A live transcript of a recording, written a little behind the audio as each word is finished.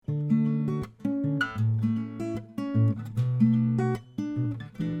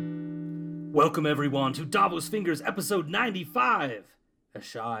Welcome everyone to Davos Fingers episode 95, A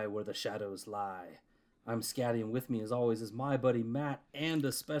Shy Where the Shadows Lie. I'm Scatty, and with me as always is my buddy Matt and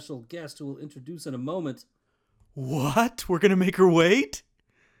a special guest who will introduce in a moment. What? We're gonna make her wait?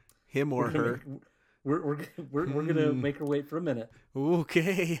 Him or her? We're gonna make her wait for a minute.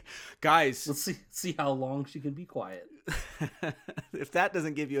 Okay, guys. Let's see how long she can be quiet. If that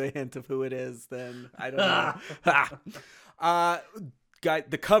doesn't give you a hint of who it is, then I don't know. Guy,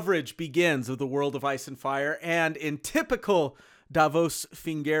 the coverage begins of the World of Ice and Fire, and in typical Davos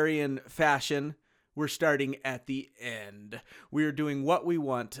Fingerian fashion, we're starting at the end. We are doing what we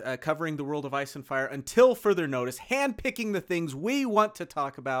want, covering the World of Ice and Fire until further notice, handpicking the things we want to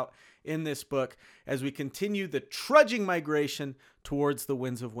talk about in this book as we continue the trudging migration towards the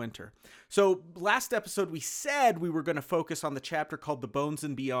Winds of Winter. So last episode, we said we were going to focus on the chapter called The Bones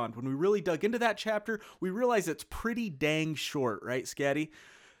and Beyond. When we really dug into that chapter, we realized it's pretty dang short, right, Scatty?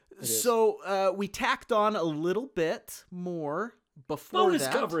 So we tacked on a little bit more before bonus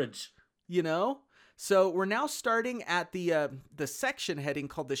that. coverage. You know? So we're now starting at the section heading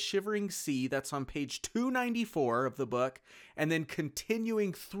called The Shivering Sea. That's on page 294 of the book, and then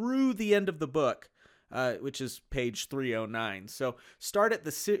continuing through the end of the book, which is page 309. So start at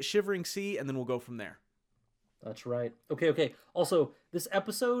the Shivering Sea, and then we'll go from there. That's right. Okay. Also, this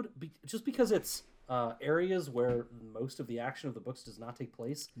episode, just because it's areas where most of the action of the books does not take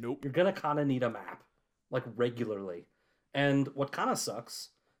place, Nope. You're going to kind of need a map, like regularly. And what kind of sucks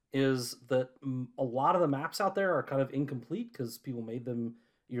is that a lot of the maps out there are kind of incomplete because people made them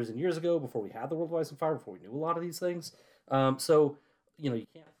years and years ago before we had the World of Ice and Fire, before we knew a lot of these things. So, you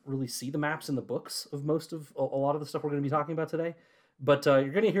can't really see the maps in the books of most of a lot of the stuff we're going to be talking about today. But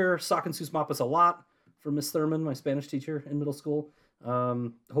you're going to hear Sacan sus mapas a lot from Miss Thurman, my Spanish teacher in middle school.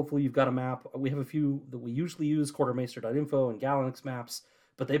 Hopefully you've got a map. We have a few that we usually use, quartermaster.info and Galanix maps,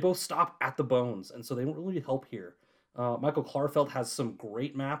 but they both stop at the bones, and so they don't really help here. Michael Klarfeld has some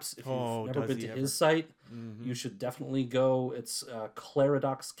great maps. If you've never been to his site, you should definitely go. It's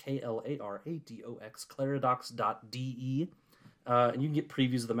Claradox, Klaradox, claradox.de. And you can get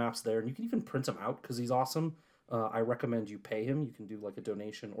previews of the maps there, and you can even print them out because he's awesome. I recommend you pay him. You can do like a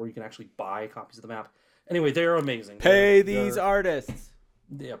donation, or you can actually buy copies of the map. Anyway, they're amazing. Pay these artists.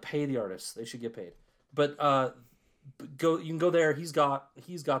 Yeah, pay the artists. They should get paid. But you can go there. He's got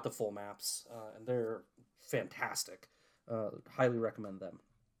the full maps, and they're fantastic. Highly recommend them.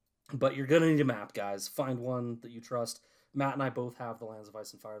 But you're gonna need a map, guys. Find one that you trust. Matt and I both have the Lands of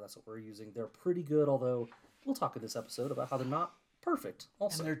Ice and Fire. That's what we're using. They're pretty good, although we'll talk in this episode about how they're not perfect.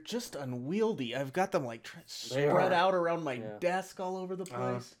 Also, And they're just unwieldy. I've got them like spread out around my desk all over the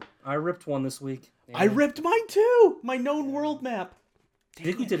place. I ripped one this week. I ripped mine too. My known world map. I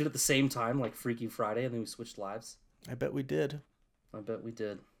think we did it at the same time, like Freaky Friday, and then we switched lives. I bet we did. I bet we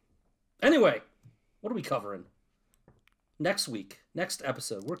did. Anyway, what are we covering? Next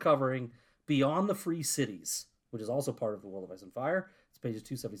episode, we're covering Beyond the Free Cities, which is also part of the World of Ice and Fire. It's pages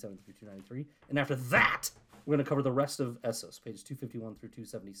 277 through 293. And after that, we're going to cover the rest of Essos, pages 251 through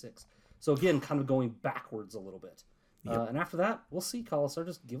 276. So again, kind of going backwards a little bit. Yep. And after that, we'll see, Khalasar.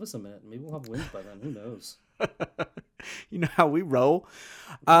 Just give us a minute. Maybe we'll have wins by then. Who knows? You know how we roll.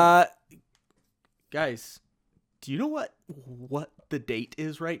 Guys, do you know what the date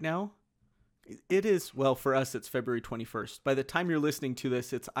is right now? It is, well, for us, it's February 21st. By the time you're listening to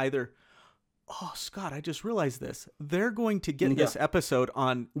this, it's either, oh, Scott, I just realized this. They're going to get this episode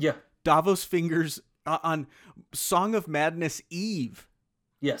on Davos Fingers, on Song of Madness Eve.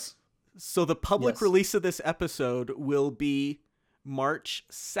 Yes. So the public release of this episode will be March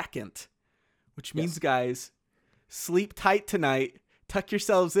 2nd, which means, guys, sleep tight tonight, tuck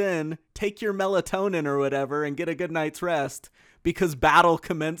yourselves in, take your melatonin or whatever, and get a good night's rest. Because battle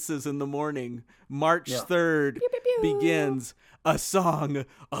commences in the morning. March 3rd begins A Song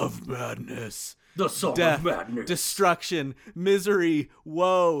of Madness. The Song Death, of Madness. Destruction, misery,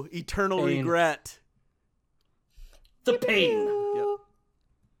 woe, eternal regret. The pain.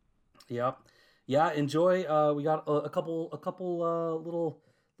 Yep. Yeah, enjoy. We got a couple little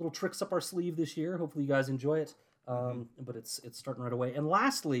tricks up our sleeve this year. Hopefully you guys enjoy it. But it's starting right away. And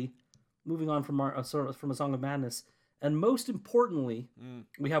lastly, moving on from A Song of Madness, and most importantly,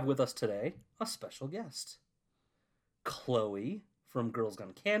 we have with us today a special guest. Chloe from Girls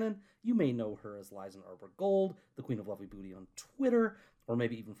Gone Canon. You may know her as Liza Arbor Gold, the Queen of Lovely Booty on Twitter, or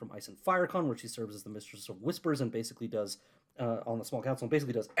maybe even from Ice and FireCon, where she serves as the Mistress of Whispers and basically does, on the Small Council, and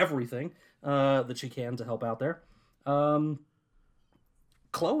basically does everything that she can to help out there.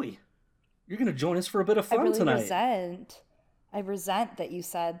 Chloe, you're going to join us for a bit of fun tonight. I resent that you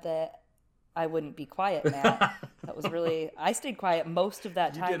said that I wouldn't be quiet, Matt. was really. I stayed quiet most of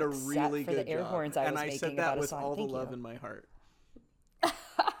that You time. did a except really for good the air job. horns I and was I making said that about a with song. all the Thank love you. in my heart.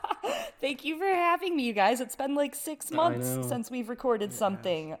 Thank you for having me, you guys. It's been like 6 months know. since we've recorded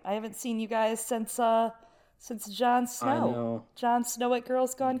something. I haven't seen you guys since Jon Snow. I know. Jon Snow at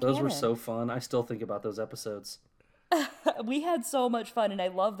Girls Gone Those Canon. were so fun. I still think about those episodes. We had so much fun, and I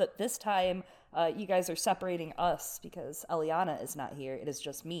love that this time you guys are separating us because Eliana is not here. It is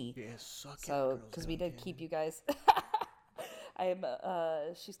just me. Yeah, suck it, So, Girls because Gone we did Canon. keep you guys. I am.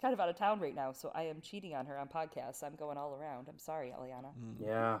 She's kind of out of town right now, so I am cheating on her on podcasts. I'm going all around. I'm sorry, Eliana.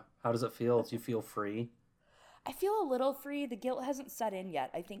 Yeah. How does it feel? Do you feel free? I feel a little free. The guilt hasn't set in yet.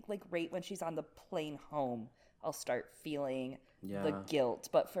 I think like right when she's on the plane home, I'll start feeling the Yeah. guilt.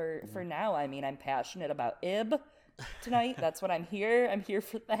 But for now, I mean, I'm passionate about Ib tonight. That's what I'm here. I'm here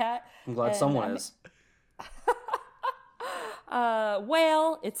for that. I'm glad And someone is.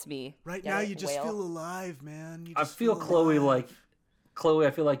 Whale, it's me. Right Get now, it? you just Whale. feel alive, man. You I just feel Chloe alive. Chloe,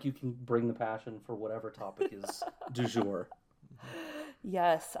 I feel like you can bring the passion for whatever topic is du jour.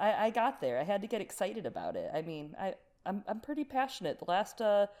 Yes, I got there. I had to get excited about it. I mean, I'm pretty passionate. Last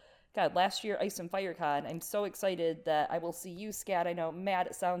year, Ice and Fire Con, I'm so excited that I will see you, Scat. I know, Matt,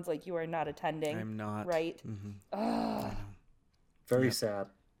 it sounds like you are not attending. I'm not. Right? Very sad.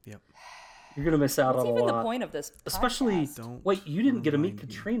 Yep. You're gonna miss out What's on a even lot. the point of this Especially, podcast? wait, you didn't get to meet remind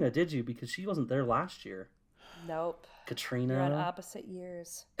me. Katrina, did you? Because she wasn't there last year. Nope. Katrina We're on opposite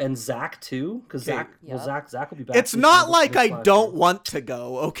years. and Zach too, because Okay. Zach will be back. It's this not year, like this I last don't year. want to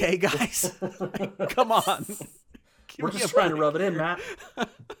go, okay, guys? Come on. Give We're me just a trying to break. rub it in, Matt.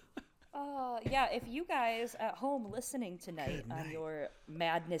 Yeah, if you guys at home listening tonight on your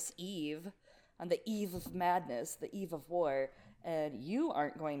Madness Eve, on the eve of madness, the eve of war, and you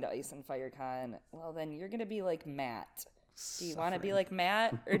aren't going to Ice and Fire Con, well, then you're going to be like Matt. Do you want to be like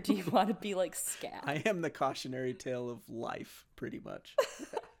Matt, or do you want to be like Scat? I am the cautionary tale of life, pretty much.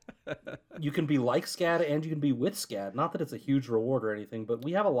 You can be like Scad and you can be with Scad. Not that it's a huge reward or anything, but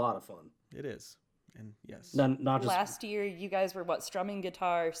we have a lot of fun. It is. And yes. Not just Last year, you guys were, strumming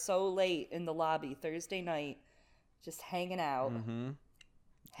guitar so late in the lobby, Thursday night, just hanging out. Mm-hmm.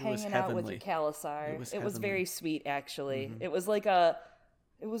 It was Hanging out with your heavenly. Kalasar. It was It was very heavenly. sweet, actually. Mhm. It was like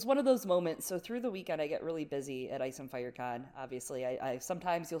it was one of those moments. So through the weekend, I get really busy at Ice and Fire Con. Obviously, I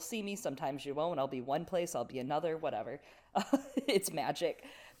sometimes you'll see me, sometimes you won't. I'll be one place, I'll be another, whatever. It's magic.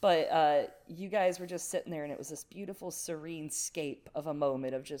 But you guys were just sitting there, and it was this beautiful, serene scape of a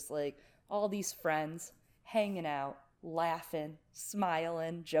moment of just like all these friends hanging out, laughing,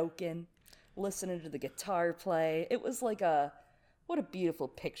 smiling, joking, listening to the guitar play. It was like what a beautiful,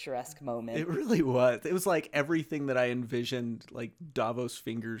 picturesque moment. It really was. It was like everything that I envisioned, like Davos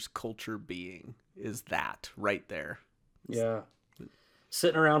Fingers culture being, is that right there. yeah,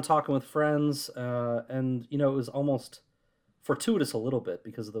 sitting around talking with friends, and it was almost fortuitous a little bit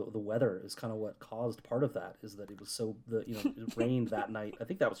because of the weather is kind of what caused part of that. Is that it was it rained that night. I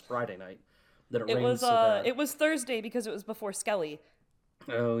think that was Friday night that it It rained was so bad. it was Thursday because it was before Skelly.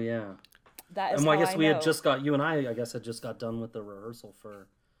 Oh yeah. That is And I how guess I we had know. just got you and I guess had just got done with the rehearsal for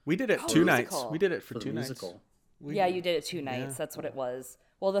We did it Oh, two musical. nights. We did it for the 2 nights. musical. Yeah, you did it 2 nights. Yeah. That's what it was.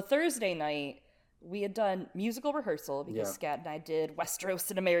 Well, the Thursday night we had done musical rehearsal because Yeah. Scat and I did Westeros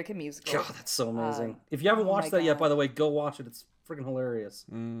an American Musical. God, that's so amazing. If you haven't oh watched my that yet, God. by the way, go watch it. It's freaking hilarious.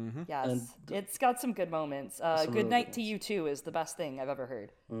 Mm-hmm. Yes, And it's got some good moments. some Good really Night good to You Too is the best thing I've ever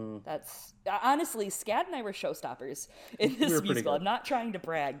heard. Mm. That's honestly, Scat and I were showstoppers in this were pretty musical. good. I'm not trying to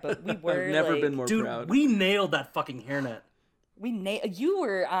brag, but we were. I've never like, been more Dude, proud. we nailed that fucking hairnet. You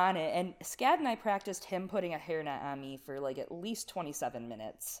were on it, and Scad and I practiced him putting a hairnet on me for like at least 27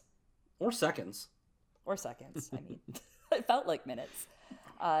 minutes Or seconds. or seconds. I mean, it felt like minutes.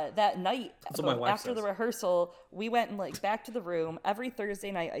 That night, That's what my wife after the says. rehearsal, we went and like back to the room. Every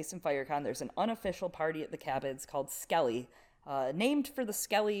Thursday night, Ice and Fire Con, there's an unofficial party at the cabins called Skelly, named for the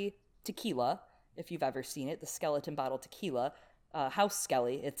Skelly tequila. If you've ever seen it, the skeleton bottle tequila, House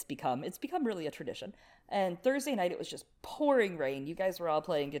Skelly. It's become really a tradition. And Thursday night, it was just pouring rain. You guys were all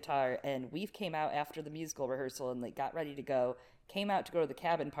playing guitar, and we came out after the musical rehearsal and like got ready to go. Came out to go to the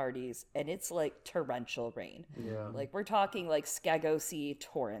cabin parties, and it's like torrential rain. Yeah. Like we're talking like Skagosi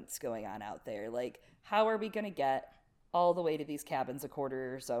torrents going on out there. Like how are we gonna get all the way to these cabins a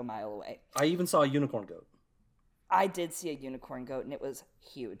quarter or so mile away? I even saw a unicorn goat. I did see a unicorn goat, and it was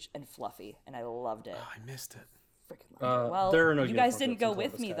huge and fluffy, and I loved it. Oh, I missed it. Freaking loved it. Well, there are no you guys unicorn didn't goats go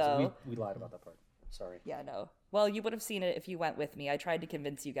in with me Columbus, guys. though. We lied about that part. Sorry. Yeah, no. Well, you would have seen it if you went with me. I tried to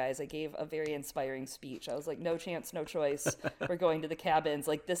convince you guys. I gave a very inspiring speech. I was like, no chance, no choice. We're going to the cabins.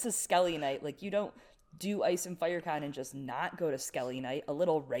 Like, this is Skelly night. Like, you don't do Ice and Fire Con and just not go to Skelly night. A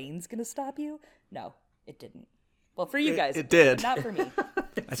little rain's going to stop you? No, it didn't. Well, for you guys, it did. but not for me.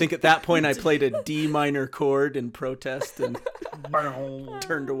 I think at that point I played a D minor chord in protest and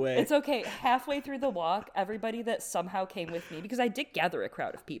turned away. It's okay. Halfway through the walk, everybody that somehow came with me, because I did gather a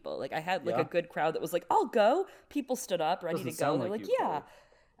crowd of people. Like, I had like a good crowd that was like, I'll go. People stood up ready to go. They're like, yeah.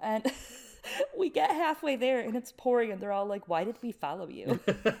 And we get halfway there and it's pouring and they're all like, why did we follow you?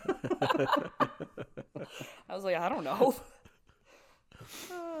 I was like, I don't know.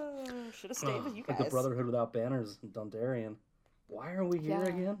 Should have stayed with you guys. Like the Brotherhood Without Banners in Dondarrion. Why are we here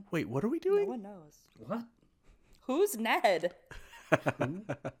again? Wait, what are we doing? No one knows. What? Who's Ned?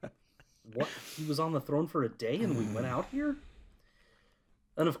 What? He was on the throne for a day and we went out here?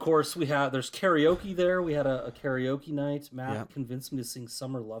 And of course, there's karaoke there. We had a karaoke night. Matt convinced me to sing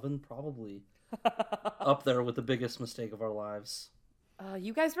Summer Lovin', probably up there with the biggest mistake of our lives.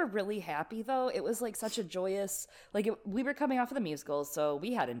 You guys were really happy, though. It was like such a joyous, we were coming off of the musicals, so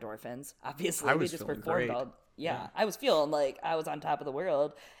we had endorphins. Obviously, I was we just feeling performed great. Yeah, I was feeling like I was on top of the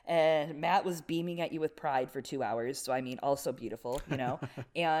world, and Matt was beaming at you with pride for 2 hours. So I mean, also beautiful, you know.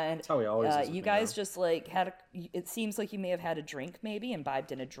 And That's how he always is with you me, guys though. just like it seems like you may have had a drink, maybe,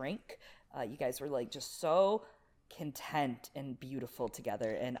 imbibed in a drink. You guys were like just so content and beautiful together,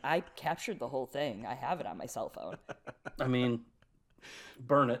 and I captured the whole thing. I have it on my cell phone. I mean,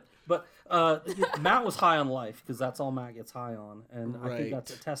 burn it. But Matt was high on life because that's all Matt gets high on, and I think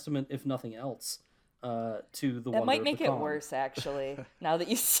that's a testament, if nothing else, to the. That might wonder of make the it con. worse, actually. Now that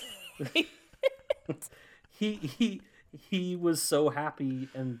you say it. He was so happy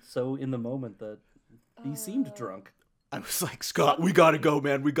and so in the moment that he seemed drunk. I was like, Scott, we gotta go,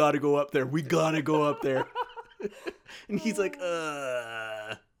 man. We gotta go up there. We gotta go up there. And he's like,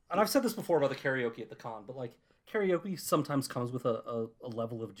 And I've said this before about the karaoke at the con, but like karaoke sometimes comes with a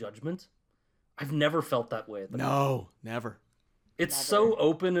level of judgment. I've never felt that way at the con. No, never. It's so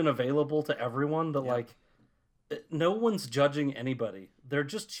open and available to everyone that like no one's judging anybody. They're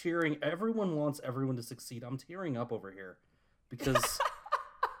just cheering. Everyone wants everyone to succeed. I'm tearing up over here because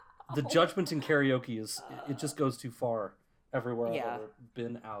the judgment in karaoke it just goes too far everywhere I've ever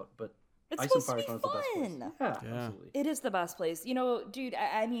been out. But It's Ice and supposed to be Firecon's the best place. fun. Yeah, absolutely. It is the best place. You know, dude,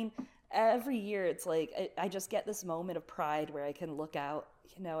 I mean, every year it's like I just get this moment of pride where I can look out,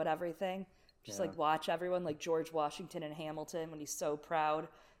 you know, at everything. Just like watch everyone, like George Washington in Hamilton when he's so proud,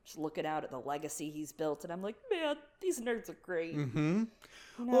 just looking out at the legacy he's built. And I'm like, man, these nerds are great. Mm-hmm.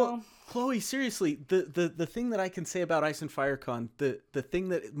 You know? Well, Chloe, seriously, the thing that I can say about Ice and FireCon, the thing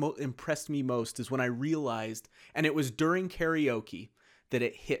that impressed me most is when I realized, and it was during karaoke that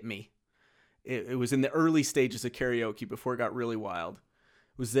it hit me. It was in the early stages of karaoke before it got really wild.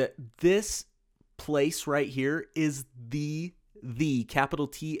 Was that this place right here is the capital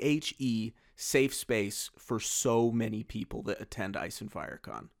THE safe space for so many people that attend Ice and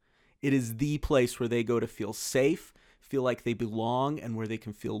FireCon. It is the place where they go to feel safe, feel like they belong, and where they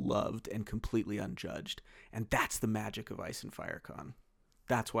can feel loved and completely unjudged. And that's the magic of Ice and FireCon.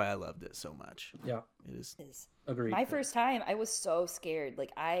 That's why I loved it so much. Yeah, it is. Agreed. My first time, I was so scared.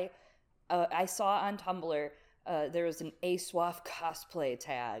 Like I saw on Tumblr there was an ASWAF cosplay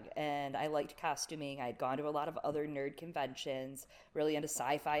tag, and I liked costuming. I had gone to a lot of other nerd conventions, really into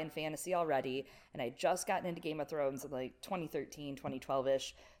sci-fi and fantasy already, and I had just gotten into Game of Thrones in like 2013,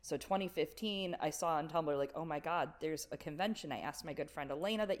 2012-ish. So 2015, I saw on Tumblr like, oh my god, there's a convention. I asked my good friend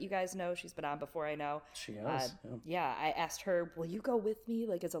Elena that you guys know. She's been on before, I know. She has. Yeah, I asked her, will you go with me,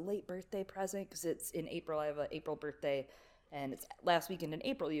 like as a late birthday present? Because it's in April. I have an April birthday. And it's last weekend in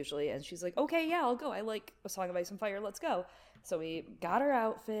April usually. And she's like, okay, yeah, I'll go. I like A Song of Ice and Fire. Let's go. So we got our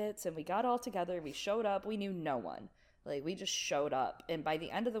outfits and we got all together. We showed up. We knew no one. Like, we just showed up. And by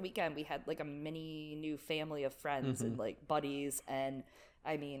the end of the weekend, we had like a mini new family of friends and like buddies. And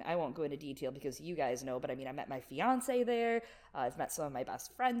I mean, I won't go into detail because you guys know, but I mean, I met my fiance there. I've met some of my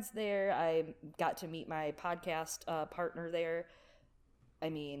best friends there. I got to meet my podcast partner there. I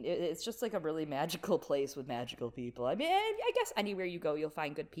mean, it's just like a really magical place with magical people. I mean, I guess anywhere you go, you'll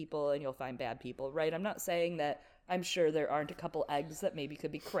find good people and you'll find bad people, right? I'm not saying that I'm sure there aren't a couple eggs that maybe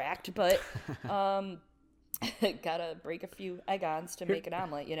could be cracked, but gotta break a few egg-ons to make an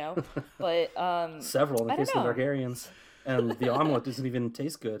omelet, you know? But several in the I case don't of the know. Targaryens. And the omelet doesn't even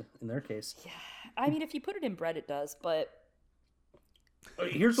taste good in their case. Yeah, I mean, if you put it in bread, it does, but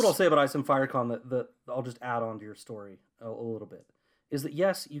Here's what I'll say about Ice and FireCon that I'll just add on to your story a little bit. Is that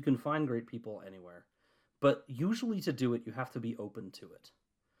yes, you can find great people anywhere, but usually to do it, you have to be open to it.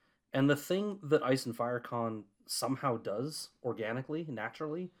 And the thing that Ice and FireCon somehow does, organically,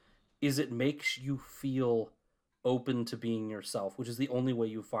 naturally, is it makes you feel open to being yourself, which is the only way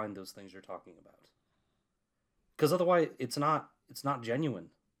you find those things you're talking about. Because otherwise, it's not genuine.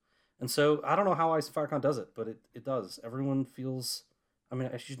 And so I don't know how Ice and FireCon does it, but it does. Everyone feels. I mean,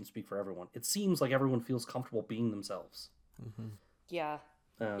 I shouldn't speak for everyone. It seems like everyone feels comfortable being themselves. Yeah.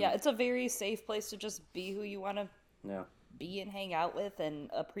 Yeah, it's a very safe place to just be who you want to Yeah. be and hang out with and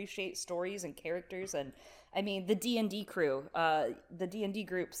appreciate stories and characters. And I mean, the D&D crew, the D&D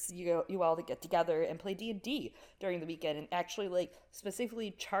groups, you all get together and play D&D during the weekend and actually like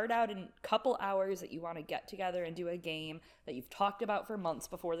specifically chart out in a couple hours that you want to get together and do a game that you've talked about for months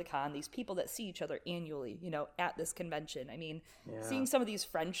before the con. These people that see each other annually, at this convention. I mean, seeing some of these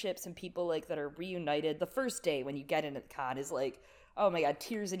friendships and people like that are reunited the first day when you get into the con is like, oh my god,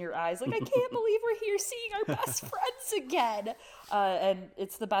 tears in your eyes. Like, I can't believe we're here seeing our best friends again. And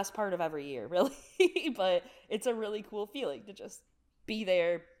it's the best part of every year, really. But it's a really cool feeling to just be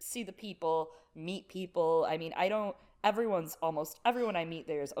there, see the people, meet people. I mean, almost everyone I meet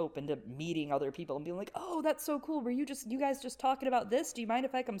there is open to meeting other people and being like, oh, that's so cool. Were you guys just talking about this? Do you mind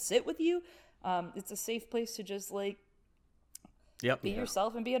if I come sit with you? It's a safe place to just like be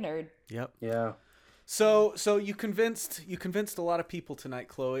yourself and be a nerd. Yep. Yeah. So you convinced a lot of people tonight,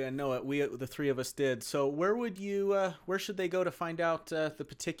 Chloe. I know it. The three of us did. So where should they go to find out the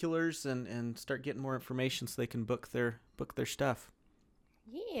particulars and start getting more information so they can book their stuff?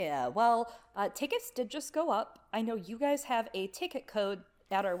 Yeah, well, tickets did just go up. I know you guys have a ticket code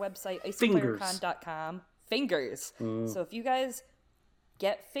at our website, iceandfirecon.com. Fingers. So if you guys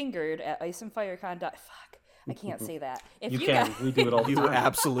get fingered at iceandfirecon.com, I can't say that. If you can. guys... We do it all the time. You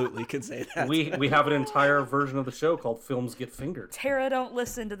absolutely can say that. We have an entire version of the show called Films Get Fingered. Tara, don't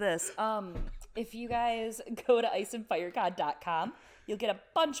listen to this. If you guys go to iceandfirecon.com, you'll get a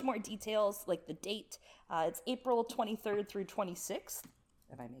bunch more details, like the date. It's April 23rd through 26th.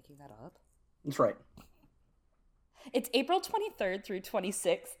 Am I making that up? That's right. It's April 23rd through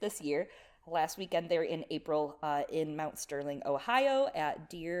 26th this year. Last weekend there in April in Mount Sterling, Ohio at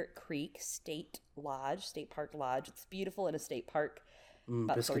Deer Creek State Park Lodge. It's beautiful in a state park,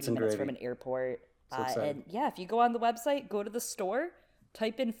 about 30 minutes from an airport. And yeah, if you go on the website, go to the store,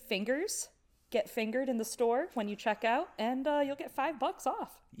 type in fingers, get fingered in the store when you check out, and you'll get $5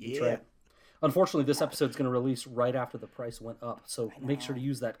 off. Yeah. That's right. Unfortunately, this episode's going to release right after the price went up, so make sure to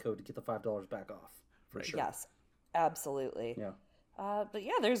use that code to get the $5 back off. For sure. Yes, absolutely. Yeah. But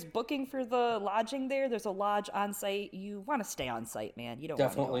yeah, there's booking for the lodging there. There's a lodge on site. You want to stay on site, man. You don't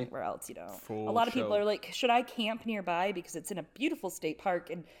want to go anywhere else, A lot of people are like, should I camp nearby? Because it's in a beautiful state park.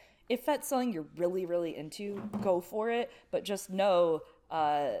 And if that's something you're really, really into, go for it. But just know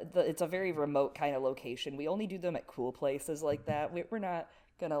it's a very remote kind of location. We only do them at cool places like that. We're not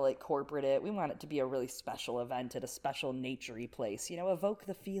going to like corporate it. We want it to be a really special event at a special nature-y place. Evoke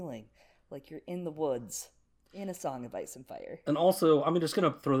the feeling like you're in the woods. In A Song of Ice and Fire. And also, I'm just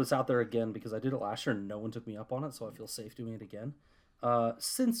going to throw this out there again because I did it last year and no one took me up on it, so I feel safe doing it again.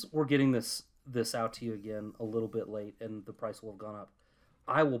 Since we're getting this out to you again a little bit late and the price will have gone up,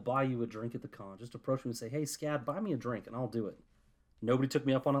 I will buy you a drink at the con. Just approach me and say, hey, Scad, buy me a drink, and I'll do it. Nobody took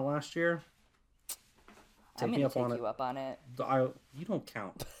me up on it last year. I'm going to take you up on it. You don't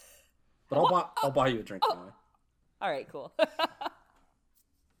count. But I'll buy you a drink anyway. All right, cool.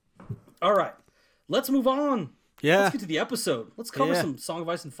 All right. Let's move on. Yeah. Let's get to the episode. Let's cover some Song of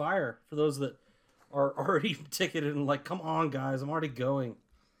Ice and Fire for those that are already ticketed and like, come on, guys, I'm already going.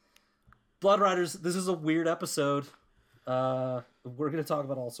 Blood Riders, this is a weird episode. We're going to talk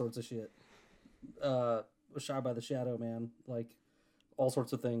about all sorts of shit. Shy by the Shadow, man. Like, all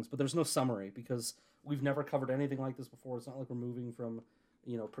sorts of things. But there's no summary because we've never covered anything like this before. It's not like we're moving from,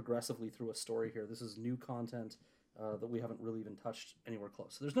 progressively through a story here. This is new content that we haven't really even touched anywhere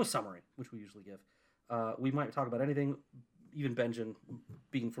close. So there's no summary, which we usually give. We might talk about anything, even Benjen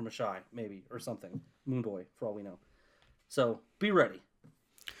being from a Shy, maybe, or something. Moonboy, for all we know. So be ready.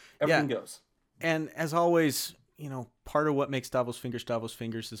 Everything goes. And as always, part of what makes Davos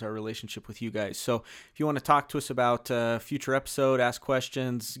Fingers is our relationship with you guys. So if you want to talk to us about a future episode, ask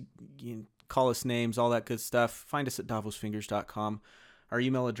questions, call us names, all that good stuff, find us at davosfingers.com. Our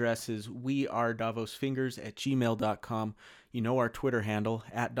email address is wearedavosfingers@gmail.com. Our Twitter handle,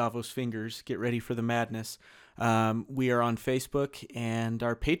 @DavosFingers. Get ready for the madness. We are on Facebook, and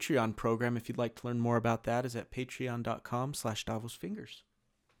our Patreon program, if you'd like to learn more about that, is at patreon.com/DavosFingers.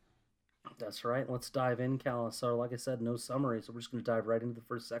 That's right. Let's dive in, Callus. So, like I said, no summary, so we're just going to dive right into the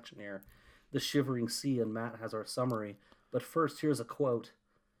first section here. The Shivering Sea, and Matt has our summary. But first, here's a quote.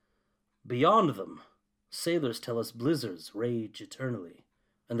 Beyond them, sailors tell us blizzards rage eternally,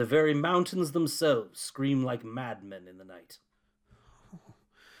 and the very mountains themselves scream like madmen in the night. Oh,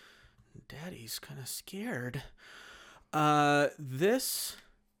 Daddy's kind of scared. This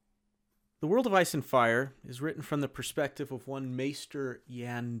The World of Ice and Fire is written from the perspective of one Maester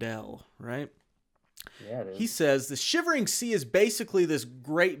Yandel, right? Yeah, it is. He says the Shivering Sea is basically this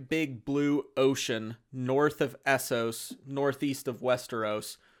great big blue ocean north of Essos, northeast of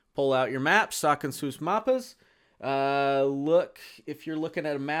Westeros. Pull out your map, sacan sus mapas. Look, if you're looking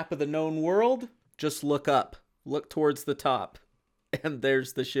at a map of the known world, just look up. Look towards the top. And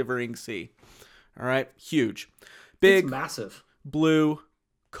there's the Shivering Sea. All right, huge. Big, it's massive. Blue,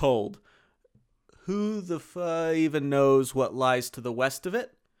 cold. Who the even knows what lies to the west of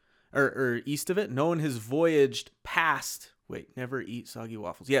it? Or east of it? No one has voyaged past... Wait, never eat soggy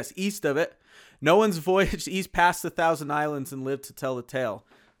waffles. Yes, east of it. No one's voyaged east past the Thousand Islands and lived to tell the tale.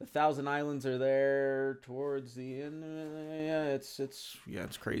 The Thousand Islands are there towards the end. Yeah,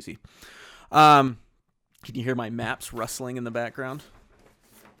 it's crazy. Can you hear my maps rustling in the background?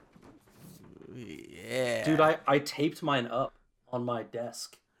 Yeah. Dude, I taped mine up on my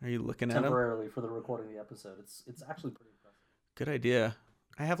desk Are you looking at them? temporarily for the recording of the episode. It's actually pretty impressive. Good idea.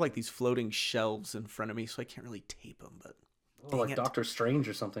 I have like these floating shelves in front of me, so I can't really tape them, but Oh, like Doctor Strange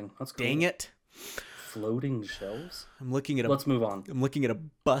or something. That's cool. dang it. Floating shelves? I'm looking at Let's move on. I'm looking at a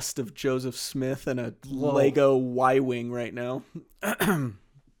bust of Joseph Smith and a Whoa. Lego Y-Wing right now.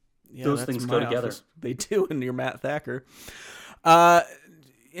 Yeah, Those that's things my go together. office. They do, and you're Matt Thacker.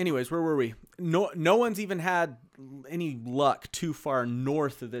 Anyways, where were we? No one's even had any luck too far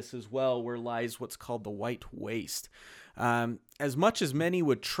north of this as well, where lies what's called the White Waste. As much as many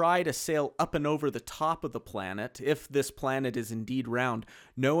would try to sail up and over the top of the planet, if this planet is indeed round,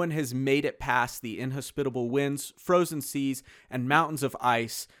 no one has made it past the inhospitable winds, frozen seas, and mountains of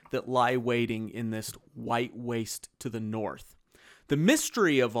ice that lie waiting in this white waste to the north. The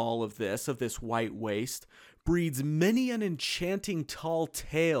mystery of all of this white waste, breeds many an enchanting tall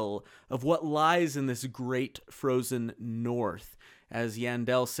tale of what lies in this great frozen north. As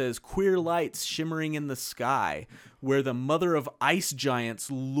Yandel says, queer lights shimmering in the sky, where the mother of ice giants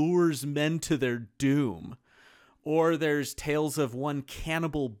lures men to their doom. Or there's tales of one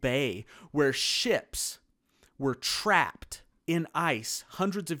Cannibal Bay, where ships were trapped in ice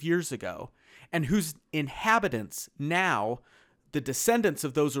hundreds of years ago, and whose inhabitants now, the descendants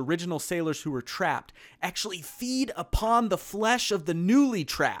of those original sailors who were trapped, actually feed upon the flesh of the newly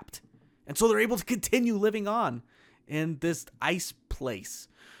trapped. And so they're able to continue living on in this ice place.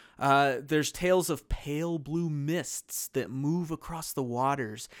 There's tales of pale blue mists that move across the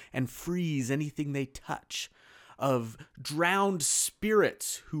waters and freeze anything they touch, of drowned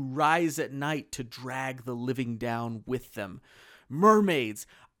spirits who rise at night to drag the living down with them, mermaids,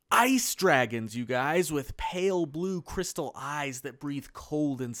 ice dragons, you guys, with pale blue crystal eyes that breathe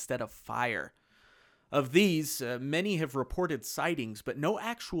cold instead of fire. Of these, many have reported sightings, but no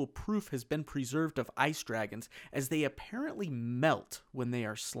actual proof has been preserved of ice dragons, as they apparently melt when they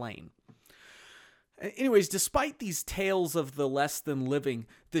are slain. Anyways, despite these tales of the less than living,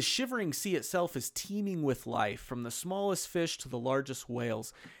 the Shivering Sea itself is teeming with life, from the smallest fish to the largest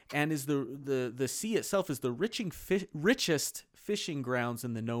whales, and is the sea itself is the richest fishing grounds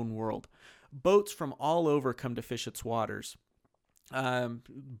in the known world. Boats from all over come to fish its waters.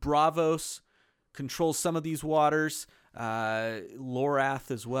 Braavos controls some of these waters, Lorath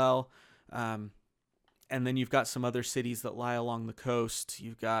as well, and then you've got some other cities that lie along the coast.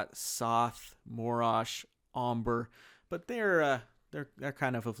 You've got Soth, Morosh, Omber, but they're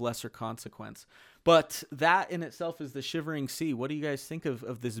kind of lesser consequence. But that in itself is the Shivering Sea. What do you guys think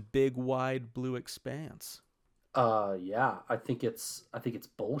of this big, wide blue expanse? Yeah, I think it's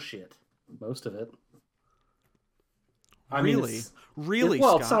bullshit. Most of it. I mean, really.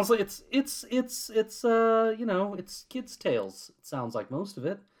 Well, Scott? it sounds like it's kids' tales. It sounds like most of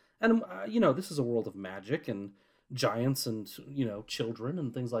it, and this is a world of magic and giants and children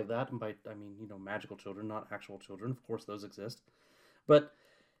and things like that. And by I mean magical children, not actual children. Of course, those exist, but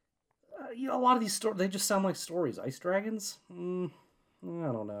a lot of these stories they just sound like stories. Ice dragons? I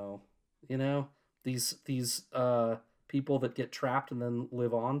don't know. These people that get trapped and then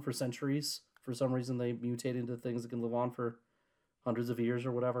live on for centuries. For some reason, they mutate into things that can live on for hundreds of years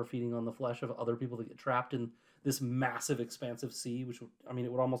or whatever, feeding on the flesh of other people that get trapped in this massive, expansive sea, which,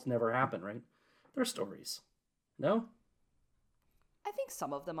 it would almost never happen, right? They're stories. No? I think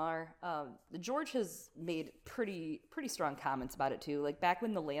some of them are. George has made pretty strong comments about it, too. Like, back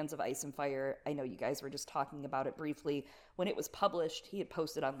when The Lands of Ice and Fire, I know you guys were just talking about it briefly, when it was published, he had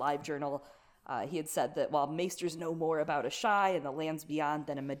posted on LiveJournal. He had said that while maesters know more about Ashai and the lands beyond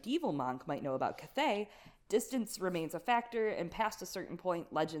than a medieval monk might know about Cathay, distance remains a factor, and past a certain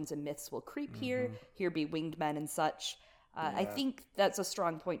point, legends and myths will creep here be winged men and such. I think that's a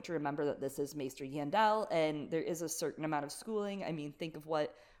strong point to remember, that this is Maester Yandel, and there is a certain amount of schooling. I mean, think of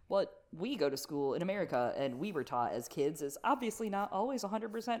what what we go to school in America and we were taught as kids is obviously not always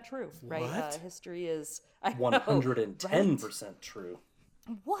 100% true, right? What? History is I know, 110% right? true.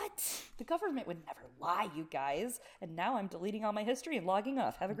 What? The government would never lie, you guys. And now I'm deleting all my history and logging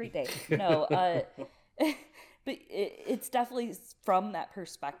off. Have a great day. No, but it's definitely from that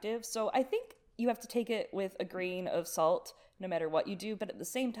perspective. So I think you have to take it with a grain of salt no matter what you do. But at the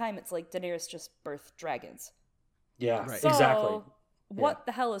same time, it's like Daenerys just birthed dragons. Yeah, Right. So exactly. what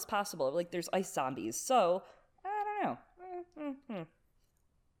the hell is possible? Like, there's ice zombies. So, I don't know.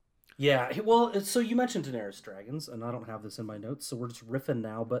 Yeah, well, so you mentioned Daenerys dragons, and I don't have this in my notes, so we're just riffing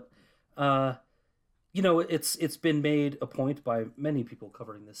now. But, it's been made a point by many people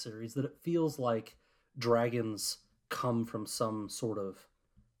covering this series that it feels like dragons come from some sort of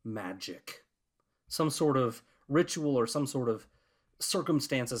magic, some sort of ritual, or some sort of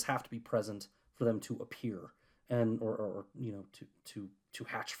circumstances have to be present for them to appear, and or to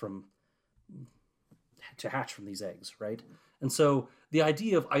hatch from these eggs, right? And so the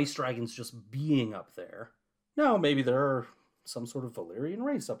idea of ice dragons just being up there, now maybe there are some sort of Valyrian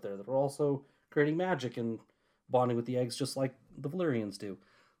race up there that are also creating magic and bonding with the eggs just like the Valyrians do.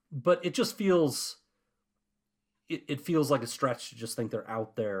 But it just feels, it feels like a stretch to just think they're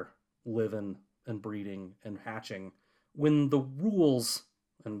out there living and breeding and hatching when the rules,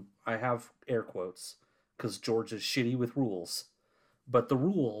 and I have air quotes because George is shitty with rules, but the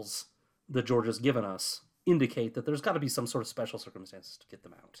rules that George has given us indicate that there's got to be some sort of special circumstances to get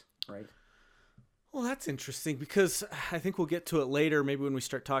them out, right? Well, that's interesting because I think we'll get to it later, maybe when we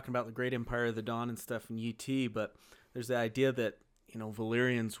start talking about the Great Empire of the Dawn and stuff in UT, but there's the idea that,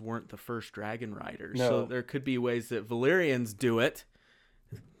 Valyrians weren't the first dragon riders. No. So there could be ways that Valyrians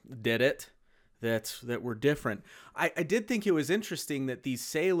did it, that were different. I did think it was interesting that these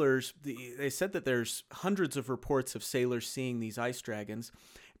sailors, they said that there's hundreds of reports of sailors seeing these ice dragons,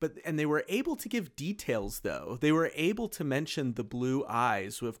 and they were able to give details, though. They were able to mention the blue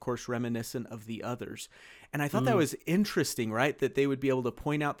eyes, of course, reminiscent of the others. And I thought that was interesting, right? That they would be able to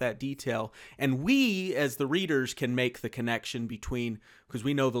point out that detail. And we, as the readers, can make the connection between, because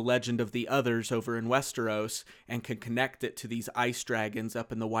we know the legend of the others over in Westeros and can connect it to these ice dragons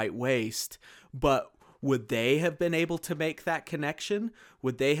up in the White Waste. But would they have been able to make that connection?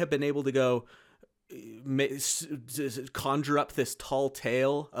 Would they have been able to go conjure up this tall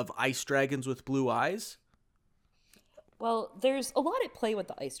tale of ice dragons with blue eyes? Well, there's a lot at play with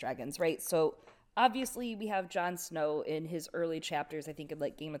the ice dragons, right? So obviously we have Jon Snow in his early chapters, I think in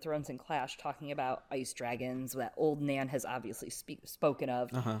like Game of Thrones and Clash, talking about ice dragons that Old Nan has obviously spoken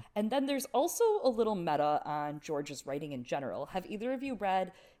of. And then there's also a little meta on George's writing in general. Have either of you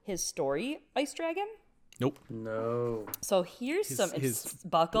read his story, Ice Dragon? Nope. No. So here's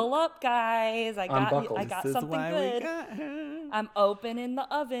buckle up, guys. I got something good. I'm opening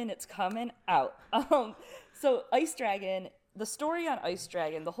the oven. It's coming out. So Ice Dragon, the story on Ice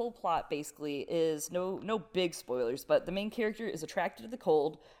Dragon, the whole plot basically is no big spoilers, but the main character is attracted to the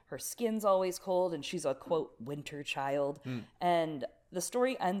cold. Her skin's always cold, and she's a, quote, winter child. And the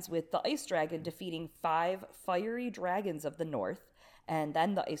story ends with the Ice Dragon defeating 5 fiery dragons of the north. And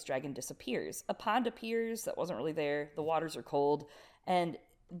then the ice dragon disappears. A pond appears that wasn't really there. The waters are cold. And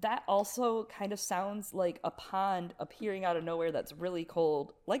that also kind of sounds like a pond appearing out of nowhere that's really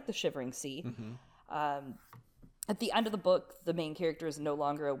cold, like the Shivering Sea. At the end of the book, the main character is no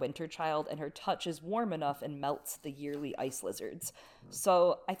longer a winter child, and her touch is warm enough and melts the yearly ice lizards.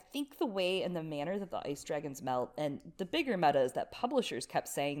 So I think the way and the manner that the ice dragons melt, and the bigger meta is that publishers kept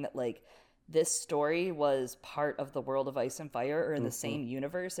saying that, like, this story was part of the World of Ice and Fire or in the same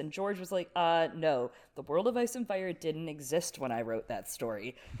universe. And George was like, no, the World of Ice and Fire didn't exist when I wrote that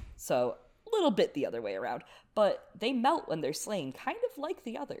story. So a little bit the other way around. But they melt when they're slain, kind of like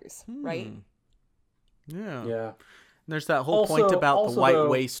the others, right? Yeah. Yeah. And there's that whole point about the White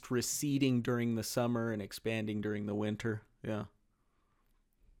Waste receding during the summer and expanding during the winter. Yeah.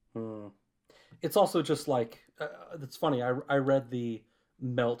 It's also just like, it's funny, I read the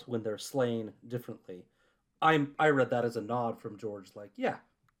melt when they're slain differently. I read that as a nod from George, like, yeah,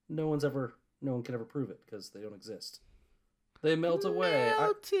 no one can ever prove it because they don't exist. They melt away.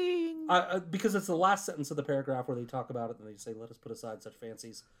 Because it's the last sentence of the paragraph where they talk about it and they say, let us put aside such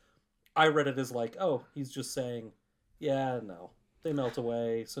fancies. I read it as like, oh, he's just saying, yeah, no, they melt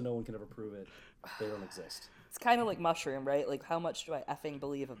away, so no one can ever prove it. They don't exist. It's kind of like Mushroom, right? Like, how much do I effing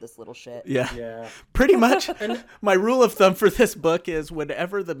believe of this little shit? Yeah. Pretty much. My rule of thumb for this book is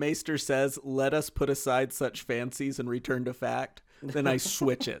whenever the Maester says, let us put aside such fancies and return to fact, then I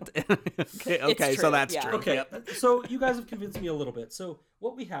switch it. Okay, so that's true. Okay, Yep. So you guys have convinced me a little bit. So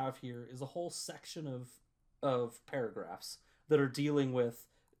what we have here is a whole section of paragraphs that are dealing with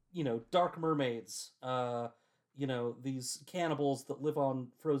dark mermaids, these cannibals that live on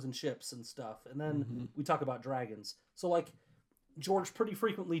frozen ships and stuff. And then we talk about dragons. So like George pretty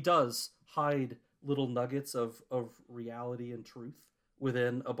frequently does hide little nuggets of reality and truth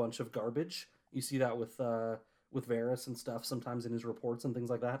within a bunch of garbage. You see that with Varys and stuff sometimes in his reports and things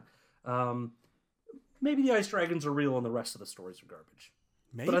like that. Maybe the ice dragons are real and the rest of the stories are garbage.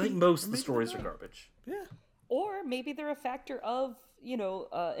 Maybe. But I think most of the stories are garbage. Yeah. Or maybe they're a factor of,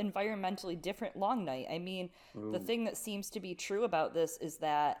 environmentally different Long Night. I mean, the thing that seems to be true about this is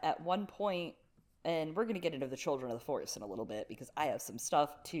that at one point, and we're going to get into the Children of the Forest in a little bit because I have some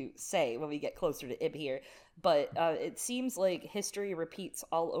stuff to say when we get closer to Ib here, but it seems like history repeats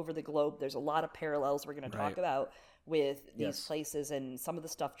all over the globe. There's a lot of parallels we're going to talk about with these places and some of the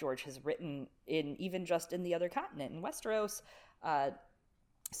stuff George has written in even just in the other continent, in Westeros.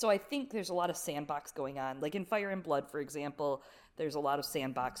 So I think there's a lot of sandbox going on. Like in Fire and Blood, for example, there's a lot of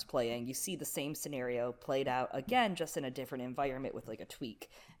sandbox playing. You see the same scenario played out again, just in a different environment with like a tweak.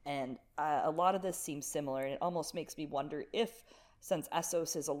 And a lot of this seems similar, and it almost makes me wonder if, since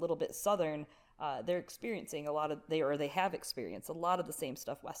Essos is a little bit southern, they're experiencing they have experienced a lot of the same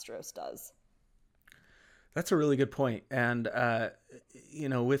stuff Westeros does. That's a really good point. And,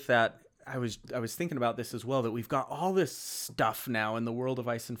 with that, I was thinking about this as well, that we've got all this stuff now in the World of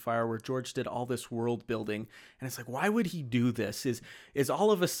Ice and Fire where George did all this world building, and it's like, why would he do this? Is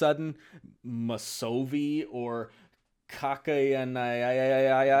all of a sudden Masovi or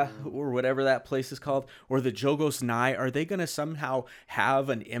Kakayaya or whatever that place is called, or the Jogos Nye, are they going to somehow have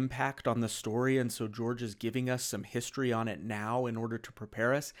an impact on the story? And so George is giving us some history on it now in order to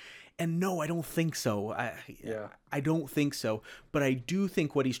prepare us. And no, I don't think so. I don't think so. But I do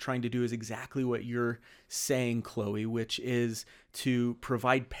think what he's trying to do is exactly what you're saying, Chloe, which is to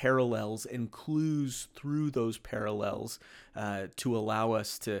provide parallels and clues through those parallels to allow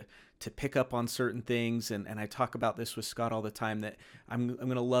us to pick up on certain things. And I talk about this with Scott all the time, that I'm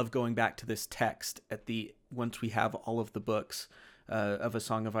going to love going back to this text once we have all of the books of A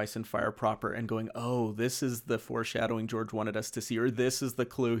Song of Ice and Fire proper, and going, oh, this is the foreshadowing George wanted us to see, or this is the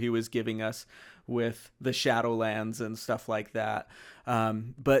clue he was giving us with the Shadowlands and stuff like that.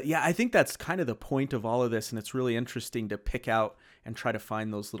 But yeah, I think that's kind of the point of all of this, and it's really interesting to pick out and try to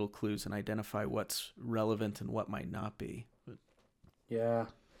find those little clues and identify what's relevant and what might not be. Yeah.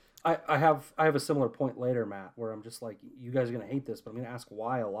 I have a similar point later, Matt, where I'm just like, you guys are going to hate this, but I'm going to ask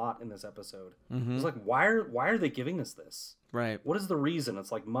why a lot in this episode. It's like, why are they giving us this? Right. What is the reason?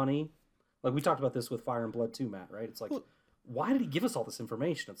 It's like money. Like we talked about this with Fire and Blood too, Matt, right? It's like, why did he give us all this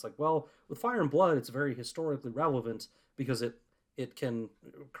information? It's like, well, with Fire and Blood, it's very historically relevant because it can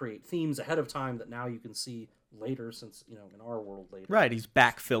create themes ahead of time that now you can see later, since, in our world later. Right, he's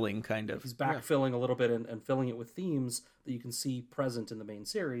backfilling kind of. He's backfilling a little bit and filling it with themes that you can see present in the main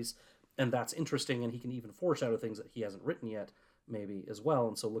series, and that's interesting, and he can even foreshadow things that he hasn't written yet, maybe, as well,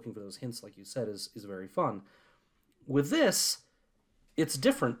 and so looking for those hints, like you said, is very fun. With this, it's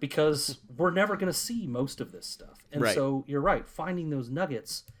different because we're never going to see most of this stuff, and so you're right, finding those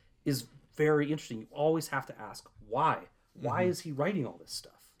nuggets is very interesting. You always have to ask, why? Why is he writing all this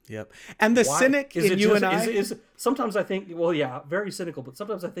stuff? Yep. And the cynic in you and I is sometimes I think, well, yeah, very cynical, but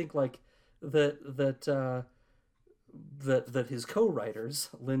sometimes I think like that his co-writers,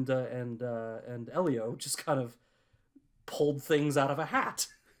 Linda and Elio, just kind of pulled things out of a hat,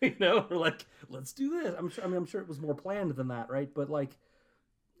 or like, let's do this. I'm sure it was more planned than that, right? But like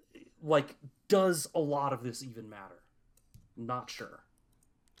does a lot of this even matter? Not sure.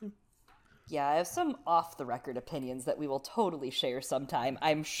 Yeah, I have some off-the-record opinions that we will totally share sometime,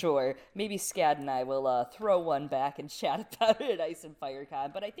 I'm sure. Maybe Scad and I will throw one back and chat about it at Ice and Fire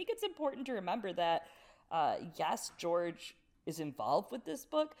Con. But I think it's important to remember that, yes, George is involved with this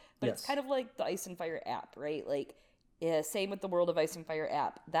book, but it's kind of like the Ice and Fire app, right? Like, same with the World of Ice and Fire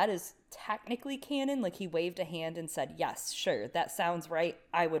app. That is technically canon. Like, he waved a hand and said, yes, sure, that sounds right.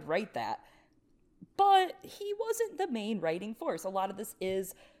 I would write that. But he wasn't the main writing force. A lot of this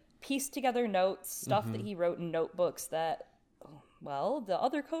is pieced together notes, stuff that he wrote in notebooks that, well, the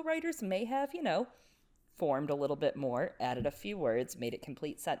other co-writers may have, formed a little bit more, added a few words, made it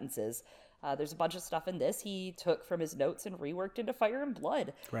complete sentences. There's a bunch of stuff in this he took from his notes and reworked into Fire and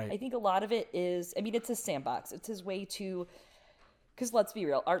Blood. Right. I think a lot of it is, it's his sandbox. It's his way to, because let's be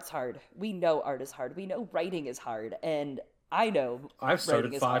real, art's hard. We know art is hard. We know writing is hard. And I know I've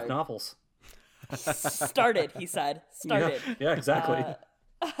started 5 novels. Started, he said. Started. Yeah, exactly.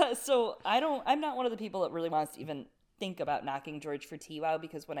 So I'm not one of the people that really wants to even think about knocking George for TWOW,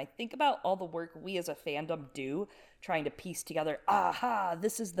 because when I think about all the work we as a fandom do trying to piece together,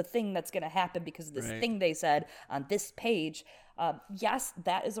 this is the thing that's going to happen because of this thing they said on this page, Yes,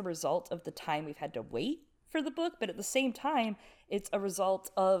 that is a result of the time we've had to wait for the book, but at the same time, it's a result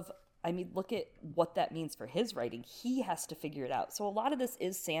of, I mean, look at what that means for his writing. He has to figure it out. So a lot of this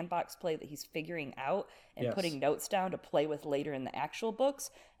is sandbox play that he's figuring out and Yes. putting notes down to play with later in the actual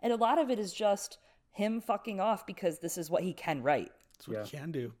books. And a lot of it is just him fucking off because this is what he can write. That's what Yeah. you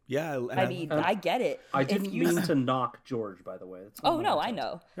can do. Yeah. And I mean, I get it. I If didn't you- mean to knock George, by the way. That's not Oh my no, I intent.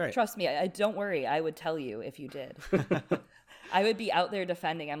 know. Right. Trust me. I don't worry. I would tell you if you did. I would be out there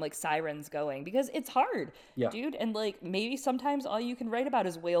defending. I'm like sirens going because it's hard, Yeah. dude. And like maybe sometimes all you can write about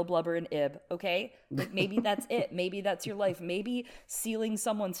is whale blubber and ib. Okay, like maybe that's it. Maybe that's your life. Maybe sealing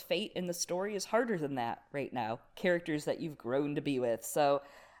someone's fate in the story is harder than that right now. Characters that you've grown to be with. So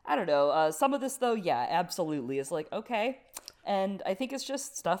I don't know. Some of this though, yeah, absolutely is like okay. And I think it's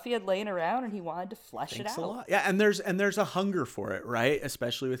just stuff he had laying around and he wanted to flesh Thanks it a out. lot. Yeah, and there's a hunger for it, right?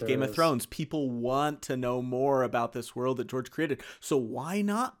 Especially with Game of is. Thrones. People want to know more about this world that George created. So why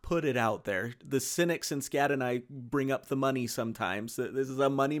not put it out there? The cynics and Scad and I bring up the money sometimes. This is a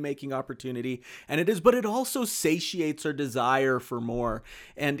money-making opportunity, and it is, but it also satiates our desire for more.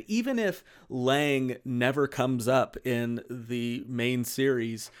 And even if Lang never comes up in the main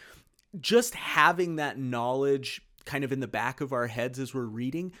series, just having that knowledge kind of in the back of our heads as we're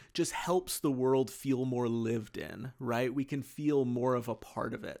reading just helps the world feel more lived in, right? We can feel more of a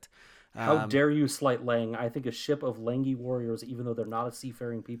part of it. How dare you slight Lang? I think a ship of Langy warriors, even though they're not a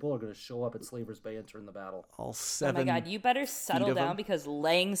seafaring people, are going to show up at Slaver's Bay and turn the battle. All Oh seven. my god, you better settle of down them. because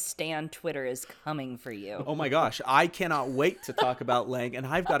Lang Stan Twitter is coming for you. Oh my gosh, I cannot wait to talk about Lang, and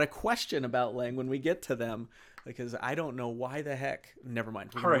I've got a question about Lang when we get to them, because I don't know why the heck. Never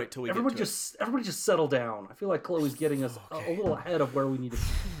mind. We're All gonna right, wait till we everybody get to everybody just settle down. I feel like Chloe's getting us a little ahead of where we need to be.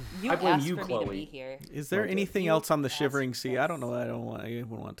 You I blame asked you, for me Chloe. to be here. it. Is there Okay. anything You else on the asked Shivering Sea? I don't know. this. I don't want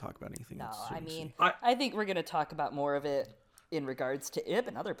to talk about anything No, else. I mean, I- I think we're going to talk about more of it in regards to Ib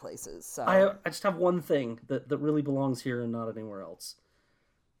and other places. So I just have one thing that really belongs here and not anywhere else.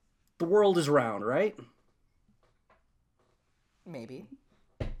 The world is round, right? maybe.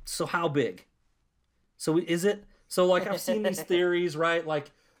 So how big? So is it? So like I've seen these theories, right?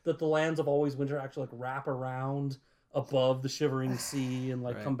 Like that the lands of Always Winter actually like wrap around above the Shivering Sea and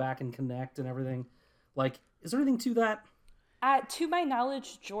like Right. come back and connect and everything. Like, is there anything to that? To my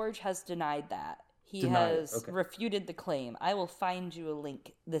knowledge, George has denied that. He Denied it, has okay. refuted the claim. I will find you a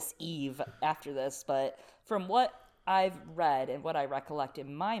link this eve after this, but from what I've read and what I recollect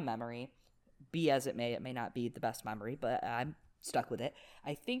in my memory, be as it may not be the best memory, but I'm stuck with it.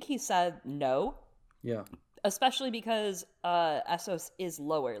 I think he said no, Yeah. especially because Essos is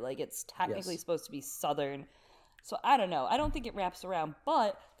lower. Like it's technically Yes. supposed to be southern. So I don't know. I don't think it wraps around,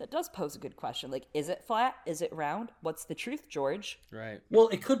 but that does pose a good question. Like, is it flat? Is it round? What's the truth, George? Right. Well,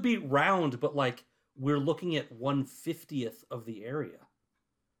 it could be round, but like we're looking at 1/50th of the area.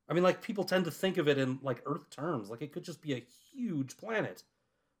 I mean, like people tend to think of it in like Earth terms. Like it could just be a huge planet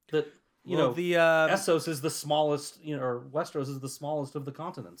that you know. the Essos is the smallest, you know, or Westeros is the smallest of the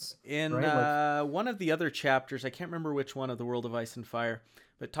continents. in right? one of the other chapters, I can't remember which one of the World of Ice and Fire,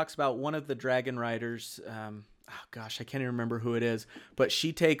 but it talks about one of the dragon riders. Oh gosh, I can't even remember who it is, but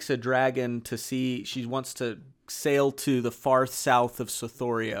she takes a dragon to see. She wants to sail to the far south of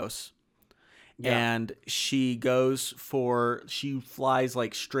Sothorios. Yeah. And she flies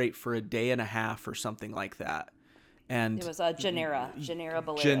like straight for a day and a half or something like that. And It was Genera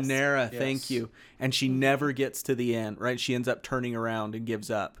Balearis. Genera, Yes. thank you. And she never gets to the end, right? She ends up turning around and gives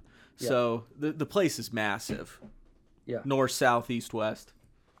up. Yeah. So the place is massive. Yeah. North, south, east, west.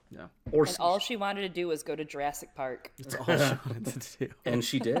 Yeah. Or And all she wanted to do was go to Jurassic Park. That's all she wanted to do. and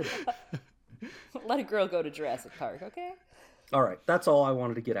she did. Let a girl go to Jurassic Park, okay? All right, that's all I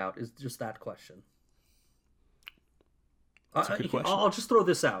wanted to get out is just that question. a good question. I'll just throw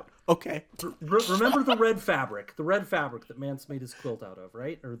this out. Okay. Remember the red fabric that Mance made his quilt out of,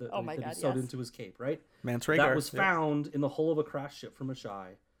 right? Or Oh my that he God, sewed yes. into his cape, right? Mance That Rhaegar, was yeah. found in the hull of a crashed ship from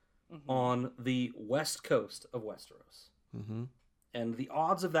Ashai on the west coast of Westeros. Mm-hmm. And the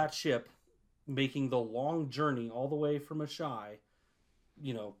odds of that ship making the long journey all the way from Ashai,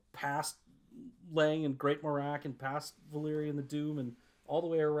 you know, past Lang and Great Morak and past Valyria and the Doom and all the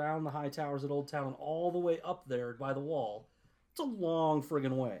way around the high towers at Old Town and all the way up there by the wall, it's a long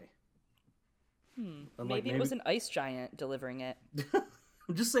friggin' way. And, like, Maybe it was an ice giant delivering it.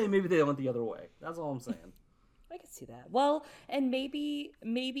 I'm just saying maybe they went the other way. That's all I'm saying. I could see that. Well, and maybe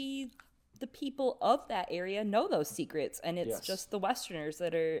the people of that area know those secrets, and it's Yes. just the Westerners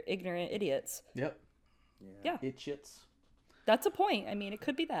that are ignorant idiots. Yep. Yeah, Itchits. that's a point. I mean, it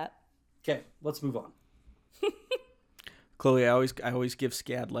could be that. Okay, let's move on. Chloe, I always give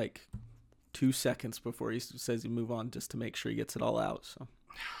Scad like 2 seconds before he says he move on, just to make sure he gets it all out. So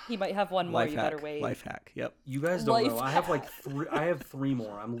He might have one more. life You hack. better wait. Life hack. Yep. You guys don't know. Life I have like three. I have three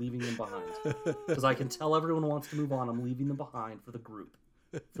more. I'm leaving them behind because I can tell everyone wants to move on. I'm leaving them behind for the group.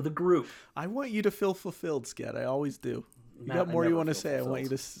 For the group. I want you to feel fulfilled, Scott. I always do. You Matt, got I more you never want to feel say? I want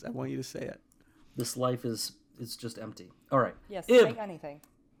fulfilled. you to say it. This life is just empty. All right. Yes, Ib. say anything.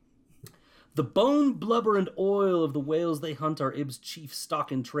 The bone, blubber, and oil of the whales they hunt are Ib's chief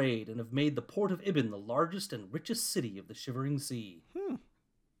stock in trade, and have made the port of Ibn the largest and richest city of the Shivering Sea.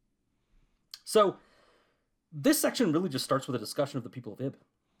 So, this section really just starts with a discussion of the people of Ib.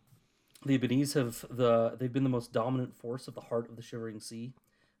 The Ibbenese they've been the most dominant force of the heart of the Shivering Sea.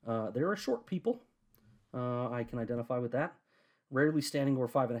 They're a short people. I can identify with that. Rarely standing over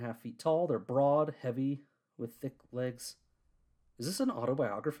 5.5 feet tall. They're broad, heavy, with thick legs. Is this an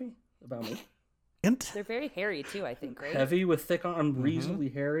autobiography about me? They're very hairy too, I think, right? Heavy with thick arms, reasonably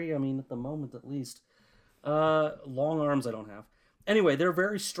hairy. I mean, at the moment at least. Long arms I don't have. Anyway, they're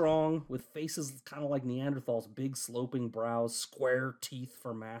very strong, with faces kind of like Neanderthals, big sloping brows, square teeth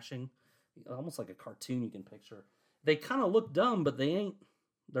for mashing. Almost like a cartoon you can picture. They kind of look dumb, but they ain't.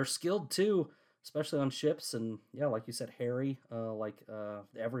 They're skilled too, especially on ships, and yeah, like you said, hairy,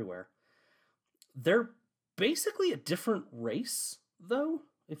 everywhere. They're basically a different race, though.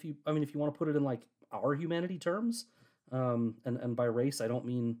 If you want to put it in like our humanity terms, and by race I don't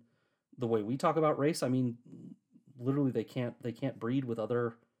mean the way we talk about race. I mean literally they can't breed with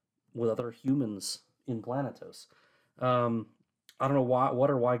other humans in Planetos. I don't know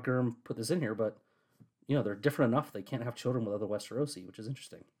why Gurm put this in here, but they're different enough they can't have children with other Westerosi, which is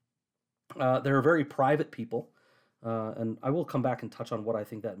interesting. They're a very private people, and I will come back and touch on what I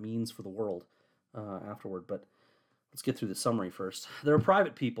think that means for the world afterward, but let's get through the summary first. They're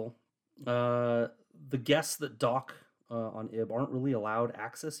private people. The guests that dock on Ib aren't really allowed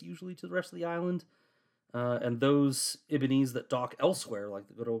access usually to the rest of the island, and those Ibbenese that dock elsewhere, like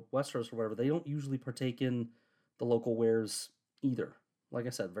that go to Westeros or whatever, they don't usually partake in the local wares either. Like I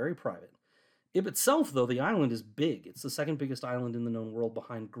said, very private. Ib itself, though, the island is big. It's the second biggest island in the known world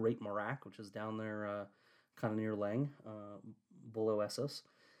behind Great Marak, which is down there kind of near Leng, below Essos.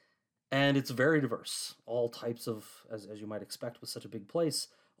 And it's very diverse. All types of, as you might expect with such a big place,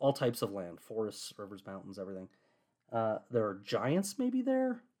 all types of land. Forests, rivers, mountains, everything. There are giants maybe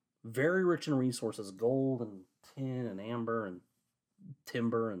there. Very rich in resources. Gold and tin and amber and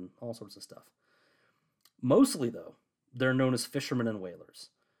timber and all sorts of stuff. Mostly, though, they're known as fishermen and whalers.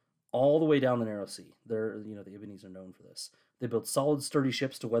 All the way down the Narrow Sea. The Ibbenese are known for this. They build solid, sturdy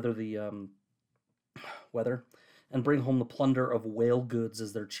ships to weather the weather, and bring home the plunder of whale goods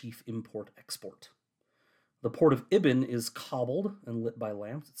as their chief import-export. The port of Ibn is cobbled and lit by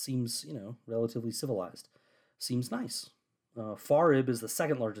lamps. It seems, relatively civilized. Seems nice. Far Ib is the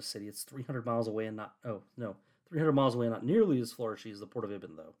second largest city. It's 300 miles away and 300 miles away and not nearly as flourishy as the port of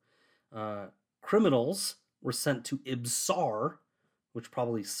Ibn, though. Criminals were sent to Ibsar, which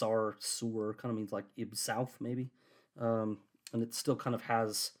probably Sar, Sur, kind of means like Ib South, maybe. And it still kind of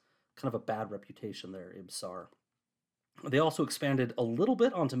has kind of a bad reputation there, Ibsar. They also expanded a little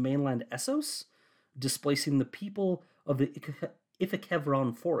bit onto mainland Essos, displacing the people of the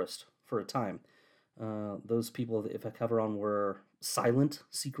Ithakevron forest for a time. Those people of the Ithakevron were silent,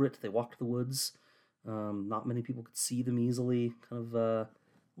 secret. They walked the woods. Not many people could see them easily. Kind of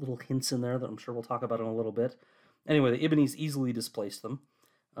little hints in there that I'm sure we'll talk about in a little bit. Anyway, the Ibbenese easily displaced them.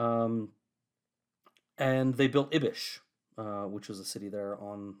 And they built Ibish, which was a city there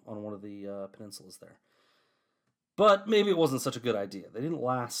on one of the peninsulas there. But maybe it wasn't such a good idea. They didn't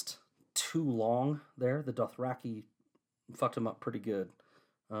last too long there. The Dothraki fucked them up pretty good.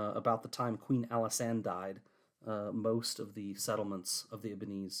 About the time Queen Alysanne died, most of the settlements of the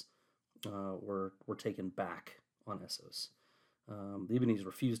Ibbenese were taken back on Essos. The Ibbenese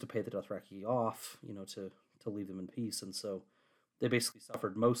refused to pay the Dothraki off, to leave them in peace, and so they basically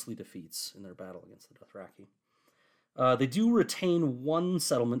suffered mostly defeats in their battle against the Dothraki. They do retain one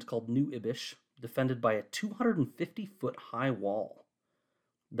settlement called New Ibish, defended by a 250-foot high wall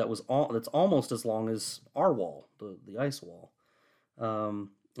that's almost as long as our wall, the ice wall.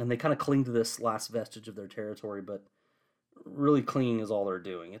 And they kind of cling to this last vestige of their territory, but really clinging is all they're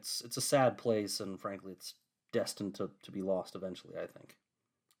doing. It's a sad place, and frankly, it's destined to be lost eventually, I think.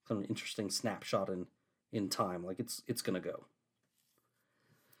 Kind of an interesting snapshot in time. Like, it's going to go.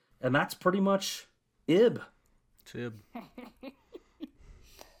 And that's pretty much Ib. Ib.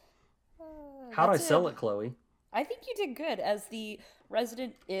 How'd I sell it, Chloe? I think you did good. As the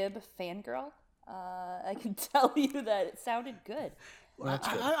resident Ib fangirl, I can tell you that it sounded good.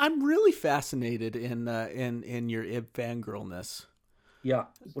 I'm really fascinated in your Ib fangirlness. Yeah.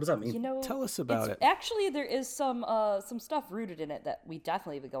 What does that mean? You know, Tell us about it. Actually, there is some stuff rooted in it that we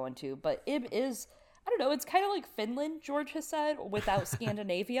definitely would go into. But Ib is, I don't know, it's kind of like Finland, George has said, without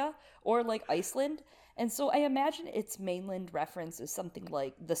Scandinavia, or like Iceland. And so I imagine its mainland reference is something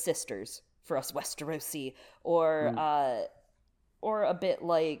like the Sisters for us Westerosi, or a bit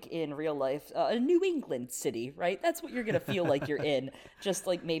like in real life, a New England city, right? That's what you're gonna feel like you're in, just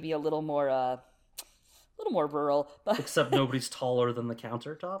like maybe a little more rural. But Except nobody's taller than the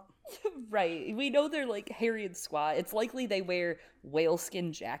countertop. right, we know they're like hairy and squat. It's likely they wear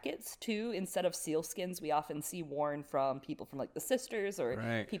whaleskin jackets too, instead of sealskins we often see worn from people from like the Sisters or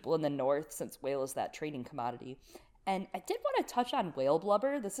Right. people in the North, since whale is that trading commodity. And I did want to touch on whale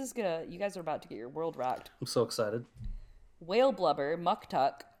blubber. You guys are about to get your world rocked. I'm so excited. Whale blubber,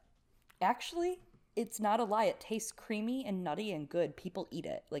 muktuk, actually, it's not a lie. It tastes creamy and nutty and good. People eat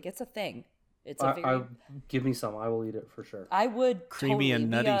it. Like, it's a thing. It's a very... Give me some. I will eat it for sure. I would Creamy totally and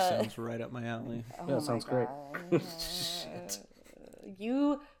nutty be sounds right up my alley. Yeah, it sounds great. Shit.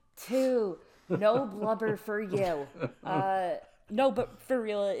 You too. No blubber for you. No, but for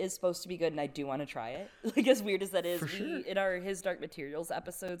real, it is supposed to be good, and I do want to try it. Like, as weird as that is, in our His Dark Materials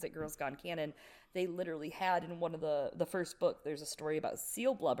episodes at Girls Gone Canon, they literally had in one of the first book, there's a story about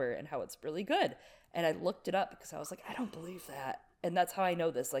seal blubber and how it's really good. And I looked it up because I was like, I don't believe that. And that's how I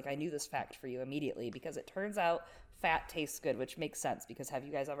know this. Like, I knew this fact for you immediately because it turns out fat tastes good, which makes sense because have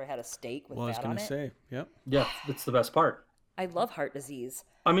you guys ever had a steak with fat on it? Say, yep. Yeah, that's the best part. I love heart disease.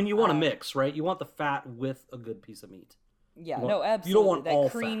 I mean, you want to mix, right? You want the fat with a good piece of meat. Yeah, You no, want- absolutely. you don't want that all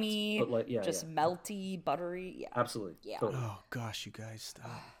creamy, fats, but like, yeah, just melty, buttery. Yeah. Absolutely. Yeah. Totally. Oh gosh, you guys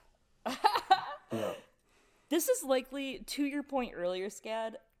stop. Yeah. This is likely, to your point earlier,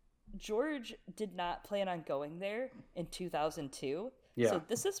 Scad, George did not plan on going there in 2002. Yeah. So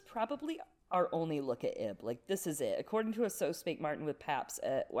this is probably our only look at Ib. Like, this is it. According to a So Spake Martin with Paps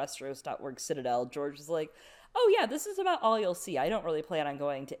at Westeros.org Citadel, George is like, oh yeah, this is about all you'll see. I don't really plan on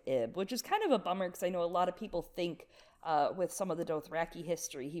going to Ib, which is kind of a bummer because I know a lot of people think with some of the Dothraki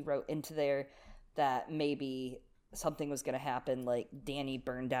history he wrote into there that maybe something was going to happen, like Dany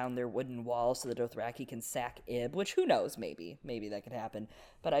burned down their wooden wall so the Dothraki can sack Ib, which who knows, maybe that could happen.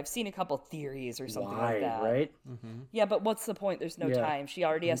 But I've seen a couple theories or something Why, like that. right? Yeah, but what's the point? There's no Yeah. time. She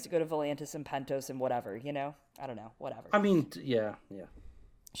already has to go to Volantis and Pentos and whatever, you know? I don't know, whatever. I mean, yeah.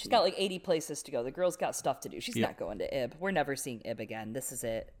 She's got like 80 places to go. The girl's got stuff to do. She's not going to Ib. We're never seeing Ib again. This is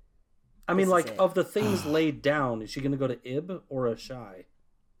it. I mean, This is like, it. of the things laid down, is she going to go to Ib or Ashai?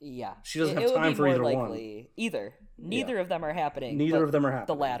 Yeah. She doesn't have it would time be for more either one. likely. Either. Neither of them are happening. Neither but of them are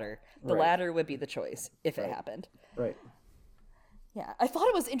happening. The latter. The Right. latter would be the choice if it happened. Right. Yeah, I thought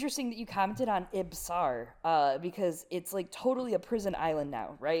it was interesting that you commented on Ibsar, because it's like totally a prison island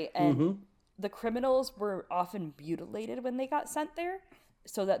now, right? And the criminals were often mutilated when they got sent there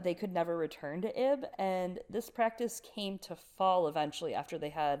so that they could never return to Ib. And this practice came to fall eventually after they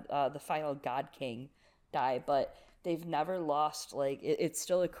had the final God King die, but they've never lost, like, it's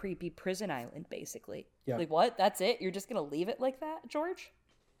still a creepy prison island, basically. Yeah. Like, what? That's it? You're just going to leave it like that, George?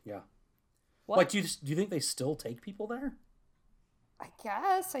 Yeah. What? Like, do you think they still take people there? I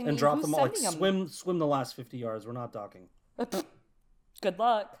guess. I mean, And drop who's them all, like, sending 'em? swim the last 50 yards. We're not docking. Good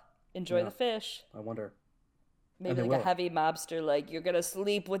luck. Enjoy Yeah. the fish. I wonder. Maybe And they like a will. heavy mobster, like, you're gonna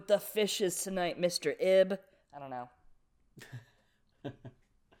sleep with the fishes tonight, Mr. Ib. I don't know.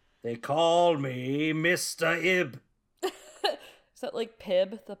 They call me Mr. Ib. Is that like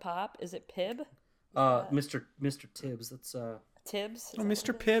Pib the Pop? Is it Pib? Mr. Tibbs. That's Tibbs? Oh,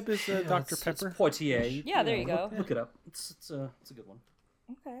 Mr. Pibb is Dr. it's Pepper. Poitier. Yeah, there you go. Look it up. It's a good one.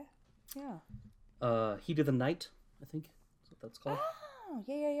 Okay. Yeah. Heat of the Night, I think is what that's called. Oh,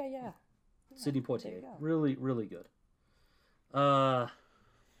 yeah. Sidney Poitier. go. Really, really good.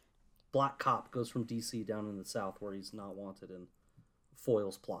 Black Cop goes from DC down in the South where he's not wanted and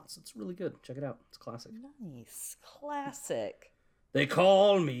foils plots. It's really good. Check it out. It's classic. Nice. Classic. They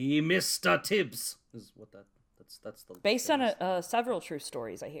call me Mr. Tibbs. Is what that's the Based on several true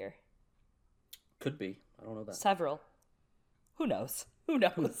stories, I hear. could be. I don't know that. Several. Who knows? Who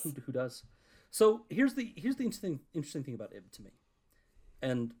knows? Who does? So here's the interesting thing about Ib to me,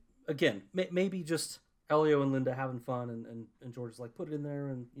 and again, maybe just Elio and Linda having fun, and George's like, put it in there,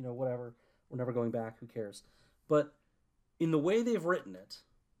 and you know, whatever, we're never going back, who cares? But in the way they've written it,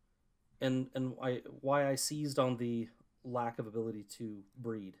 and why I seized on the lack of ability to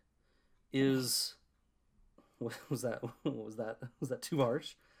breed is was that too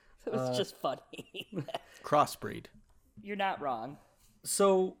harsh? It was just funny. Crossbreed. You're not wrong.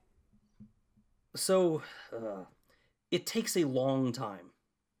 So it takes a long time.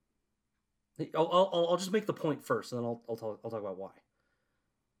 I'll just make the point first, and then I'll talk about why.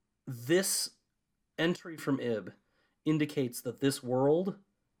 this entry from Ib indicates that this world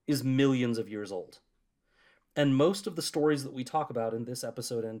is millions of years old. And most of the stories that we talk about in this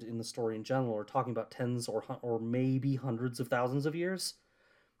episode and in the story in general are talking about tens or maybe hundreds of thousands of years.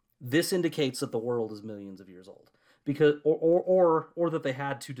 This indicates that the world is millions of years old, because or that they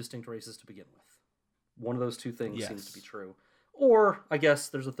had two distinct races to begin with. One of those two things seems to be true. Or I guess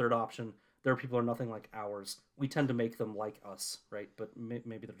there's a third option. There are people who are nothing like ours. We tend to make them like us, right? But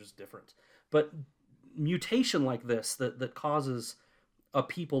maybe they're just different. But mutation like this that causes a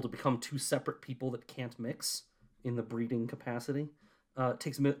people to become two separate people that can't mix in the breeding capacity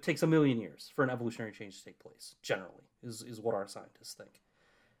takes a million years for an evolutionary change to take place. Generally, is what our scientists think,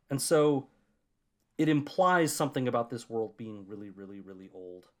 and so it implies something about this world being really, really, really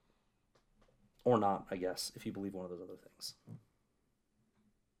old, or not. I guess if you believe one of those other things.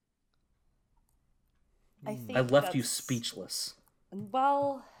 I left you speechless.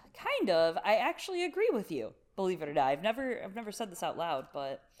 Well, kind of. I actually agree with you. Believe it or not, I've never said this out loud,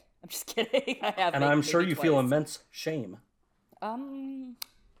 but I'm just kidding. I have, and I'm sure you feel immense shame.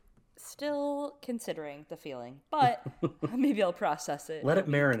 Still considering the feeling, but maybe I'll process it. Let it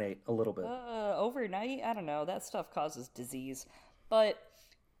marinate a little bit. Overnight, I don't know. That stuff causes disease. But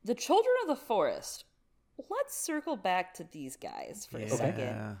the Children of the Forest. Let's circle back to these guys for a second.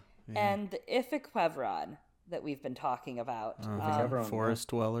 Yeah. And the Ifiquevron that we've been talking about. Forest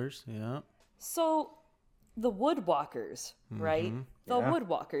dwellers, yeah. So, the Woodwalkers, right? The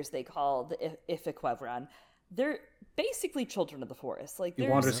Woodwalkers, they call the Ifiquevron. They're basically children of the forest. Like, he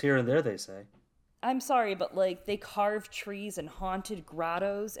wanders here and there, they say. I'm sorry, but, like, they carved trees and haunted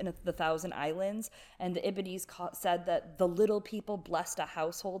grottos in the Thousand Islands, and the Ibbenese said that the little people blessed a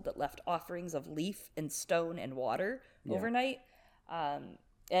household that left offerings of leaf and stone and water overnight.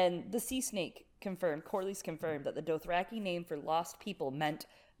 And the sea snake Corlys confirmed that the Dothraki name for lost people meant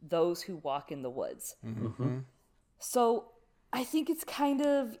those who walk in the woods. Mm-hmm. So I think it's kind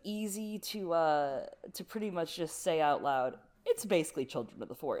of easy to pretty much just say out loud, it's basically Children of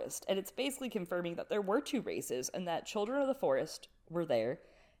the Forest. And it's basically confirming that there were two races and that Children of the Forest were there.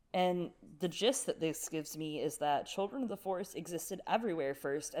 And the gist that this gives me is that Children of the Forest existed everywhere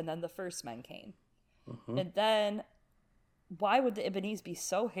first, and then the first men came. Mm-hmm. And then, why would the Ibbenese be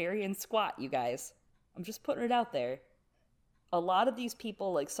so hairy and squat, you guys? I'm just putting it out there. A lot of these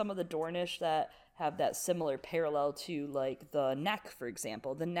people, like some of the Dornish that have that similar parallel to, like, the Neck, for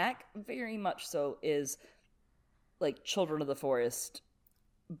example. The Neck, very much so, is, like, Children of the Forest,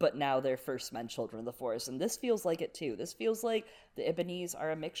 but now they're first men Children of the Forest. And this feels like it, too. This feels like the Ibbenese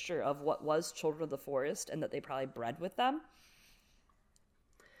are a mixture of what was Children of the Forest and that they probably bred with them.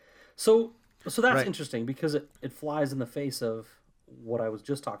 So that's interesting, because it flies in the face of what I was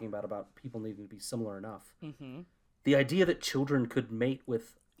just talking about people needing to be similar enough. Mm-hmm. The idea that children could mate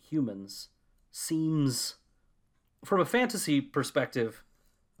with humans seems, from a fantasy perspective,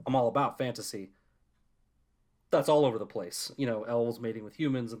 I'm all about fantasy. That's all over the place. You know, elves mating with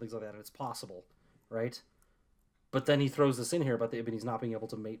humans and things like that, and it's possible, right? But then he throws this in here about the Ibbenese not being able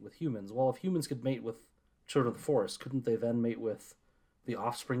to mate with humans. Well, if humans could mate with Children of the Forest, couldn't they then mate with the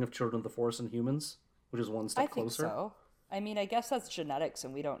offspring of Children of the Forest and humans, which is one step closer? I think so. I mean, I guess that's genetics,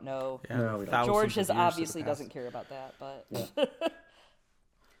 and we don't know. Yeah, no, we don't. George obviously doesn't care about that, but yeah.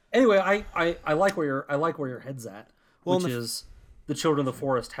 Anyway, I like where your head's at, which is the Children of the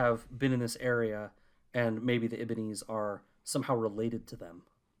Forest have been in this area, and maybe the Ibbenese are somehow related to them.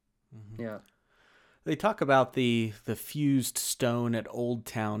 Mm-hmm. Yeah. They talk about the fused stone at Old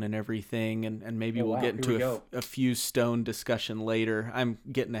Town and everything, and maybe we'll get into a fused stone discussion later. I'm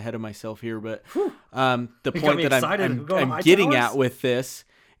getting ahead of myself here, but the point that I'm getting at with this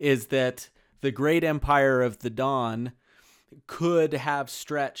is that the great empire of the Dawn could have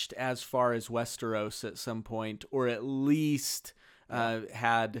stretched as far as Westeros at some point, or at least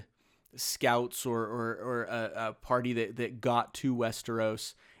had scouts or a party that got to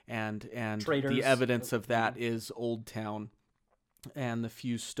Westeros. And Traders. The evidence of that is Old Town and the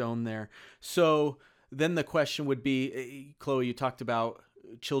fused stone there. So then the question would be, Chloe, you talked about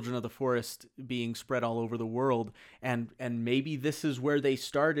Children of the Forest being spread all over the world, and maybe this is where they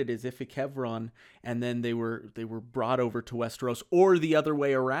started as Ifiquevron, and then they were brought over to Westeros, or the other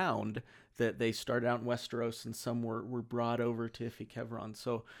way around, that they started out in Westeros and some were brought over to Ifiquevron.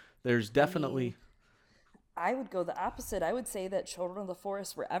 So there's definitely... I would go the opposite. I would say that Children of the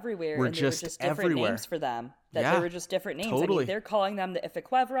Forest were everywhere, and they were just different names for them. They were just different names. Totally. I mean, they're calling them the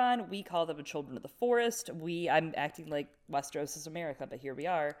Ifiquevron. We call them the Children of the Forest. I'm acting like Westeros is America, but here we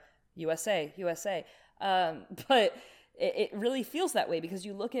are, USA. But it really feels that way, because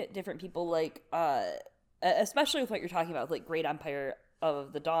you look at different people, like, especially with what you're talking about, like Great Empire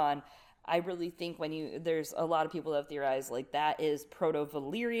of the Dawn, I really think there's a lot of people that have theorized like that is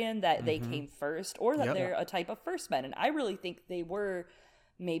Proto-Valyrian, that they came first, or that they're a type of First Men. And I really think they were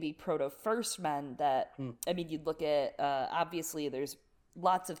maybe Proto-First Men that, I mean, you'd look at, obviously there's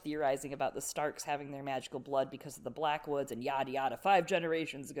lots of theorizing about the Starks having their magical blood because of the Blackwoods and yada yada. 5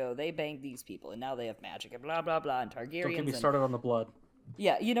 generations ago, they banged these people and now they have magic and blah, blah, blah, and Targaryens. Don't get me started on the blood.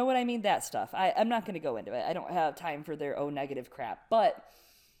 Yeah, you know what I mean? That stuff. I'm not going to go into it. I don't have time for their negative crap. But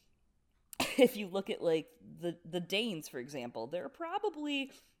if you look at, like, the Danes, for example, they're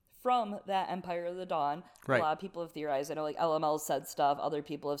probably from that Empire of the Dawn. Right. A lot of people have theorized. I know, like, LML said stuff. Other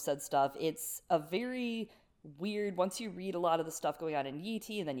people have said stuff. It's a very weird, once you read a lot of the stuff going on in Yi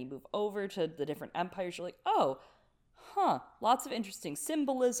Ti and then you move over to the different empires, you're like, oh, lots of interesting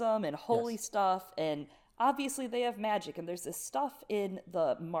symbolism and holy stuff. And obviously they have magic. And there's this stuff in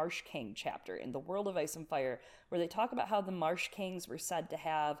the Marsh King chapter in the World of Ice and Fire where they talk about how the Marsh Kings were said to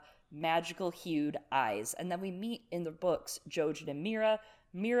have magical hued eyes. And then we meet in the books Jojen and Mira.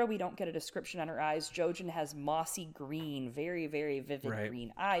 Mira, we don't get a description on her eyes. Jojen has mossy green, very, very vivid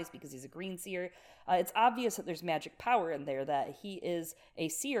green eyes because he's a green seer. It's obvious that there's magic power in there, that he is a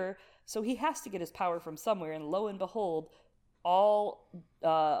seer, so he has to get his power from somewhere. And lo and behold, all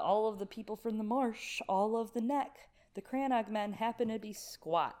of the people from the marsh, all of the neck, the Crannog men happen to be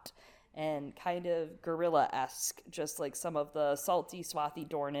squat and kind of gorilla-esque, just like some of the salty, swathy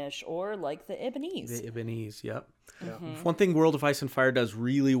Dornish, or like the Ibbenese. The Ibbenese, yep. One thing World of Ice and Fire does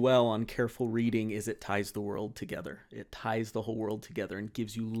really well on careful reading is it ties the world together. It ties the whole world together and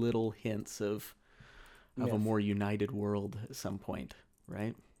gives you little hints of a more united world at some point,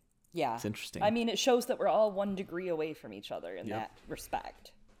 right? Yeah. It's interesting. I mean, it shows that we're all 1 degree away from each other in that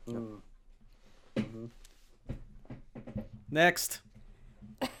respect. Next.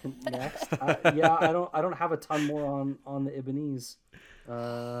 Next, I don't have a ton more on the Ibbenese.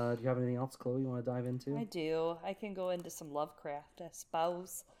 Do you have anything else, Chloe, you want to dive into? I do. I can go into some Lovecraft, I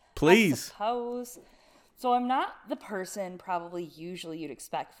suppose. Please. So I'm not the person probably usually you'd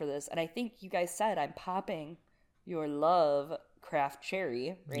expect for this, and I think you guys said I'm popping your Lovecraft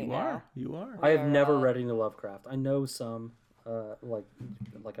cherry right now. You are. I have never read any Lovecraft. I know some, like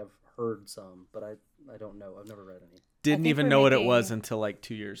I've heard some, but I don't know. I've never read any. Didn't even know what it was until like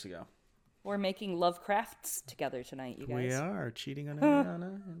 2 years ago. We're making Lovecrafts together tonight, you guys. We are cheating on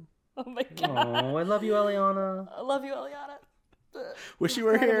Eliana. Oh my god. Oh, I love you, Eliana. I love you, Eliana. Wish you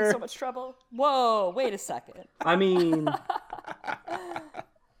were I'm in here. so much trouble. Whoa, wait a second. I mean,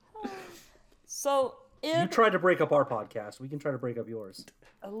 so you tried to break up our podcast. We can try to break up yours.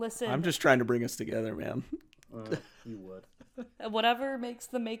 Listen, I'm just trying to bring us together, man. You would. Whatever makes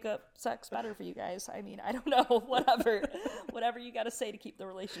the makeup sex better for you guys. I mean, I don't know. Whatever you got to say to keep the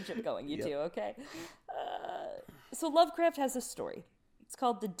relationship going. You two, okay? So Lovecraft has a story. It's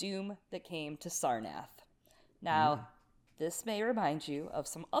called The Doom That Came to Sarnath. Now, this may remind you of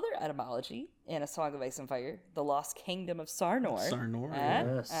some other etymology in A Song of Ice and Fire, the Lost Kingdom of Sarnor.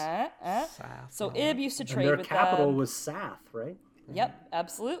 Yes. So Ib used to trade Their with capital them. was Sath, right? Yep,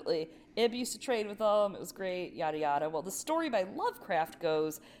 absolutely. Ib used to trade with them. It was great, yada yada. Well, the story by Lovecraft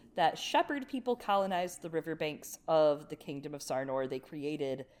goes that shepherd people colonized the riverbanks of the kingdom of Sarnor. They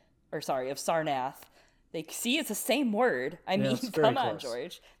created, of Sarnath. See, it's the same word. I mean, come on,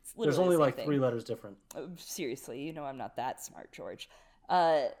 George. It's literally There's only the same like thing. 3 letters different. Seriously, you know I'm not that smart, George.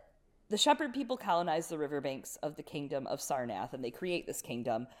 The shepherd people colonize the riverbanks of the kingdom of Sarnath, and they create this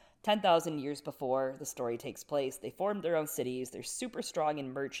kingdom 10,000 years before the story takes place. They formed their own cities. They're super strong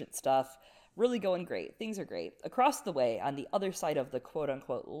in merchant stuff. Really going great. Things are great. Across the way, on the other side of the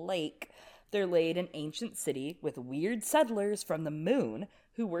quote-unquote lake, there laid an ancient city with weird settlers from the moon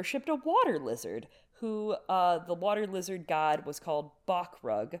who worshipped a water lizard, who the water lizard god was called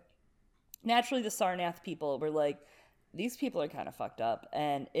Bokrug. Naturally, the Sarnath people were like, these people are kind of fucked up.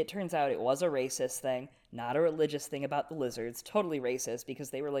 And it turns out it was a racist thing, not a religious thing about the lizards. Totally racist because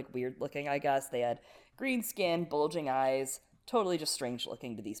they were like weird looking, I guess. They had green skin, bulging eyes, totally just strange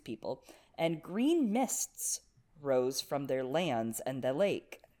looking to these people. And green mists rose from their lands and the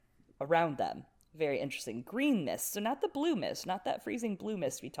lake around them. Very interesting. Green mist. So not the blue mist, not that freezing blue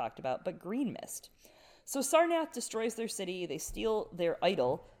mist we talked about, but green mist. So Sarnath destroys their city. They steal their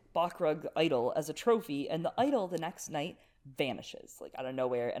idol, Bokrug idol, as a trophy, and the idol the next night vanishes, like out of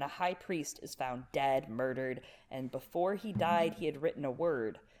nowhere, and a high priest is found dead, murdered, and before he died, he had written a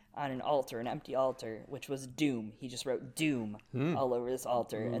word on an altar, an empty altar, which was doom. He just wrote doom all over this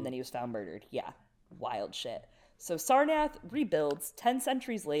altar, and then he was found murdered. Yeah, wild shit. So Sarnath rebuilds. 10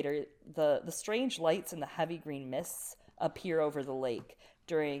 centuries later, the strange lights and the heavy green mists appear over the lake.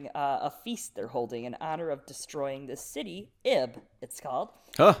 during a feast they're holding in honor of destroying this city, Ib, it's called.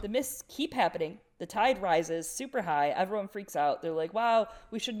 Huh. The mists keep happening. The tide rises super high. Everyone freaks out. They're like, wow,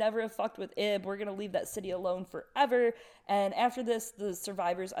 we should never have fucked with Ib. We're going to leave that city alone forever. And after this, the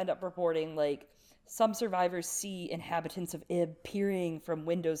survivors end up reporting, like, some survivors see inhabitants of Ib peering from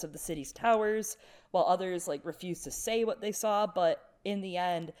windows of the city's towers, while others, like, refuse to say what they saw. But in the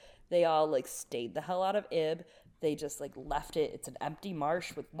end, they all, like, stayed the hell out of Ib. They just, like, left it. It's an empty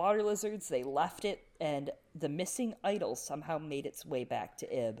marsh with water lizards. They left it, and the missing idol somehow made its way back to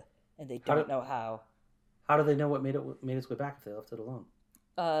Ib. And they don't know how. How do they know what made its way back if they left it alone?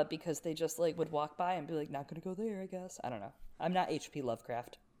 Because they just, like, would walk by and be like, not gonna go there, I guess. I don't know. I'm not H.P.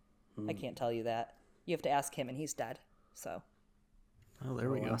 Lovecraft. I can't tell you that. You have to ask him, and he's dead. So. Oh,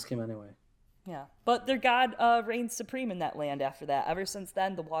 there we go. Ask him anyway. Yeah. But their god reigns supreme in that land after that. Ever since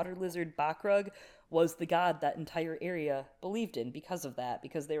then, the water lizard Bakrug was the god that entire area believed in because of that.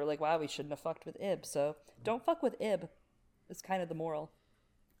 Because they were like, wow, we shouldn't have fucked with Ib. So don't fuck with Ib. It's kind of the moral.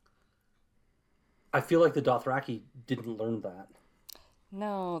 I feel like the Dothraki didn't learn that.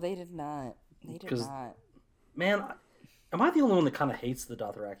 No, they did not. They did not. Man, am I the only one that kind of hates the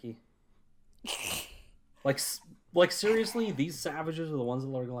Dothraki? like seriously, these savages are the ones that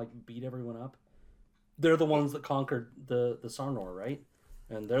are gonna like beat everyone up. They're the ones that conquered the Sarnor, right?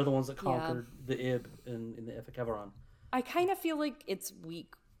 And they're the ones that conquered the Ib in the Ifikeveron. I kind of feel like it's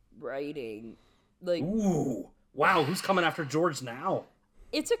weak writing. Like, ooh, wow, who's coming after George now?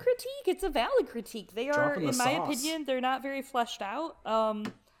 It's a critique. It's a valid critique. They are, in my opinion, they're not very fleshed out.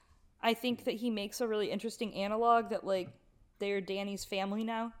 I think that he makes a really interesting analog that, like, they're Dany's family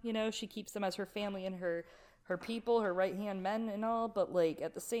now. You know, she keeps them as her family and her people, her right-hand men and all. But, like,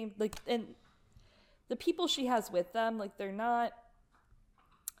 at the same, like, and the people she has with them, like, they're not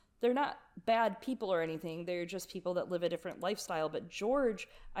bad people or anything. They're just people that live a different lifestyle. But George,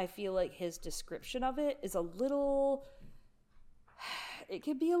 I feel like his description of it is a little... It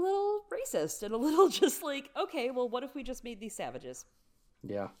could be a little racist and a little just like, okay, well, what if we just made these savages?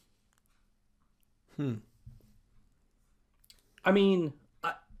 Yeah. I mean,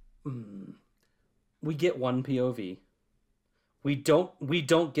 we get one POV. We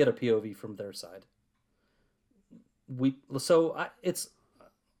don't get a POV from their side. It's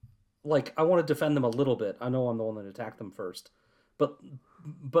like, I want to defend them a little bit. I know I'm the one that attacked them first, but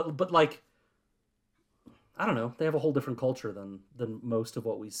like, I don't know. They have a whole different culture than most of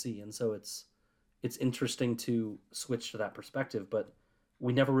what we see, and so it's interesting to switch to that perspective. But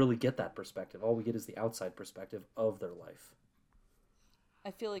we never really get that perspective. All we get is the outside perspective of their life. I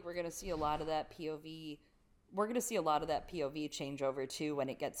feel like we're going to see a lot of that POV. We're going to see a lot of that POV change over too when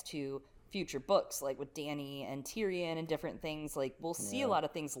it gets to future books, like with Dany and Tyrion and different things. Like, we'll see a lot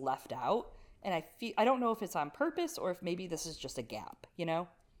of things left out, and I don't know if it's on purpose or if maybe this is just a gap. You know?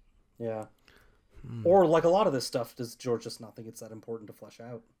 Yeah. Or like a lot of this stuff, does George just not think it's that important to flesh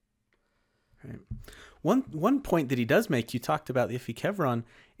out? Right. One point that he does make, you talked about the Ifikeveron,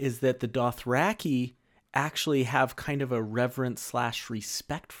 is that the Dothraki actually have kind of a reverence /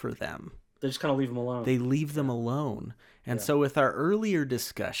 respect for them. They just kind of leave them alone. They leave them alone. And so with our earlier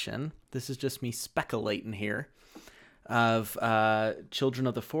discussion, this is just me speculating here, of Children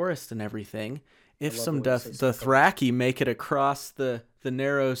of the Forest and everything, if some Dothraki make it across the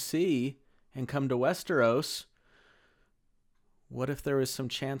narrow sea and come to Westeros, what if there was some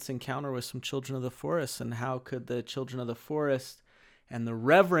chance encounter with some Children of the Forest, and how could the Children of the Forest and the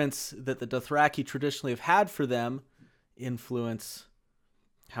reverence that the Dothraki traditionally have had for them influence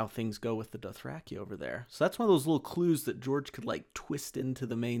how things go with the Dothraki over there? So that's one of those little clues that George could like twist into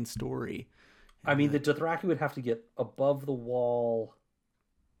the main story. I mean, the Dothraki would have to get above the wall.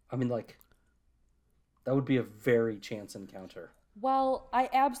 I mean, like, that would be a very chance encounter. Well, I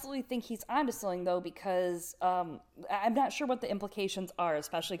absolutely think he's onto something, though, because I'm not sure what the implications are,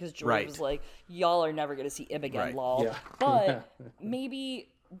 especially because George was like, y'all are never going to see Ib again, lol. Yeah. But maybe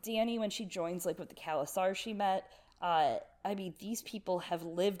Dany, when she joins, like, with the Khalasar she met, I mean, these people have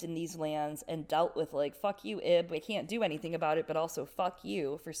lived in these lands and dealt with, like, fuck you, Ib, we can't do anything about it, but also fuck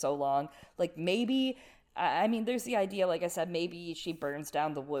you for so long. Like, maybe... I mean, there's the idea, like I said, maybe she burns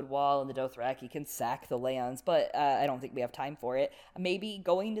down the wood wall and the Dothraki can sack the lands, but I don't think we have time for it. Maybe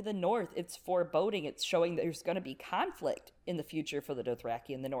going to the north, it's foreboding. It's showing that there's going to be conflict in the future for the Dothraki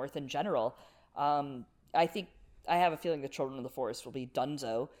in the north in general. I have a feeling the Children of the Forest will be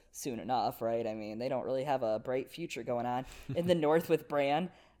donezo soon enough, right? I mean, they don't really have a bright future going on in the north with Bran.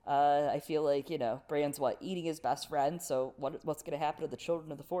 I feel like, Bran's eating his best friend, so what's going to happen to the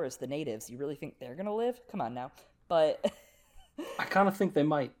Children of the Forest, the natives? You really think they're going to live? Come on now. But I kind of think they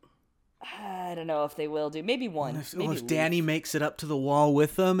might. I don't know if they will do. Maybe one. Maybe If Danny makes it up to the wall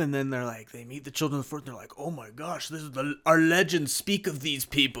with them, and then they're like, they meet the children of the forest, and they're like, oh my gosh, this is our legends speak of these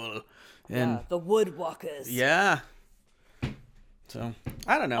people. And the Woodwalkers. yeah. So,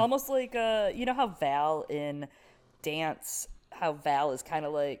 I don't know. Almost like, you know how Val in Dance, how Val is kind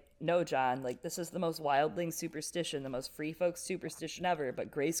of like, no, John, like, this is the most wildling superstition, the most free folk superstition ever, but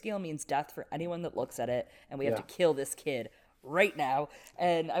grayscale means death for anyone that looks at it, and we have to kill this kid right now.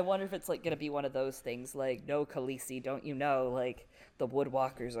 And I wonder if it's, like, going to be one of those things, like, no, Khaleesi, don't you know, like, the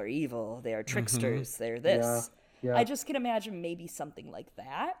Woodwalkers are evil, they are tricksters, they're this. Yeah. I just can imagine maybe something like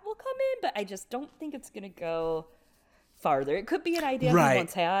that will come in, but I just don't think it's going to go farther. It could be an idea he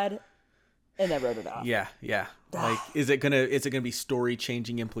once had, and then wrote it off. Yeah. Like, is it gonna be story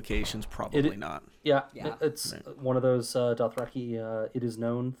changing implications? Probably not. Yeah. It's one of those Dothraki it is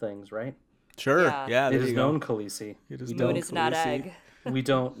known things, right? Sure. Yeah. There It is you go. known, Khaleesi. It is Moon known, is not Khaleesi. egg. We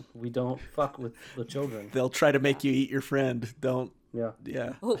don't fuck with the children. They'll try to make you eat your friend. Don't. Yeah.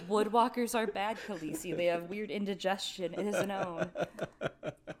 Yeah. Woodwalkers are bad, Khaleesi. They have weird indigestion. It is known.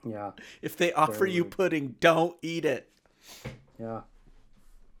 Yeah. If they offer you pudding, don't eat it. Yeah.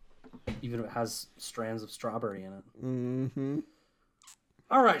 Even if it has strands of strawberry in it. Mm-hmm.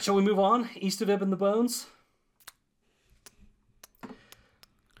 All right, shall we move on? East of Ib and the Bones?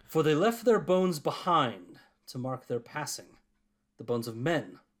 For they left their bones behind to mark their passing. The bones of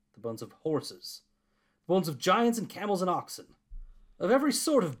men, the bones of horses, the bones of giants and camels and oxen, of every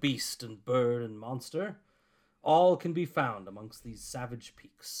sort of beast and bird and monster. All can be found amongst these savage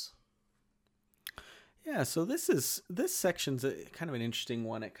peaks. Yeah, so this section's kind of an interesting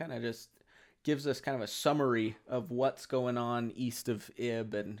one. It kind of just gives us kind of a summary of what's going on east of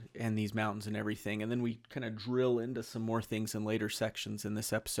Ib and these mountains and everything. And then we kind of drill into some more things in later sections in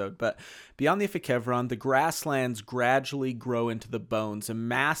this episode. But beyond the Ifukevron, the grasslands gradually grow into the Bones, a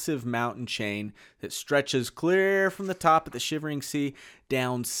massive mountain chain that stretches clear from the top of the Shivering Sea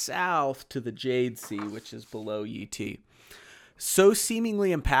down south to the Jade Sea, which is below Yi-Ti. So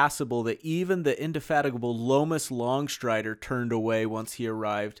seemingly impassable that even the indefatigable Lomas Longstrider turned away once he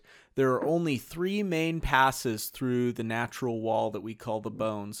arrived. There are only 3 main passes through the natural wall that we call the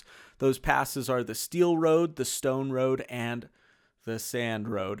Bones. Those passes are the Steel Road, the Stone Road, and the Sand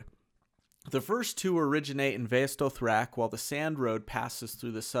Road. The first 2 originate in Vaestothrak, while the Sand Road passes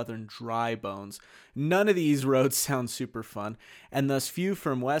through the southern Dry Bones. None of these roads sound super fun, and thus few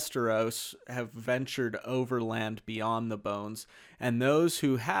from Westeros have ventured overland beyond the Bones, and those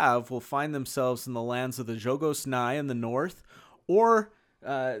who have will find themselves in the lands of the Jogos Nhai in the north, or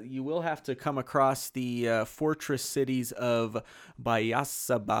you will have to come across the fortress cities of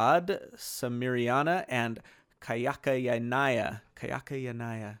Bayasabad, Samiriana, and Kayakayanaya.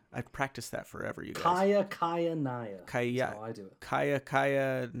 I've practiced that forever, you guys. Kayanaya. That's how I do it.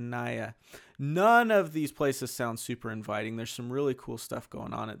 Kayanaya. None of these places sound super inviting. There's some really cool stuff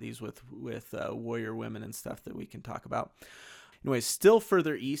going on at these with warrior women and stuff that we can talk about. Anyways, still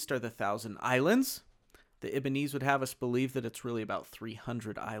further east are the Thousand Islands. The Ibbenese would have us believe that it's really about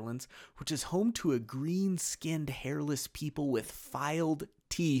 300 islands, which is home to a green-skinned, hairless people with filed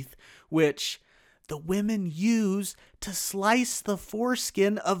teeth, which the women use to slice the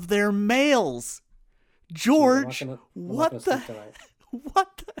foreskin of their males. George, what the?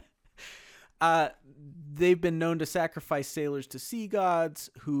 They've been known to sacrifice sailors to sea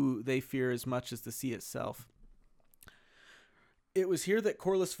gods, who they fear as much as the sea itself. It was here that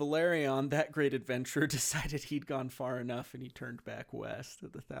Corlys Velaryon, that great adventurer, decided he'd gone far enough, and he turned back west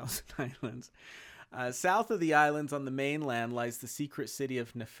of the Thousand Islands. South of the islands on the mainland lies the secret city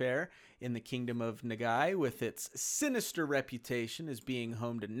of Nefer in the kingdom of Nagai, with its sinister reputation as being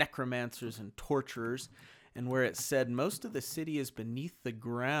home to necromancers and torturers, and where it's said most of the city is beneath the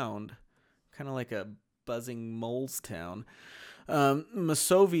ground, kind of like a buzzing mole's town.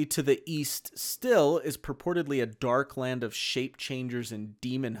 Masovi to the east still is purportedly a dark land of shape changers and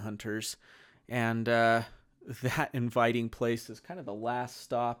demon hunters, and that inviting place is kind of the last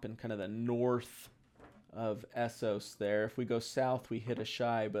stop in kind of the north of Essos there. If we go south, we hit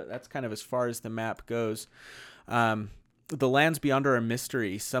Ashai, but that's kind of as far as the map goes. The lands beyond are a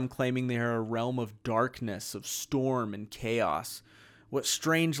mystery, some claiming they are a realm of darkness, of storm and chaos. What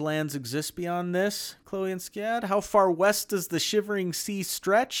strange lands exist beyond this, Chloe and Scad? How far west does the Shivering Sea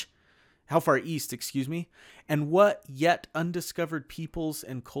stretch? How far east, excuse me? And what yet undiscovered peoples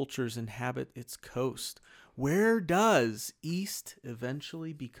and cultures inhabit its coast? Where does east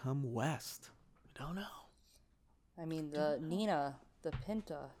eventually become west? We don't know. I mean, the Nina, the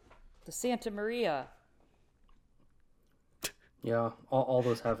Pinta, the Santa Maria. Yeah, all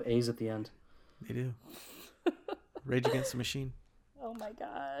those have A's at the end. They do. Rage Against the Machine. Oh my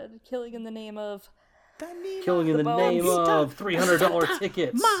god. Killing in the name of... Killing in the name of $300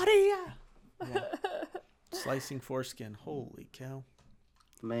 tickets. Maria! Yeah. Slicing foreskin. Holy cow.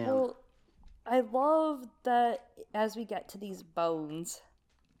 Man. Well, I love that as we get to these bones,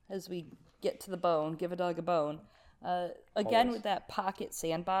 as we get to the bone, give a dog a bone, again Always. with that pocket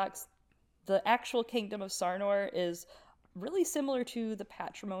sandbox, the actual kingdom of Sarnor is really similar to the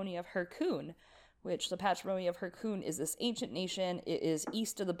patrimony of Herkun, which the patrimony of Herkun is this ancient nation. It is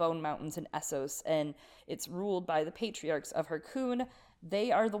east of the Bone Mountains in Essos, and it's ruled by the patriarchs of Herkun.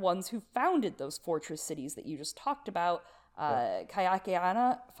 They are the ones who founded those fortress cities that you just talked about.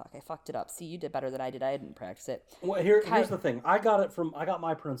 Kayakiana, fuck, I fucked it up. See, you did better than I did. I didn't practice it. Well, here's the thing. I got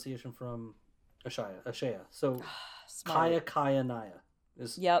my pronunciation from Ashaya. So Kaya Naya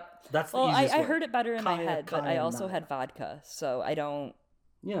is. Yep. That's the well, easiest I way. heard it better in my Kaya, head, but I Kaya also Naya. had vodka, so I don't.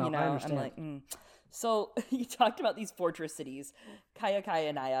 You know, I understand. I'm like, So you talked about these fortress cities,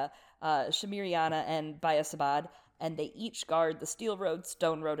 Kaya Naya, Shamiriana, and Bayasabad, and they each guard the Steel Road,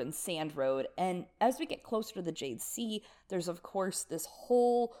 Stone Road, and Sand Road. And as we get closer to the Jade Sea, there's of course this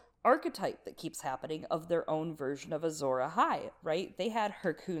whole archetype that keeps happening of their own version of Azor Ahai, right? They had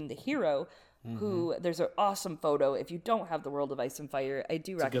Herkun the hero, who there's an awesome photo. If you don't have the World of Ice and Fire, I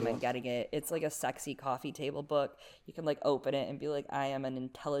do recommend getting it. It's like a sexy coffee table book. You can like open it and be like, I am an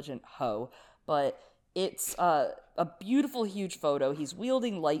intelligent hoe. But it's a beautiful, huge photo. He's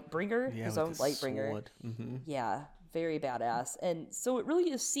wielding Lightbringer, his own Lightbringer. Yeah, very badass. And so it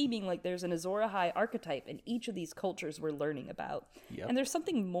really is seeming like there's an Azor Ahai archetype in each of these cultures we're learning about. Yep. And there's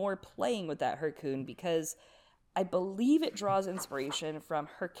something more playing with that Herkun, because I believe it draws inspiration from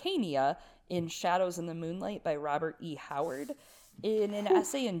Hyrcania in Shadows in the Moonlight by Robert E. Howard. In an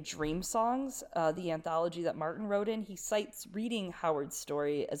essay in Dream Songs, the anthology that Martin wrote in, he cites reading Howard's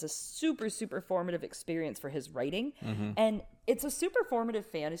story as a super, super formative experience for his writing. And it's a super formative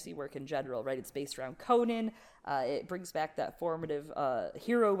fantasy work in general, right? It's based around Conan. It brings back that formative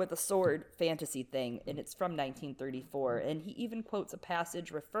hero with a sword fantasy thing, and it's from 1934. And he even quotes a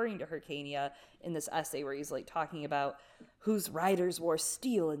passage referring to Hyrcania in this essay where he's like talking about whose riders wore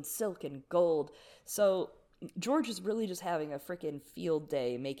steel and silk and gold. So George is really just having a freaking field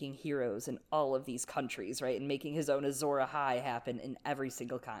day making heroes in all of these countries, right? And making his own Azor Ahai happen in every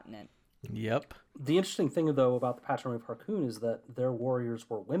single continent. Yep. The interesting thing, though, about the patrimony of Harkoon is that their warriors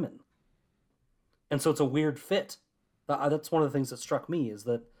were women. And so it's a weird fit. That's one of the things that struck me, is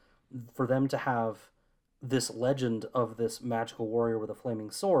that for them to have this legend of this magical warrior with a flaming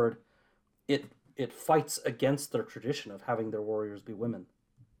sword, it fights against their tradition of having their warriors be women.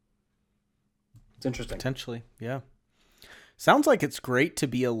 It's interesting. Potentially, yeah. Sounds like it's great to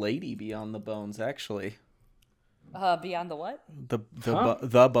be a lady beyond the bones, actually. Beyond the what?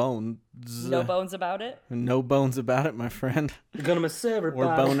 The bones. No bones about it? No bones about it, my friend. You're gonna miss everybody.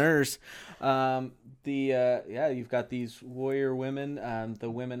 Or boners. You've got these warrior women,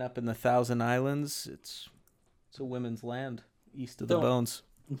 the women up in the Thousand Islands. It's a women's land east of the bones.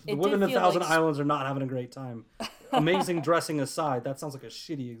 The women in the Thousand Islands are not having a great time. Amazing dressing aside, that sounds like a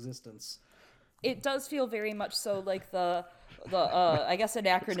shitty existence. It does feel very much so like the I guess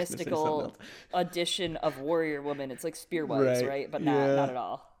anachronistical edition of Warrior Woman. It's like Spearwives, right? But not at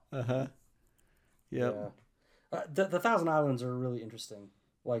all. Uh-huh. Yep. Yeah. The Thousand Islands are really interesting.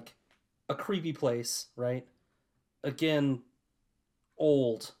 Like, a creepy place, right? Again,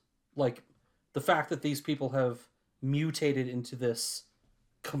 old. Like, the fact that these people have mutated into this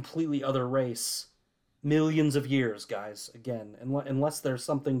completely other race millions of years, guys. Again, unless there's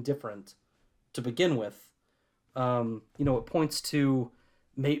something different to begin with, it points to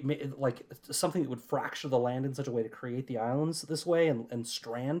like something that would fracture the land in such a way to create the islands this way and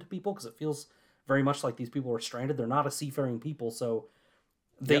strand people, because it feels very much like these people are stranded. They're not a seafaring people, so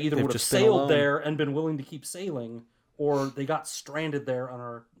they either would have sailed there and been willing to keep sailing, or they got stranded there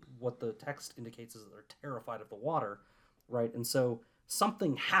on what the text indicates is that they're terrified of the water, right? And so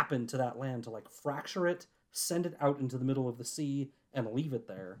something happened to that land to like fracture it, send it out into the middle of the sea, and leave it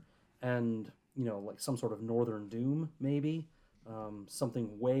there. And like some sort of northern doom, maybe.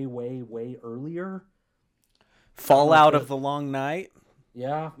 Something way, way, way earlier. Fallout of the Long Night?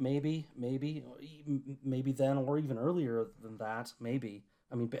 Yeah, maybe then, or even earlier than that, maybe.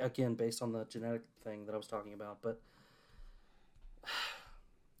 I mean, again, based on the genetic thing that I was talking about, but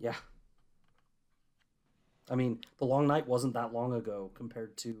yeah. I mean, the Long Night wasn't that long ago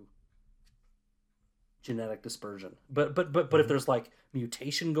compared to genetic dispersion. But if there's like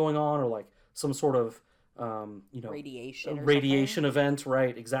mutation going on, or like some sort of radiation event,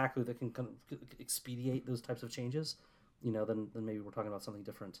 right? Exactly, that can kind of expedite those types of changes. Then maybe we're talking about something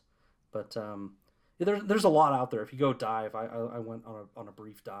different. But there's a lot out there. If you go dive, I went on a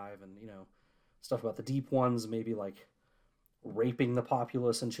brief dive, and stuff about the deep ones, maybe like raping the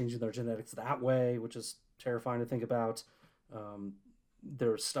populace and changing their genetics that way, which is terrifying to think about.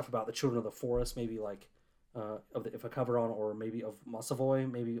 There's stuff about the children of the forest, maybe like of the Ifakaveron, or maybe of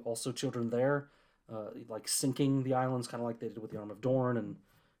Masavoy, maybe also children there, like sinking the islands, kind of like they did with the Arm of Dorn, and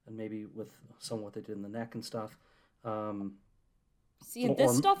maybe with some of what they did in the Neck and stuff. See, and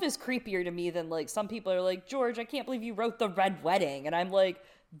this stuff is creepier to me than like some people are like, George, I can't believe you wrote The Red Wedding, and I'm like,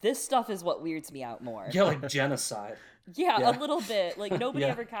 this stuff is what weirds me out more. Yeah, like genocide. Yeah, a little bit. Like, nobody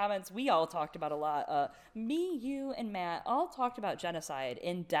ever comments. We all talked about a lot. Me, you, and Matt all talked about genocide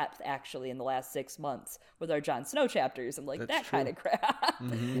in depth, actually, in the last 6 months with our Jon Snow chapters and, like, that kind of crap.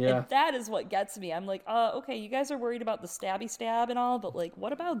 Yeah. And that is what gets me. I'm like, okay, you guys are worried about the stabby stab and all, but, like,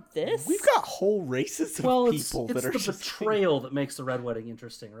 what about this? We've got whole races of people that are it's the betrayal that makes the Red Wedding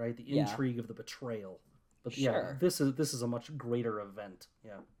interesting, right? The intrigue of the betrayal. But yeah, this is a much greater event.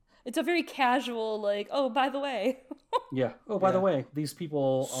 Yeah. It's a very casual, like, oh, by the way. Yeah. Oh, by the way, these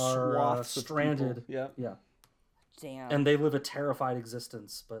people are stranded. Yeah. Yeah. Damn. And they live a terrified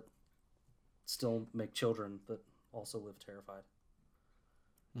existence, but still make children that also live terrified.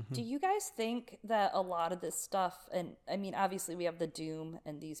 Do you guys think that a lot of this stuff, and I mean, obviously we have the Doom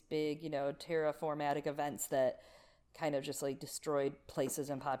and these big, terraformatic events that kind of just like destroyed places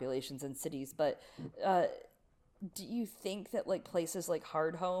and populations and cities, but do you think that like places like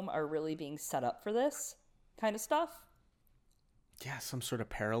Hardhome are really being set up for this kind of stuff? Yeah, some sort of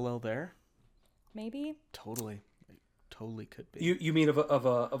parallel there. Maybe. Totally could be. You mean of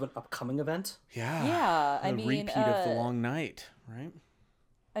an upcoming event? Yeah. Yeah, I mean, repeat of the Long Night, right?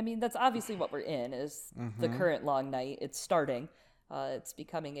 I mean, that's obviously what we're in is the current Long Night. It's starting. It's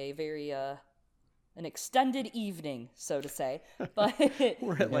becoming a very an extended evening, so to say. But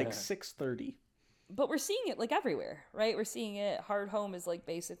we're at like 6:30. But we're seeing it like everywhere, right? We're seeing it. Hardhome is like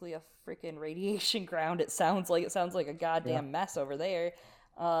basically a freaking radiation ground. It sounds like a goddamn mess over there.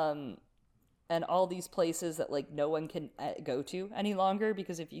 And all these places that like no one can go to any longer,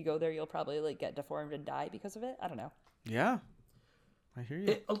 because if you go there, you'll probably like get deformed and die because of it. I don't know. Yeah, I hear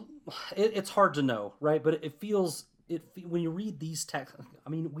you. It's hard to know, right? But it feels when you read these texts. I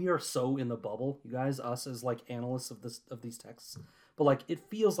mean, we are so in the bubble, you guys, us as like analysts of these texts. But like, it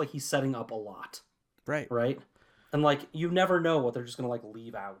feels like he's setting up a lot. Right? And like, you never know what they're just going to like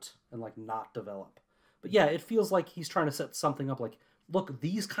leave out and like not develop. But yeah, it feels like he's trying to set something up like, look,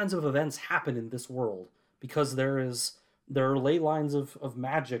 these kinds of events happen in this world because there are ley lines of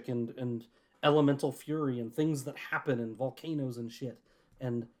magic and elemental fury and things that happen and volcanoes and shit.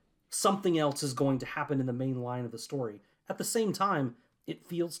 And something else is going to happen in the main line of the story. At the same time, it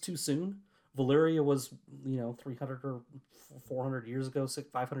feels too soon. Valyria was, 300 or 400 years ago,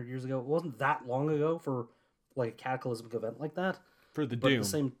 500 years ago. It wasn't that long ago for like a cataclysmic event like that. For the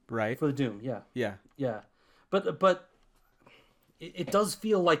Doom, right? For the Doom, yeah. Yeah. Yeah. But it does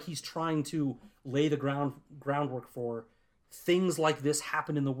feel like he's trying to lay the groundwork for things like this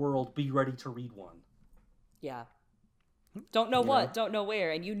happen in the world. Be ready to read one. Yeah. Don't know what, don't know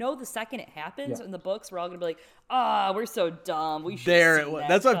where. And the second it happens in the books, we're all going to be like, we're so dumb. We should There it was.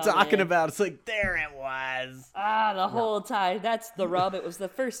 That's what I'm talking about. It's like, there it was. The whole time. That's the rub. It was the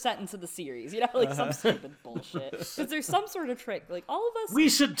first sentence of the series. Like some stupid bullshit. Because there's some sort of trick. Like, all of us we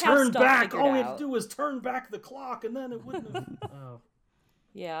should turn back. All we have to do is turn back the clock, and then it wouldn't have... Oh.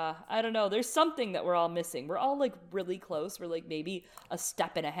 Yeah, I don't know. There's something that we're all missing. We're all like really close. We're like maybe a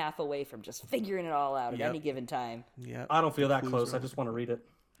step and a half away from just figuring it all out at any given time. Yeah. I don't feel that close. I just want to read it.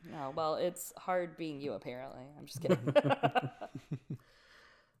 No, well, it's hard being you apparently. I'm just kidding.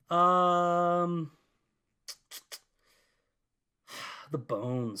 The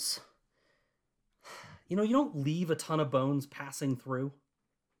bones. You don't leave a ton of bones passing through.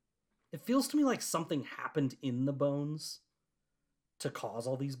 It feels to me like something happened in the bones to cause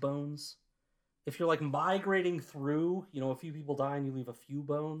all these bones. If you're like migrating through, a few people die and you leave a few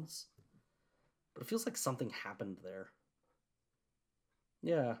bones. But it feels like something happened there.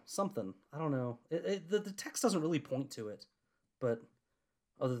 Yeah, something. I don't know. The text doesn't really point to it, but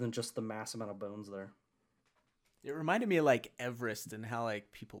other than just the mass amount of bones there. It reminded me of like Everest and how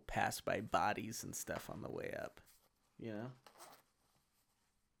like people pass by bodies and stuff on the way up. They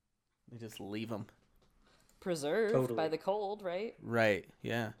just leave them. Preserved by the cold, right? Right,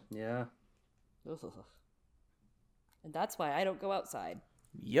 yeah. Yeah. And that's why I don't go outside.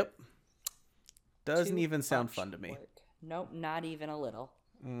 Yep. Doesn't even sound fun to me. Nope, not even a little.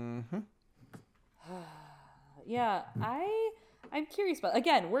 Mm-hmm. Yeah, I'm curious about...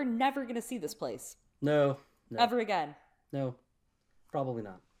 Again, we're never going to see this place. No. Ever again. No. Probably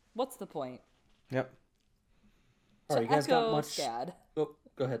not. What's the point? Yep. All right, To you guys got echo much? Scad, Oh,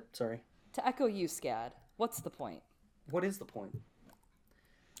 go ahead. Sorry. to echo you, Scad, what's the point? What is the point?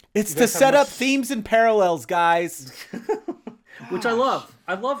 It's You to guys have set up much- themes and parallels, guys. Which I love.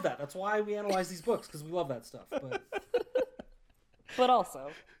 I love that. That's why we analyze these books, because we love that stuff. But But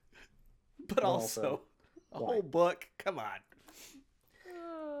also, But also, also, a why? whole book. Come on. you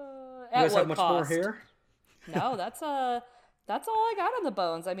at guys what have much more cost? here? No, that's all I got on the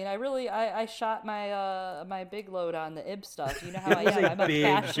bones. I mean, I shot my my big load on the Ib stuff. You know how I was am. a I'm a big,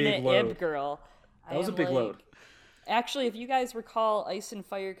 passionate big load. Ib girl. That was a big load. Actually, if you guys recall Ice and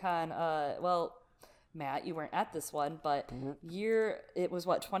FireCon, well, Matt, you weren't at this one, but it was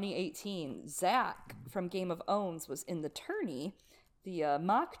 2018. Zach from Game of Owns was in the tourney, the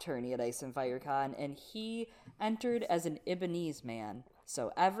mock tourney at Ice and FireCon, and he entered as an Ibanese man.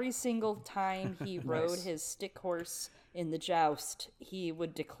 So every single time he rode his stick horse in the joust, he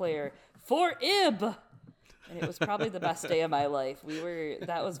would declare, "For Ib!" And it was probably the best day of my life.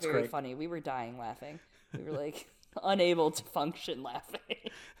 That was very great. funny. We were dying laughing. We were like unable to function laughing.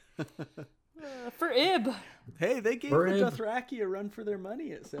 For Ib. Hey, they gave For the Ib. Dothraki a run for their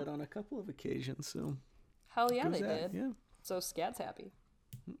money, it said, on a couple of occasions. So, Hell yeah, there's they that. did. Yeah. So Scad's happy.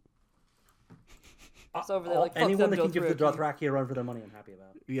 It's over there like, fuck Anyone them that can give the Dothraki. Dothraki a run for their money, I'm happy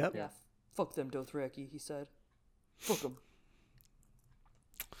about. Yep. Yeah, fuck them Dothraki, he said. Fuck them.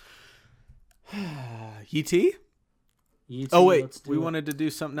 E.T.? E.T., Oh, wait. let's do We it. wanted to do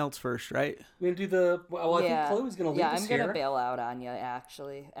something else first, right? We can do the. Well, I think Chloe's gonna leave Yeah, us I'm gonna here. bail out on you,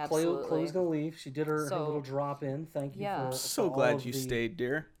 actually. Absolutely. Chloe's gonna leave. She did her So- little drop in. Thank you. Yeah. For So all glad of you the- stayed,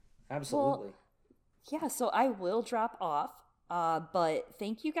 dear. Absolutely. Yeah, so I will drop off. But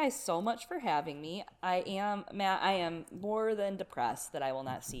thank you guys so much for having me. Matt, I am more than depressed that I will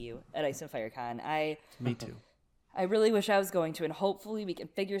not see you at Ice and FireCon. Me too. I really wish I was going to, and hopefully we can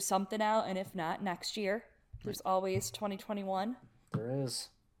figure something out, and if not, next year. There's always 2021. There is.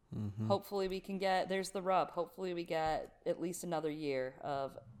 Hopefully we can there's the rub. Hopefully we get at least another year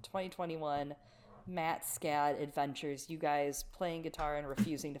of 2021 Matt Scad adventures, you guys playing guitar and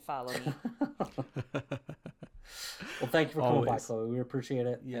refusing to follow me. Well, thank you for coming by, Always. Chloe. We appreciate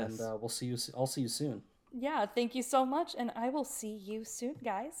it. Yes. And we'll see you. I'll see you soon. Yeah, thank you so much, and I will see you soon,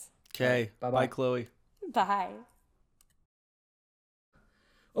 guys. Okay. Bye-bye. Bye, Chloe. Bye.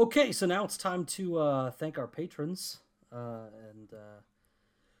 Okay, so now it's time to thank our patrons and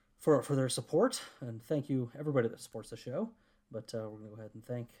for their support, and thank you everybody that supports the show. But we're gonna go ahead and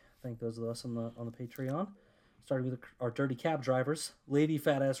thank those of us on the Patreon, starting with our dirty cab drivers: Lady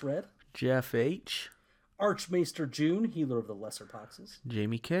Fat Ass Red, Jeff H. Archmaester June, healer of the lesser poxes,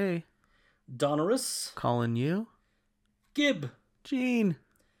 Jamie K. Donorus, Calling you. Gib, Gene.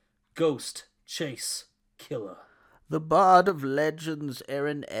 Ghost, Chase, Killer, The Bard of Legends,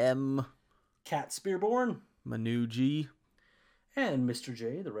 Aaron M. Cat Spearborn, Manu G. and Mr.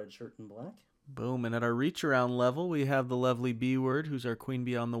 J, the red shirt in black. Boom. And at our reach around level, we have the lovely B Word, who's our queen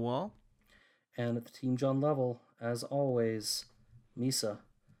bee on the wall. And at the Team John level, as always, Misa,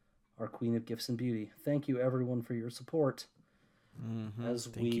 our Queen of Gifts and Beauty. Thank you, everyone, for your support as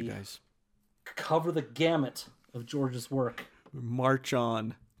Thank you, we guys. cover the gamut of George's work. March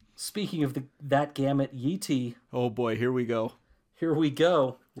on. Speaking of that gamut, Yee-T, Oh boy, here we go. here we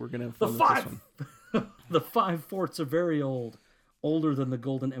go. We're gonna have The fun with this one. the five forts are very old, older than the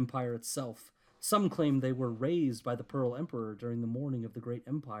Golden Empire itself. Some claim they were raised by the Pearl Emperor during the morning of the Great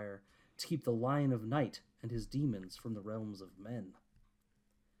Empire to keep the Lion of Night and his demons from the realms of men.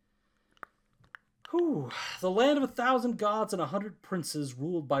 Whew. The land of 1,000 gods and 100 princes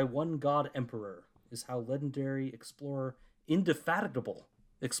ruled by one god emperor is how legendary explorer, indefatigable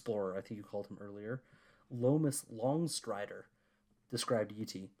explorer, I think you called him earlier, Lomas Longstrider, described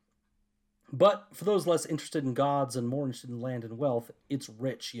Yee-T. But for those less interested in gods and more interested in land and wealth, it's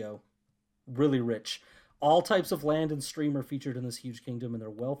rich, yo. Really rich. All types of land and stream are featured in this huge kingdom, and their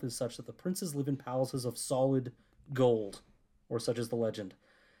wealth is such that the princes live in palaces of solid gold, or such is the legend.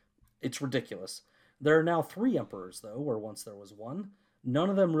 It's ridiculous. There are now 3 emperors, though, where once there was one.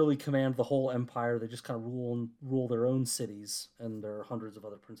 None of them really command the whole empire. They just kind of rule their own cities, and there are hundreds of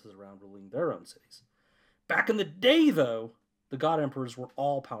other princes around ruling their own cities. Back in the day, though, the god emperors were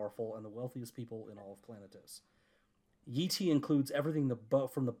all powerful and the wealthiest people in all of Planetos. Yee-T includes everything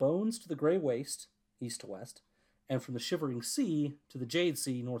from the Bones to the Grey Waste, east to west, and from the Shivering Sea to the Jade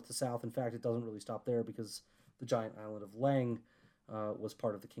Sea, north to south. In fact, it doesn't really stop there because the giant island of Leng was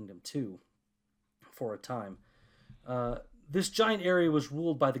part of the kingdom too, for a time. This giant area was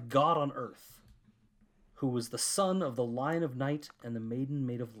ruled by the god on earth, who was the son of the Lion of Night and the Maiden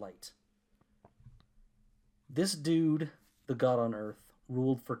Made of Light. This dude, the god on earth,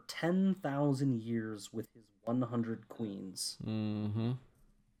 ruled for 10,000 years with his 100 queens. Mm-hmm.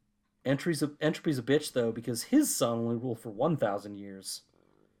 Entropy's a bitch, though, because his son only ruled for 1,000 years.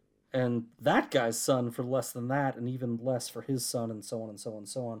 And that guy's son for less than that, and even less for his son, and so on and so on and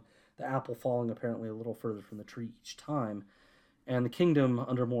so on. The apple falling apparently a little further from the tree each time. And the kingdom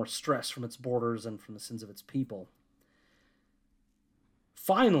under more stress from its borders and from the sins of its people.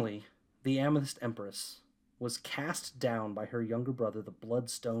 Finally, the Amethyst Empress was cast down by her younger brother, the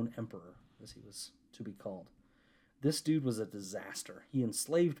Bloodstone Emperor, as he was to be called. This dude was a disaster. He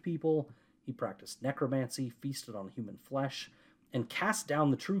enslaved people, he practiced necromancy, feasted on human flesh, and cast down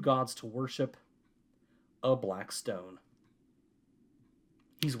the true gods to worship a black stone.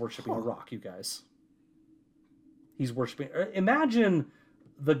 He's worshiping a rock, you guys. He's worshiping... Imagine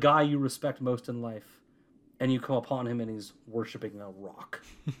the guy you respect most in life, and you come upon him and he's worshiping a rock.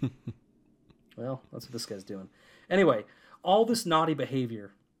 Well, that's what this guy's doing. Anyway, all this naughty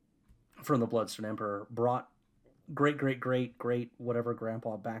behavior from the Bloodstone Emperor brought great whatever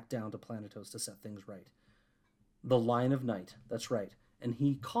grandpa back down to Planetos to set things right. The Lion of Night, that's right. And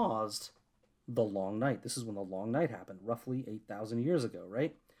he caused the Long Night. This is when the Long Night happened, roughly 8,000 years ago,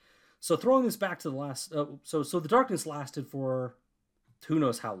 right? So throwing this back to the last... So the darkness lasted for who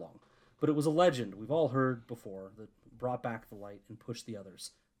knows how long. But it was a legend we've all heard before that brought back the light and pushed the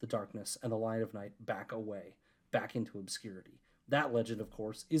others, the darkness and the Lion of Night, back away, back into obscurity. That legend, of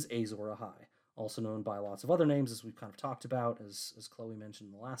course, is Azor Ahai, also known by lots of other names, as we've kind of talked about, as Chloe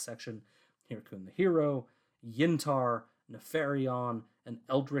mentioned in the last section. Hirkun the Hero, Yintar, Nefarion, and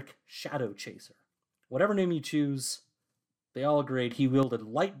Eldrick Shadow Chaser. Whatever name you choose, they all agreed he wielded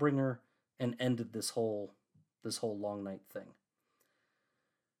Lightbringer and ended this whole Long Night thing.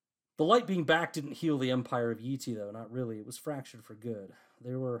 The light being back didn't heal the Empire of Yiti, though, not really. It was fractured for good.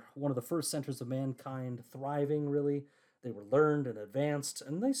 They were one of the first centers of mankind thriving, really. They were learned and advanced,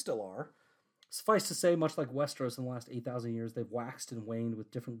 and they still are. Suffice to say, much like Westeros in the last 8,000 years, they've waxed and waned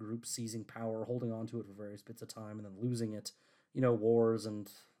with different groups seizing power, holding on to it for various bits of time, and then losing it. Wars and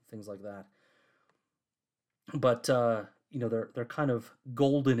things like that. But, their kind of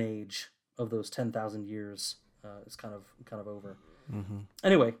golden age of those 10,000 years is kind of over. Mm-hmm.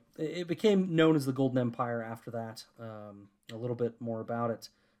 Anyway, it became known as the Golden Empire after that. A little bit more about it.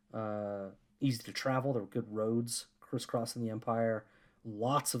 Easy to travel. There were good roads crisscrossing the empire.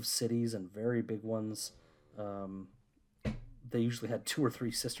 Lots of cities and very big ones. They usually had 2 or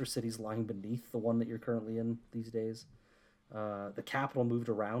 3 sister cities lying beneath the one that you're currently in these days. The capital moved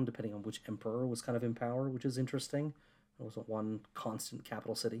around depending on which emperor was kind of in power, which is interesting. There wasn't one constant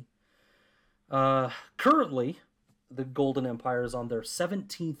capital city. Currently, the Golden Empire is on their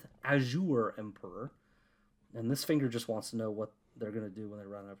 17th Azure Emperor, and this finger just wants to know what they're going to do when they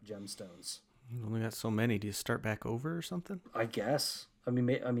run out of gemstones. You only got so many. Do you start back over or something? I guess. I mean,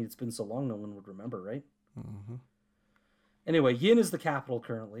 it's been so long, no one would remember, right? Mm-hmm. Anyway, Yin is the capital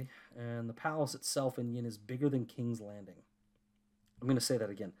currently, and the palace itself in Yin is bigger than King's Landing. I'm going to say that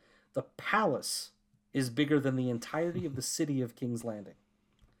again. The palace is bigger than the entirety of the city of King's Landing.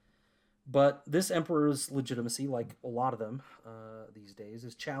 But this emperor's legitimacy, like a lot of them these days,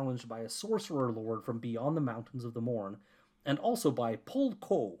 is challenged by a sorcerer lord from beyond the mountains of the Morn, and also by Pol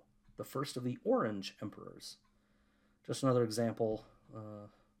Ko, the first of the Orange Emperors. Just another example,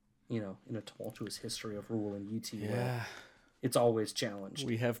 in a tumultuous history of rule in UT, where it's always challenged.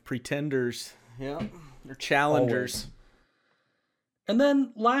 We have pretenders. Yeah, they're challengers. Always. And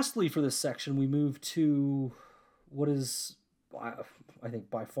then, lastly for this section, we move to what is, I think,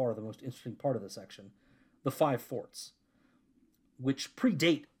 by far the most interesting part of the section, the 5 forts, which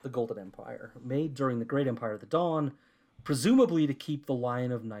predate the Golden Empire, made during the Great Empire of the Dawn, presumably to keep the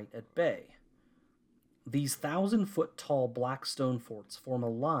Lion of Night at bay. These 1,000-foot-tall black stone forts form a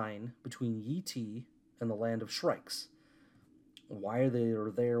line between Yi Ti and the land of Shrikes. Why they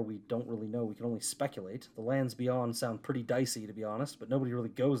are there, we don't really know. We can only speculate. The lands beyond sound pretty dicey, to be honest, but nobody really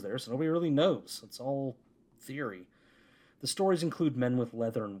goes there, so nobody really knows. It's all theory. The stories include men with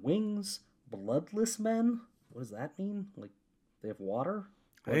leathern wings, bloodless men. What does that mean? Like, they have water?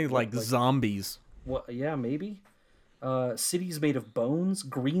 I think like zombies. What? Yeah, maybe. Cities made of bones,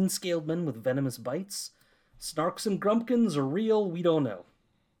 green-scaled men with venomous bites. Snarks and Grumpkins are real, we don't know.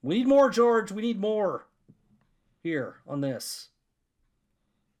 We need more, George, we need more. Here, on this.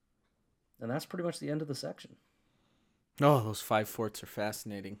 And that's pretty much the end of the section. Oh, those 5 forts are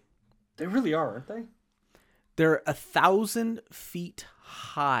fascinating. They really are, aren't they? They're 1,000 feet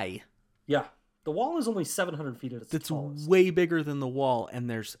high. Yeah. The wall is only 700 feet at its tallest. It's way bigger than the wall, and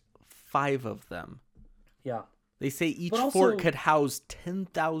there's 5 of them. Yeah. They say each fort could house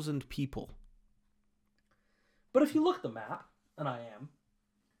 10,000 people. But if you look at the map, and I am,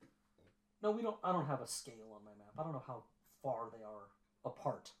 No, we don't. I don't have a scale on my map. I don't know how far they are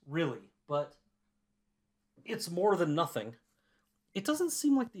apart, really. But it's more than nothing. It doesn't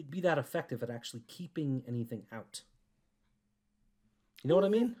seem like they'd be that effective at actually keeping anything out. You know what I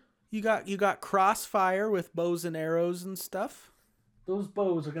mean? You got crossfire with bows and arrows and stuff. Those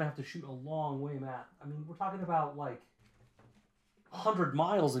bows are gonna have to shoot a long way, Matt. I mean, we're talking about like 100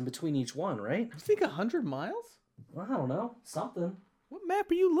 miles in between each one, right? You think 100 miles? Well, I don't know. Something. What map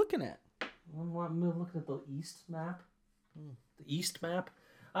are you looking at? I'm looking at the east map. The east map.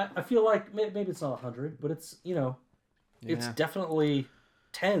 I feel like maybe it's not 100, but it's, it's Yeah. definitely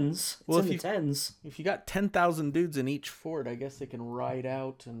tens. It's Well, in if the you- tens. If you got 10,000 dudes in each fort, I guess they can ride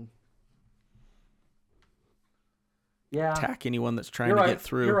out and Yeah. attack anyone that's trying You're to right. get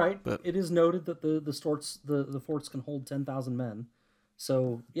through. You're right. But It is noted that the forts can hold 10,000 men.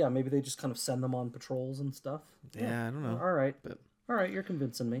 So, yeah, maybe they just kind of send them on patrols and stuff. yeah, I don't know. All right. But- All right, you're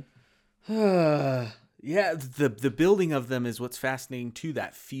convincing me. Yeah, the building of them is what's fascinating too.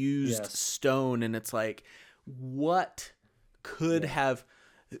 That fused Yes. stone, and it's like, what could have,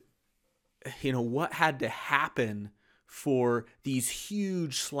 what had to happen for these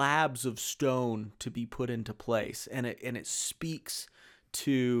huge slabs of stone to be put into place, and it speaks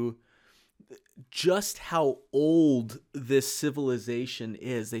to just how old this civilization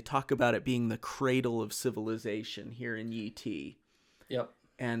is. They talk about it being the cradle of civilization here in Yee. Yep.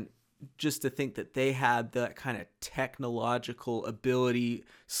 And just to think that they had that kind of technological ability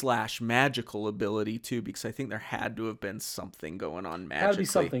 / magical ability too, because I think there had to have been something going on magically. That would be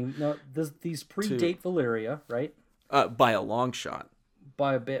something. No, these predate Valyria, right? By a long shot.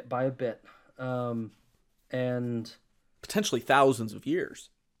 By a bit. And Potentially thousands of years.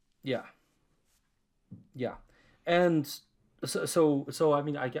 yeah. Yeah. And so I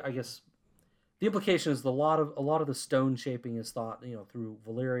mean, I guess the implication is a lot of the stone shaping is thought, through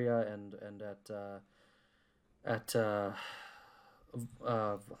Valyria and at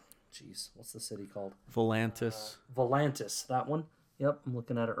what's the city called? Volantis. Volantis, that one. Yep, I'm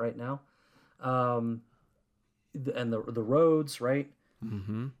looking at it right now. And the roads, right?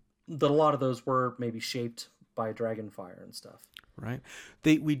 Mm-hmm. That a lot of those were maybe shaped by dragonfire and stuff. Right.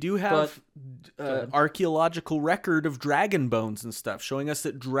 We do have archaeological record of dragon bones and stuff showing us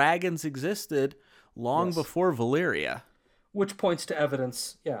that dragons existed long Yes. before Valyria. Which points to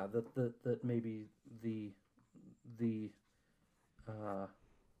evidence, yeah, that maybe the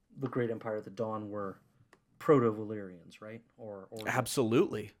Great Empire at the Dawn were proto-Valyrians, right? Or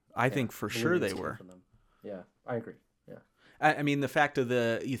Absolutely. I think for sure Valyrians they came were. from them. Yeah, I agree. Yeah. I mean, the fact of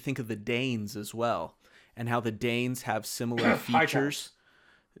you think of the Danes as well, and how the Danes have similar features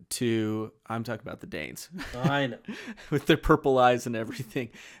to, I'm talking about the Danes, I know. with their purple eyes and everything.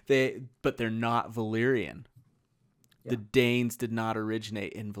 But they're not Valyrian. The Danes did not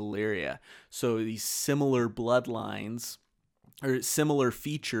originate in Valyria. So these similar bloodlines or similar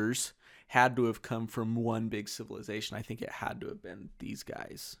features had to have come from one big civilization. I think it had to have been these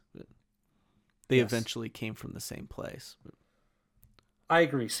guys. But they eventually came from the same place. I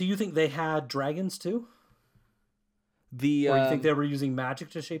agree. So you think they had dragons too? Or you think they were using magic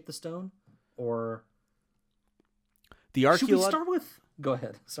to shape the stone? Or the should we archaeological... start with... Go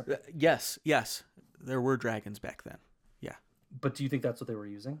ahead. Sorry. Yes. There were dragons back then. Yeah. But do you think that's what they were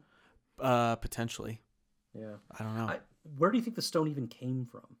using? Potentially. Yeah. I don't know. Where do you think the stone even came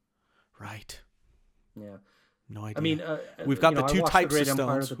from? Right. Yeah. No idea. I mean, we've got the I two watched types Great of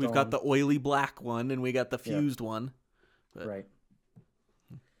Empire at stones. the We've got Dawn. the oily black one, and we got the fused one. But, Right.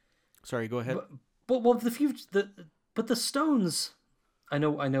 Sorry, go ahead. But the stones, I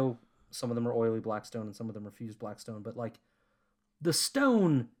know some of them are oily black stone and some of them are fused black stone, but like the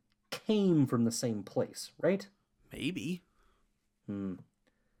stone came from the same place, right? Maybe.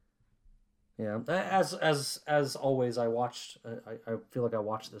 Yeah. As always, I watched. I feel like I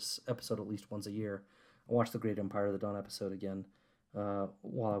watch this episode at least once a year. I watched the Great Empire of the Dawn episode again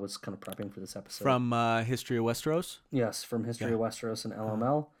while I was kind of prepping for this episode. From History of Westeros? Yes, from History of Westeros and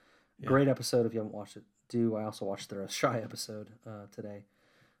LML. Great episode. If you haven't watched it, do. I also watched the Shy episode today.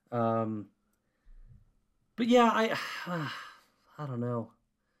 But yeah, I don't know.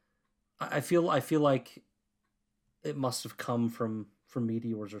 I feel like it must have come from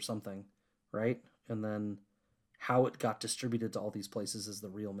meteors or something, right? And then how it got distributed to all these places is the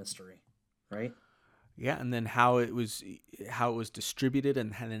real mystery, right? Yeah, and then how it was distributed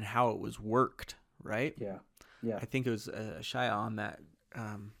and then how it was worked, right? Yeah. I think it was Shia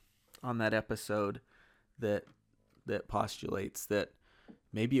on that episode that postulates that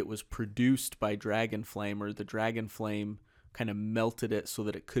maybe it was produced by Dragonflame, or the Dragonflame kind of melted it so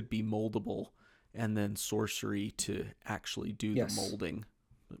that it could be moldable, and then sorcery to actually do the molding.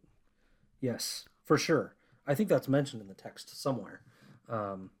 Yes, for sure. I think that's mentioned in the text somewhere.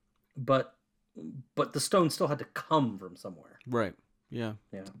 But the stone still had to come from somewhere. Right. Yeah.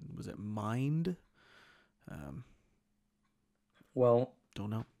 Yeah. Was it mined? Well, Don't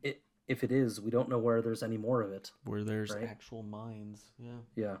know. If it is, we don't know where there's any more of it. Where there's right? actual mines. Yeah.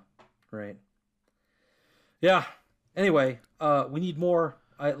 Yeah. Right. Yeah. Anyway, we need more.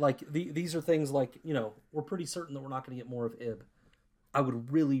 These are things like, we're pretty certain that we're not going to get more of Ib. I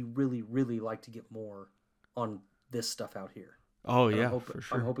would really, really, really like to get more on this stuff out here. Oh, And yeah, for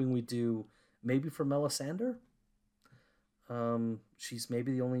sure. I'm hoping we do maybe for Melisandre. She's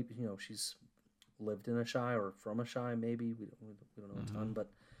maybe the only, she's lived in a Shai or from a Shai, maybe. We don't know a ton, but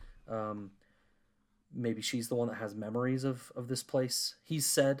maybe she's the one that has memories of this place. He's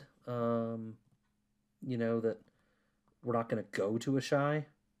said, that we're not going to go to a Shai.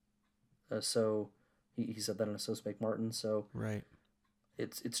 So he said that in Assos Make Martin. So right.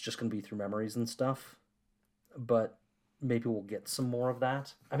 It's just going to be through memories and stuff. But maybe we'll get some more of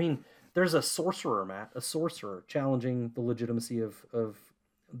that. I mean, there's a sorcerer challenging the legitimacy of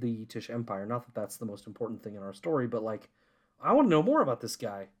the Tish Empire. Not that that's the most important thing in our story, but like, I want to know more about this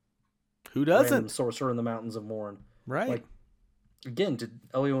guy. Who doesn't? Random sorcerer in the mountains of Morn. Right. Like, again, did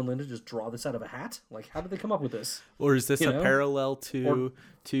Elio and Linda just draw this out of a hat? Like, how did they come up with this? Or is this a parallel to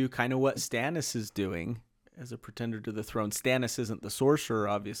kind of what Stannis is doing as a pretender to the throne? Stannis isn't the sorcerer,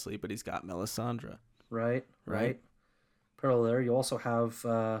 obviously, but he's got Melisandre. Right. Parallel there. You also have,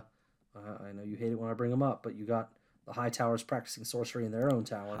 I know you hate it when I bring them up, but you got the High Towers practicing sorcery in their own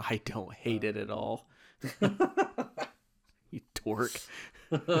tower. I don't hate it at all. You dork.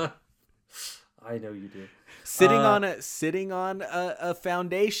 I know you do. Sitting on a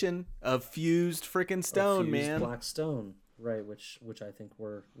foundation of fused freaking stone, fused man. Black stone, right? Which I think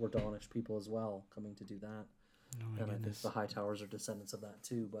were Dawnish people as well coming to do that. Oh, and I think the High Towers are descendants of that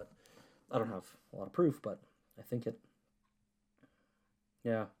too. But I don't have a lot of proof, but I think it.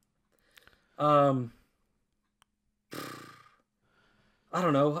 Yeah. I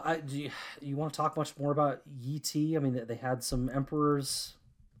don't know. Do you want to talk much more about Yi Ti? I mean, they had some emperors.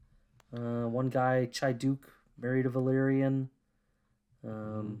 One guy, Chai-Duke, married a Valyrian.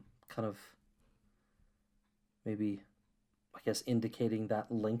 Kind of maybe, I guess, indicating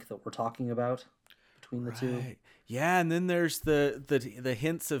that link that we're talking about between the two. Yeah, and then there's the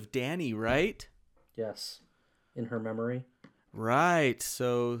hints of Dany, right? Yes, in her memory. Right.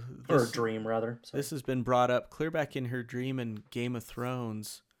 So or dream, rather. Sorry. This has been brought up clear back in her dream in Game of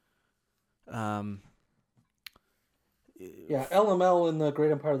Thrones. Yeah, LML in the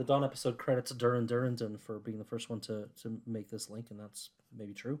Great Empire of the Dawn episode credits Durin Durrandon for being the first one to make this link, and that's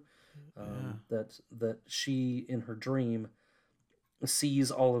maybe true. That she, in her dream, sees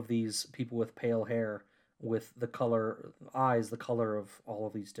all of these people with pale hair with the color of all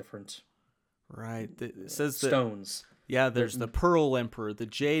of these different it says stones. Yeah, there's the Pearl Emperor, the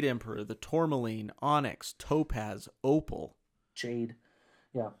Jade Emperor, the Tourmaline, Onyx, Topaz, Opal. Jade.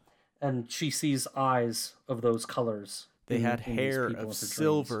 Yeah. And she sees eyes of those colors. They had hair of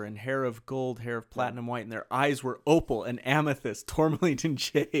silver and hair of gold, hair of platinum white, and their eyes were opal and amethyst, tourmaline and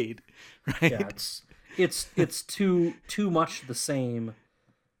jade. Right? Yeah, it's too much the same.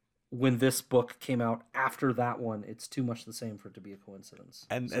 When this book came out after that one, it's too much the same for it to be a coincidence.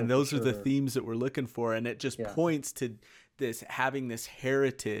 And those are the themes that we're looking for, and it just points to this having this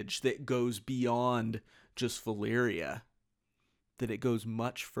heritage that goes beyond just Valyria, that it goes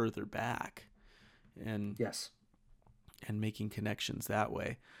much further back, and and making connections that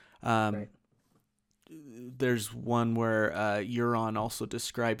way. Right. There's one where Euron also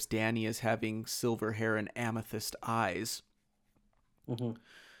describes Dany as having silver hair and amethyst eyes. Mm-hmm.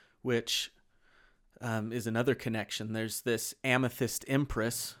 Which is another connection. There's this Amethyst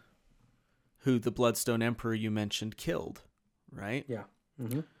Empress who the Bloodstone Emperor you mentioned killed, right? Yeah.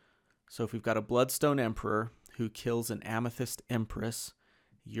 Mm-hmm. So if we've got a Bloodstone Emperor who kills an Amethyst Empress,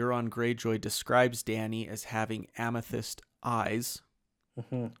 Euron Greyjoy describes Dany as having amethyst eyes.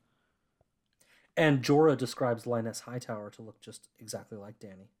 Mm-hmm. And Jorah describes Lioness Hightower to look just exactly like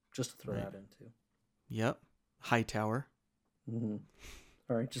Dany. Just to throw that in too. Yep. Hightower. Mm-hmm.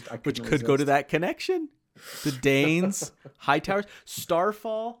 All right, which could go to that connection. The Danes, Hightowers,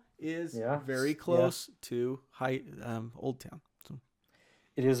 Starfall is very close to Old Town. So.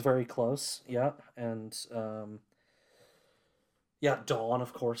 It is very close, yeah, and Dawn,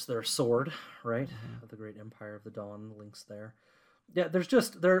 of course, their sword, right? Mm-hmm. The Great Empire of the Dawn links there. Yeah, there's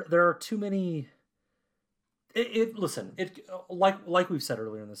just there are too many. Listen, like we've said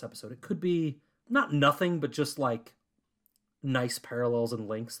earlier in this episode, it could be not nothing, but just like. Nice parallels and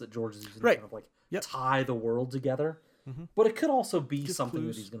links that George is using to kind of like tie the world together. Mm-hmm. But it could also be just something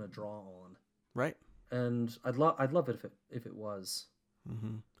clues. That he's going to draw on. Right. and I'd love it if it was.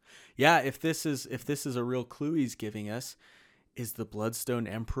 Mm-hmm. Yeah, if this is a real clue he's giving us, is the Bloodstone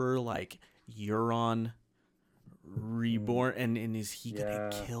Emperor like Euron reborn, and is he gonna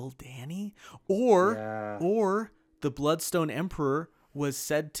kill Dany? Or the Bloodstone Emperor was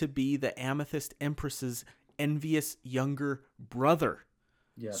said to be the Amethyst Empress's envious younger brother.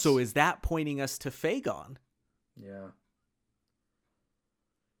 Yes. So is that pointing us to Phagon? Yeah.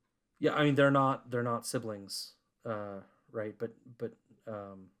 Yeah, I mean they're not siblings, right? But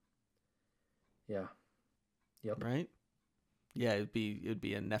yeah. Yep. Right? Yeah, it'd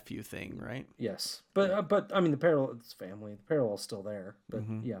be a nephew thing, right? Yes. But I mean the parallel, it's family. The parallel's still there. But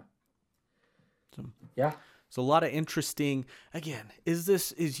yeah. Yeah. So a lot of interesting. Again,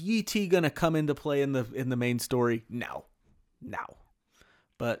 is Yi Ti gonna come into play in the main story? No.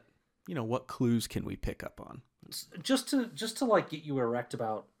 But what clues can we pick up on? Just to like get you erect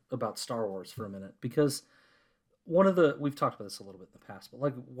about Star Wars for a minute, because we've talked about this a little bit in the past, but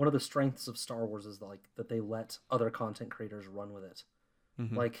like one of the strengths of Star Wars is like that they let other content creators run with it.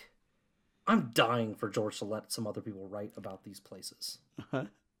 Mm-hmm. Like, I'm dying for George to let some other people write about these places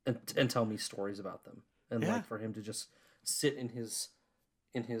and tell me stories about them, and like for him to just sit in his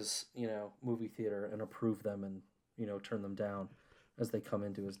movie theater and approve them and turn them down as they come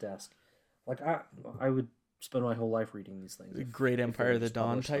into his desk. Like I would spend my whole life reading these things. The Great Empire of the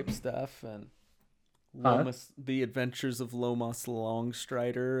Dawn type stuff, and the Adventures of Lomas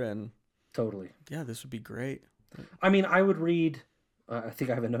Longstrider, and totally. Yeah, this would be great. I mean, I would read. I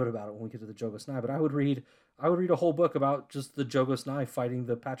think I have a note about it when we get to the Jogos Nai, but I would read a whole book about just the Jogos Nai fighting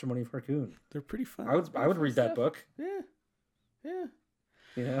the Patrimony of Harkoon. They're pretty fun. I would read that book.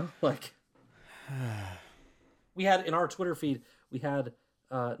 Yeah. Like we had in our Twitter feed. We had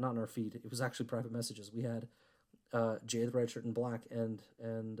not in our feed. It was actually private messages. We had Jay the Red Shirt and Black and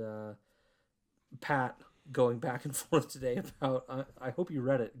Pat going back and forth today about. I hope you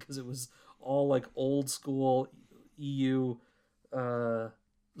read it because it was all like old school EU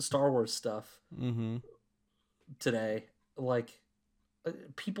Star Wars stuff today. Like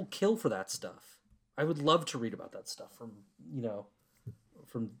people kill for that stuff. I would love to read about that stuff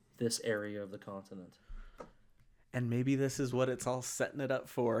from this area of the continent. And maybe this is what it's all setting it up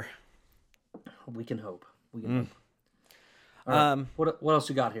for. We can hope. Hope. All right. What else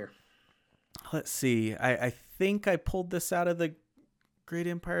you got here? Let's see. I think I pulled this out of the Great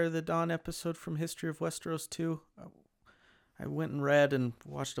Empire of the Dawn episode from History of Westeros 2. I went and read and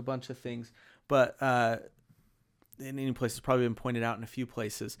watched a bunch of things, but in any place, it's probably been pointed out in a few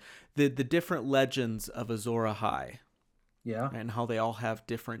places. The different legends of Azor Ahai. Yeah. And how they all have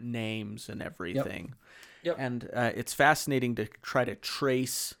different names and everything. Yep. And it's fascinating to try to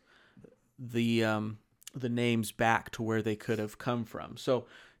trace the names back to where they could have come from. So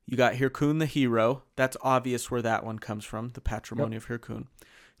you got Hirkun the hero. That's obvious where that one comes from, the Patrimony of Hirkun.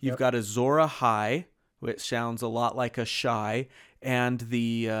 You've got Azor Ahai, which sounds a lot like a Shai, and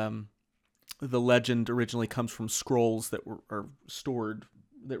the legend originally comes from scrolls that are stored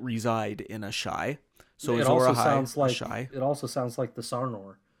that reside in a Shai. So it Azor also Ahai, sounds like Shai. It also sounds like the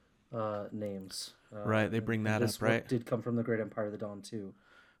Sarnor names. Right, they bring that up, right? Did come from the Great Empire of the Dawn too.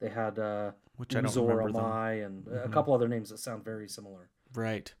 They had which I don't Uzor remember Amai and a couple other names that sound very similar.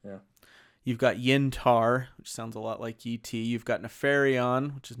 Right. Yeah. You've got Yintar, which sounds a lot like Yi Ti. You've got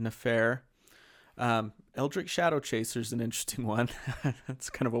Nefarion, which is Nefer. Eldritch Shadow Chaser's an interesting one. That's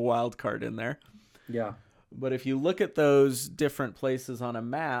kind of a wild card in there. Yeah. But if you look at those different places on a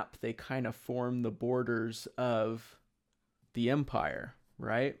map, they kind of form the borders of the empire,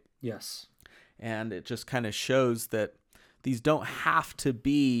 right? Yes. And it just kind of shows that these don't have to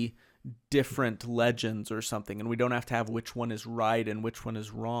be different legends or something, and we don't have to have which one is right and which one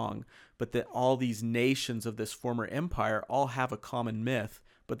is wrong, but that all these nations of this former empire all have a common myth,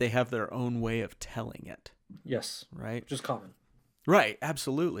 but they have their own way of telling it. Yes. Right? Just common. Right,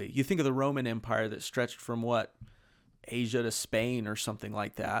 absolutely. You think of the Roman Empire that stretched from Asia to Spain or something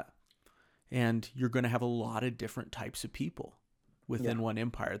like that, and you're going to have a lot of different types of people within one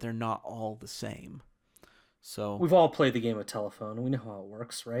empire. They're not all the same. So we've all played the game of telephone, and we know how it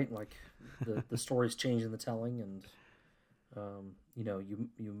works, right? Like the stories change in the telling, and you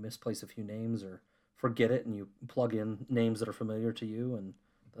misplace a few names or forget it, and you plug in names that are familiar to you, and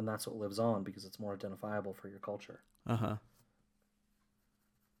then that's what lives on because it's more identifiable for your culture.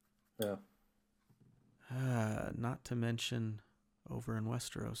 Yeah. Not to mention over in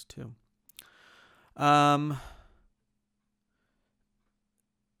Westeros too.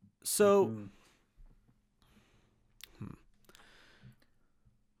 So.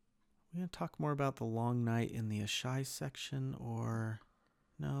 We're going to talk more about the Long Night in the Ashai section, or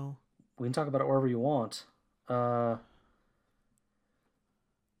no? We can talk about it wherever you want. Yeah,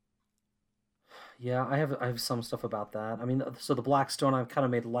 I have some stuff about that. I mean, so the Black Stone, I've kind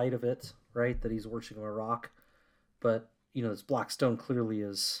of made light of it, right? That he's worshiping a rock, but this Black Stone clearly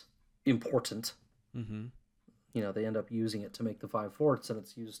is important. Mm-hmm. They end up using it to make the five forts, and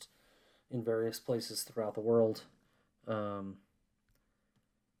it's used in various places throughout the world.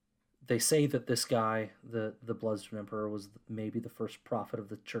 They say that this guy, the Bloodstone Emperor, was maybe the first prophet of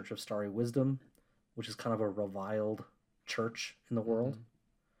the Church of Starry Wisdom, which is kind of a reviled church in the world.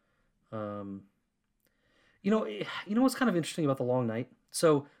 Mm-hmm. What's kind of interesting about the Long Night?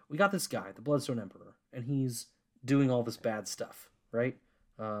 So we got this guy, the Bloodstone Emperor, and he's doing all this bad stuff, right?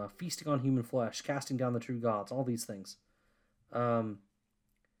 Feasting on human flesh, casting down the true gods, all these things. And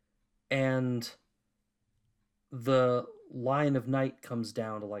the Lion of Night comes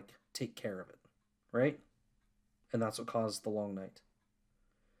down to take care of it, right? And that's what caused the Long Night.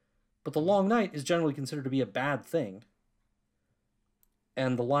 But the Long Night is generally considered to be a bad thing.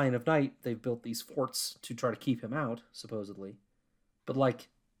 And the Lion of Night, they've built these forts to try to keep him out, supposedly. But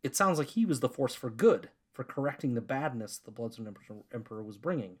it sounds like he was the force for good, for correcting the badness the Bloodstone Emperor was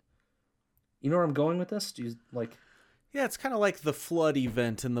bringing. You know where I'm going with this? Do you Yeah, it's kind of like the flood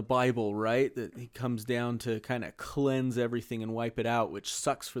event in the Bible, right? That he comes down to kind of cleanse everything and wipe it out, which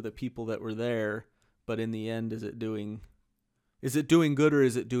sucks for the people that were there. But in the end, is it doing good or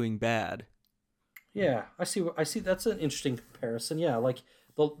is it doing bad? Yeah, I see. That's an interesting comparison. Yeah,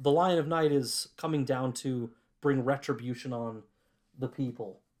 the Lion of Night is coming down to bring retribution on the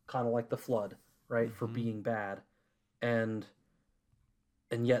people, kind of like the flood, right? Mm-hmm. For being bad, and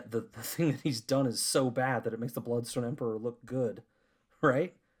yet the thing that he's done is so bad that it makes the Bloodstone Emperor look good,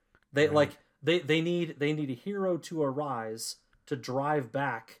 right? They need a hero to arise to drive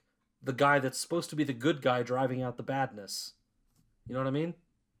back the guy that's supposed to be the good guy driving out the badness. You know what I mean?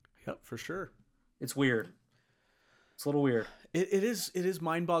 Yep, for sure. It's weird. It's a little weird. It is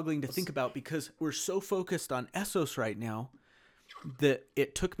mind-boggling to think about because we're so focused on Essos right now that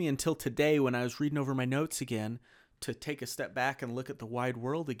it took me until today when I was reading over my notes again to take a step back and look at the wide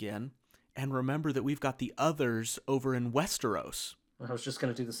world again and remember that we've got the others over in Westeros. I was just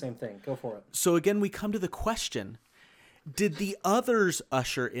going to do the same thing. Go for it. So again, we come to the question, did the others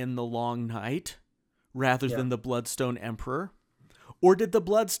usher in the Long Night rather than the Bloodstone Emperor? Or did the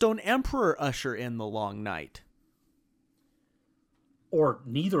Bloodstone Emperor usher in the Long Night? Or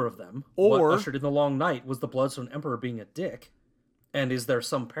neither of them. Or what ushered in the Long Night was the Bloodstone Emperor being a dick. And is there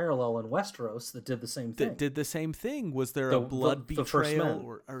some parallel in Westeros that did the same thing? That did the same thing? Was there a blood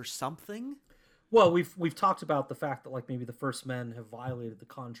betrayal or something? Well, we've talked about the fact that maybe the First Men have violated the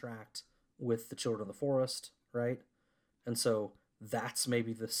contract with the Children of the Forest, right? And so that's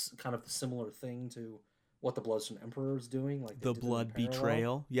maybe this kind of the similar thing to what the Bloodstone Emperor is doing, the blood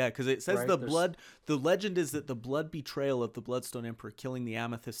betrayal. Yeah, because it says right? The legend is that the blood betrayal of the Bloodstone Emperor killing the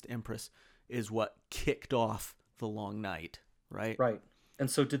Amethyst Empress is what kicked off the Long Night, right? Right.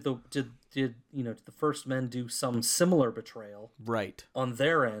 And so did the First Men do some similar betrayal, right, on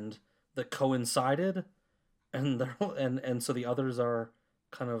their end that coincided, and so the others are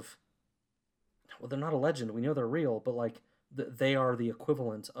kind of, well, they're not a legend. We know they're real, but they are the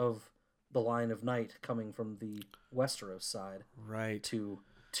equivalent of the Lion of Night coming from the Westeros side, right? To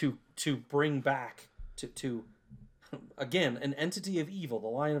bring back to again an entity of evil, the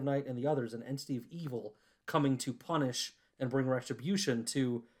Lion of Night and the others, an entity of evil coming to punish and bring retribution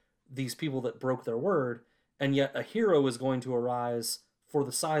to these people that broke their word, and yet a hero is going to arise for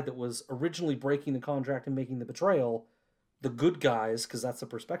the side that was originally breaking the contract and making the betrayal, the good guys, because that's the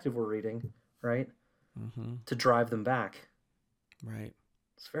perspective we're reading, right? Mm-hmm. To drive them back, right?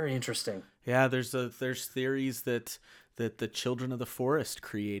 It's very interesting. Yeah, there's theories that the Children of the Forest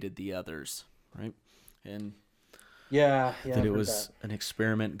created the others, right? And yeah, that it was an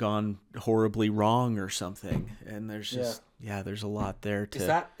experiment gone horribly wrong or something. And there's just there's a lot there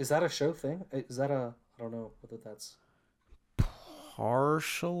to. Is that a show thing? Is that I don't know whether that's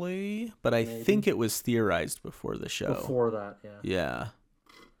partially, but I think it was theorized before the show. Before that, yeah. Yeah.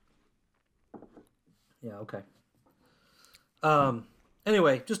 Yeah. Okay.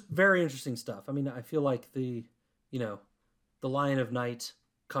 Anyway, just very interesting stuff. I mean, I feel like the Lion of Night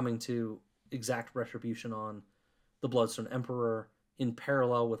coming to exact retribution on the Bloodstone Emperor in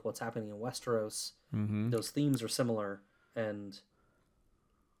parallel with what's happening in Westeros. Mm-hmm. Those themes are similar, and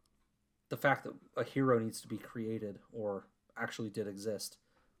the fact that a hero needs to be created or actually did exist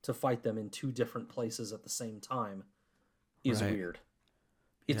to fight them in two different places at the same time is weird.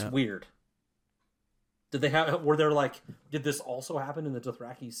 It's weird. Did this also happen in the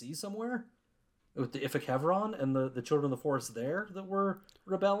Dothraki Sea somewhere? with the Ifuk-Hevron and the Children of the Forest there that were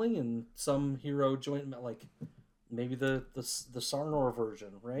rebelling, and some hero joined, like maybe the Sarnor version,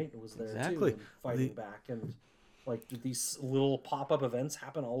 right? It was there Exactly. too, and fighting back, and like did these little pop-up events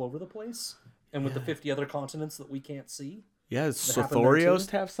happen all over the place, and with the 50 other continents that we can't see. Yeah, does happened there,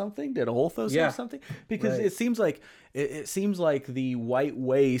 Sothorios too? have something? Did Olthos Yeah. have something? Because Right. it seems like the White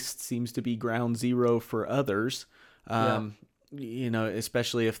Waste seems to be ground zero for others. You know,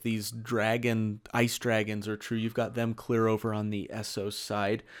 especially if these ice dragons are true, you've got them clear over on the Essos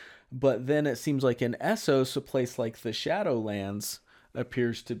side. But then it seems like in Essos, a place like the Shadowlands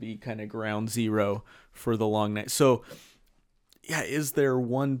appears to be kind of ground zero for the Long Night. So, yeah, is there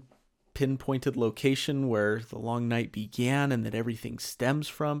one pinpointed location where the Long Night began and that everything stems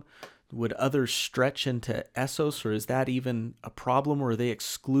from? Would others stretch into Essos, or is that even a problem? Or are they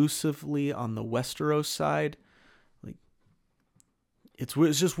exclusively on the Westeros side? Like, it's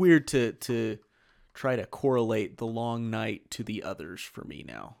just weird to try to correlate the Long Night to the others for me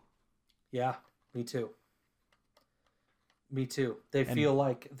now. Yeah, me too. Me too. They And feel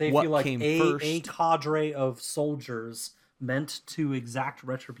like what came a first? cadre of soldiers meant to exact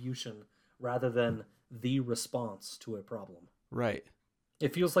retribution rather than the response to a problem. Right.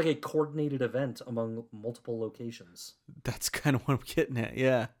 It feels like a coordinated event among multiple locations. That's kind of what I'm getting at,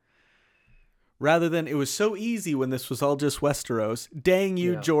 yeah. Rather than, it was so easy when this was all just Westeros. Dang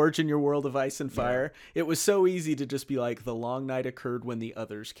you, Yeah. George, and your world of ice and fire. It was so easy to just be like, the Long Night occurred when the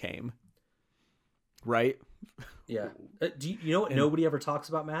others came. Right? Yeah. You know what nobody ever talks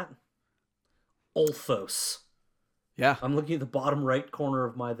about, Matt? Olthos. Yeah. I'm looking at the bottom right corner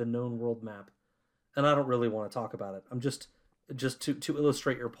of the known world map, and I don't really want to talk about it. I'm just to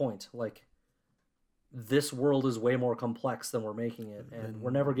illustrate your point. Like, this world is way more complex than we're making it, and we're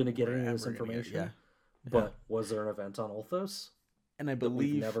never going to get any of this information. Yeah. But was there an event on Olthos And I that we've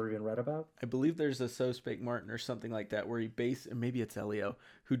believe never even read about? I believe there's a So Spake Martin or something like that where he maybe it's Elio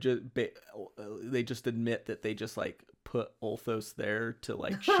who they just admit that they just like put Olthos there to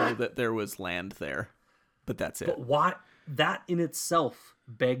like show that there was land there, but that's it. But why? That in itself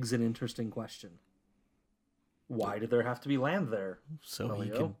begs an interesting question. Why did there have to be land there? So he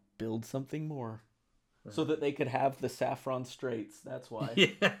Elio? can build something more, so that they could have the Saffron Straits. That's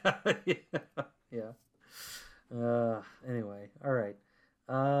why. Yeah. Anyway, all right.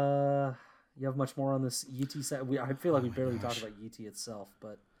 You have much more on this Yeti set? I feel like we barely talked about Yeti itself,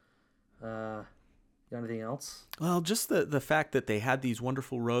 but got anything else? Well, just the fact that they had these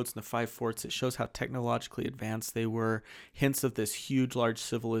wonderful roads and the 5 forts, it shows how technologically advanced they were. Hints of this huge, large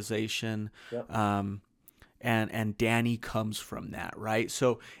civilization. Yep. And Dany comes from that, right?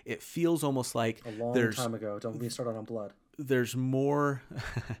 So it feels almost like A long there's time ago. Don't get me started on blood. there's more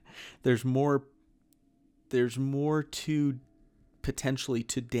there's more to potentially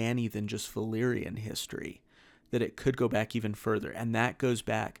to Dany than just Valyrian history, that it could go back even further. And that goes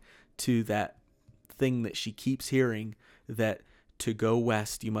back to that thing that she keeps hearing, that to go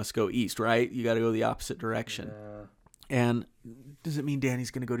west you must go east, right? You got to go the opposite direction. And does it mean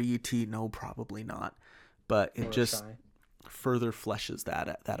Dany's going to go to UT? No, probably not. But it just further fleshes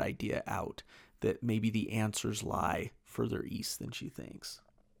that idea out, that maybe the answers lie further east than she thinks.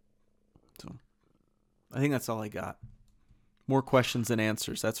 So I think that's all I got. More questions than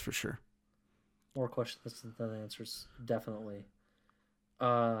answers, that's for sure. More questions than answers, definitely.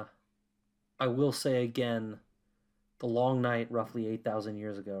 I will say again, the Long Night, roughly 8,000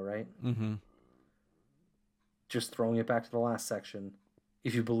 years ago, right? Mm-hmm. Just throwing it back to the last section.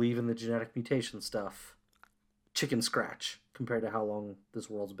 If you believe in the genetic mutation stuff, chicken scratch compared to how long this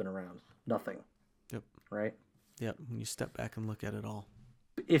world's been around. Nothing. Yep. Right? Yep. When you step back and look at it all.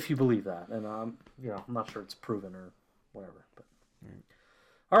 If you believe that. And I'm not sure it's proven or whatever. But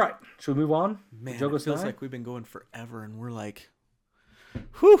all right. Should we move on? Man, Jogos it feels Nye? like we've been going forever and we're like,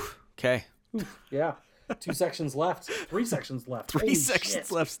 whew. Okay. Yeah. 2 sections left. 3 sections left. 3 Holy sections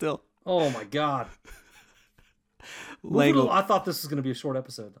shit. left still. Oh my god. Lang I thought this was going to be a short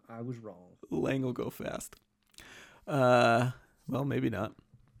episode. I was wrong. will go fast. Well, maybe not.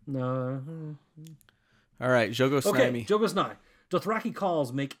 No. All right, Jogos Okay, Nye. Jogos Nye. Dothraki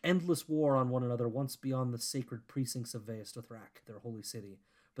calls make endless war on one another once beyond the sacred precincts of Vaes Dothrak, their holy city.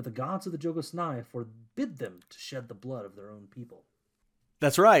 But the gods of the Jogos Nye forbid them to shed the blood of their own people.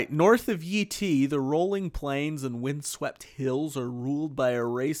 That's right. North of Yi, the rolling plains and windswept hills are ruled by a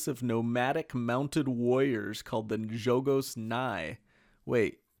race of nomadic mounted warriors called the Jogos Nye.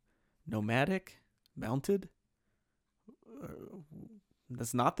 Wait, nomadic? Mounted?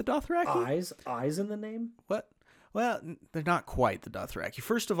 That's not the Dothraki? Eyes in the name? What? Well, they're not quite the Dothraki.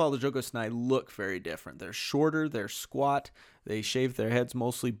 First of all, the Jogosnai look very different. They're shorter, they're squat, they shave their heads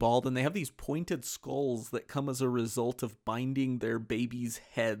mostly bald, and they have these pointed skulls that come as a result of binding their babies'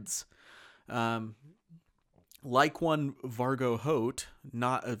 heads. Like one Vargo Hoat,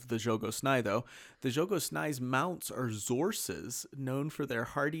 not of the Jogosnai though, the Jogosnai's mounts are Zorses, known for their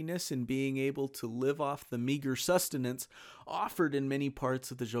hardiness and being able to live off the meager sustenance offered in many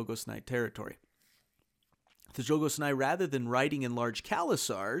parts of the Jogosnai territory. The Jogosnai, rather than riding in large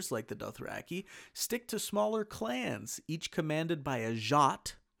khalasars like the Dothraki, stick to smaller clans, each commanded by a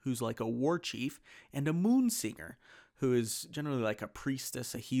Jat, who's like a war chief, and a Moonsinger, who is generally like a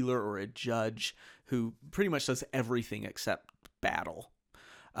priestess, a healer, or a judge, who pretty much does everything except battle.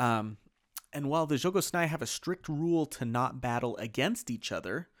 And while the Jogosnai have a strict rule to not battle against each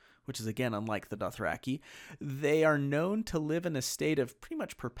other, which is again unlike the Dothraki, they are known to live in a state of pretty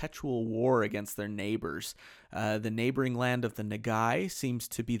much perpetual war against their neighbors. The neighboring land of the Nagai seems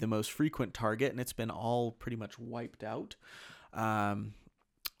to be the most frequent target, and it's been all pretty much wiped out. But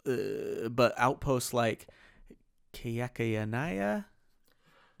outposts like Kayakayanaya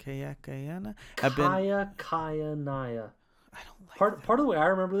have been... Kaya. I don't like Part of the way I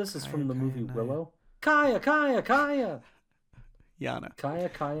remember this is from the movie Willow. Kaya. Yana.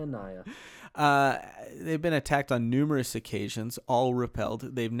 Kaya Naya. They've been attacked on numerous occasions, all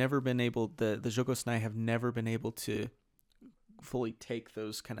repelled. They've never been able, the Jogosnai have never been able to fully take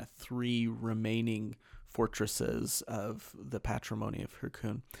those kind of 3 remaining fortresses of the patrimony of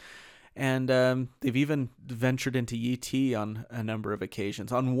Hyrkoon. And they've even ventured into Yi on a number of occasions.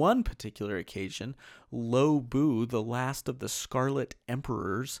 On one particular occasion, Lo Bu, the last of the Scarlet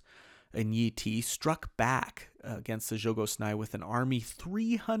Emperors in Yi struck back against the Jogosnai with an army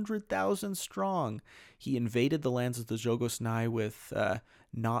 300,000 strong. He invaded the lands of the Jogosnai with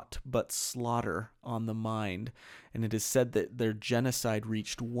naught but slaughter on the mind, and it is said that their genocide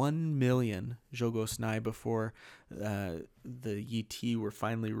reached 1 million Jogosnai before the Yi were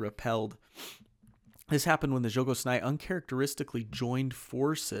finally repelled. This happened when the Jogosnai uncharacteristically joined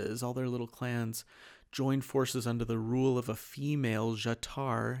forces, all their little clans joined forces under the rule of a female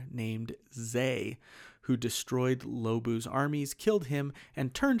Jatar named Zay, who destroyed Lobu's armies, killed him,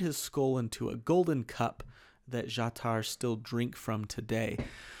 and turned his skull into a golden cup that Jatar still drink from today.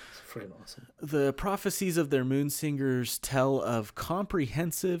 It's freaking awesome. The prophecies of their Moonsingers tell of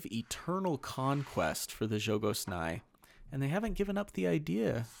comprehensive, eternal conquest for the Jogosnai, and they haven't given up the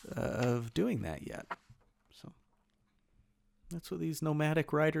idea of doing that yet. So that's what these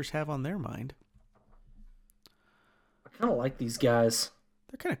nomadic riders have on their mind. I kind of like these guys.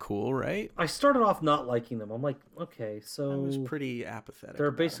 They're kind of cool, right? I started off not liking them. I'm like, okay, so I was pretty apathetic. they're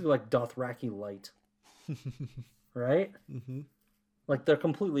basically like Dothraki light, right? Mm-hmm. Like they're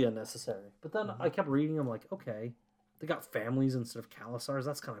completely unnecessary. But then I kept reading them, like, okay, they got families instead of khalasars.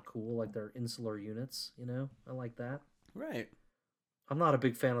 That's kind of cool. Like they're insular units, you know? I like that. Right. I'm not a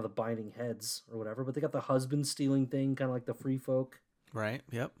big fan of the binding heads or whatever, but they got the husband stealing thing, kind of like the free folk. Right.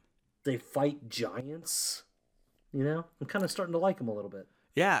 Yep. They fight giants. You know, I'm kind of starting to like them a little bit.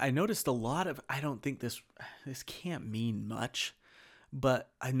 Yeah, I noticed a lot of, I don't think this can't mean much,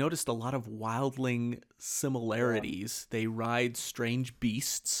 but I noticed a lot of wildling similarities. Yeah. They ride strange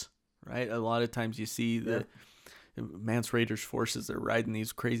beasts, right? A lot of times you see the Mance Rayder's forces, they're riding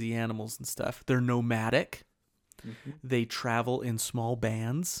these crazy animals and stuff. They're nomadic. Mm-hmm. They travel in small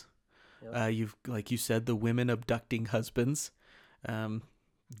bands. Yep. You've, like you said, the women abducting husbands.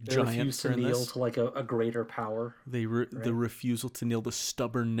 They refuse to kneel to like a greater power. The refusal to kneel, the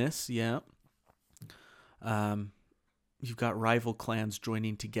stubbornness, yeah. You've got rival clans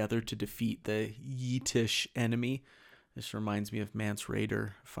joining together to defeat the Yitish enemy. This reminds me of Mance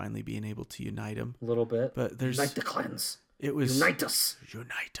Rayder finally being able to unite them. A little bit. But there's unite the clans. It was unite us.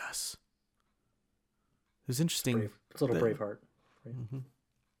 Unite us. It was interesting. It's a little Braveheart. Right? Mm-hmm.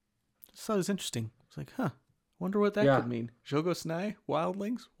 So it was interesting. It's like, huh. Wonder what that could mean. Jogosnai?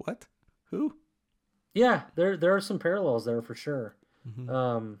 Wildlings? What? Who? Yeah, there are some parallels there for sure.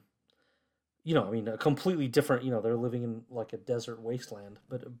 Mm-hmm. You know, I mean, a completely different. You know, they're living in like a desert wasteland,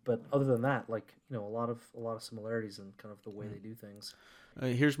 but other than that, like, you know, a lot of similarities in kind of the way they do things.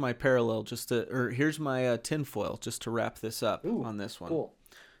 Here's my parallel, here's my tinfoil, just to wrap this up on this one. Cool.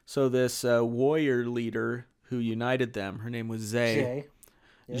 So this warrior leader who united them, her name was Zay.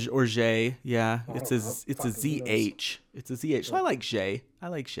 Yeah. Or Jay, yeah. It's a ZH. It's a ZH. So I like Jay.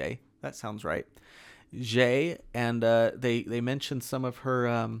 That sounds right. Jay, and they mentioned some of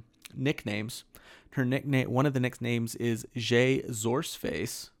her nicknames. Her nickname, one of the nicknames is Jay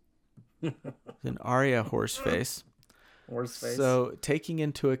Zorsface. An Arya Horseface. Horseface. So taking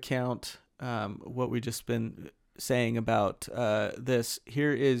into account what we've just been saying about this.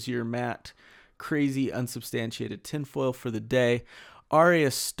 Here is your Matt crazy unsubstantiated tinfoil for the day.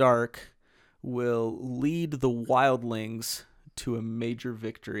 Arya Stark will lead the wildlings to a major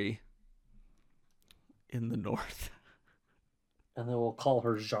victory in the north. And then we'll call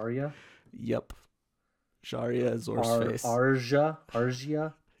her Zarya. Yep. Zarya Azor's face.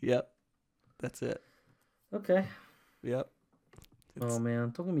 Arja. Yep. That's it. Okay. Yep. Oh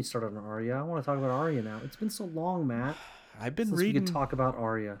man, don't get me started on Arya. I want to talk about Arya now. It's been so long, Matt. I've been since reading. we could talk about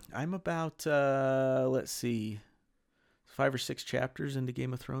Arya. I'm about let's see, 5 or 6 chapters into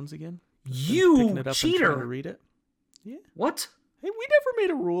Game of Thrones again. You picking it up and trying to cheater! read it. Yeah. What? Hey, we never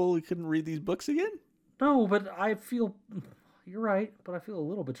made a rule we couldn't read these books again. No, but I feel you're right, but I feel a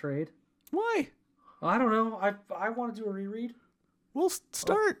little betrayed. Why? I don't know. I want to do a reread. We'll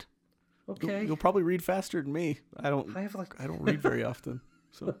start. Okay. You'll probably read faster than me. I don't read very often.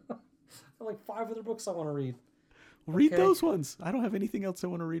 So I have like 5 other books I want to read. read Okay. those ones. I don't have anything else I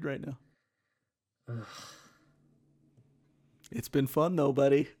want to read right now. Ugh. It's been fun though,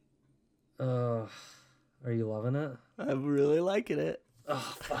 buddy. Are you loving it? I'm really liking it.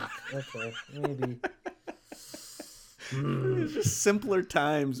 Oh fuck. Okay, maybe. It's just simpler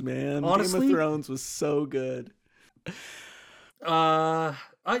times, man. Honestly? Game of Thrones was so good. Do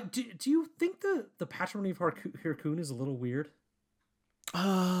you think the patrimony of Hirkun is a little weird? They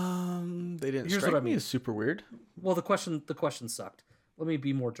didn't Here's strike what I me mean. as super weird. Well, the question sucked. Let me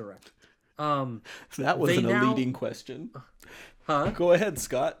be more direct. That was They a now- leading question. Huh? Go ahead,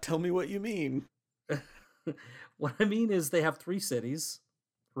 Scott. Tell me what you mean. What I mean is they have 3 cities,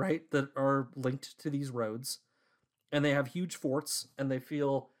 right, that are linked to these roads, and they have huge forts, and they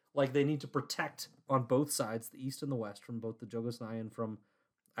feel like they need to protect on both sides, the east and the west, from both the Jogosnai and from,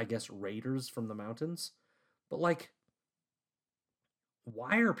 I guess, raiders from the mountains. But like,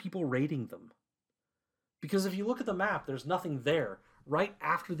 why are people raiding them? Because if you look at the map, there's nothing there. Right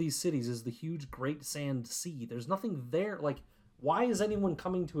after these cities is the huge Great Sand Sea. There's nothing there. Like, why is anyone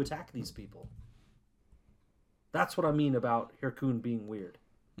coming to attack these people? That's what I mean about Hirkun being weird.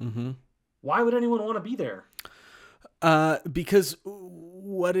 Mm-hmm. Why would anyone want to be there? Because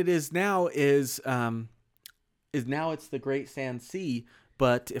what it is now is now it's the Great Sand Sea.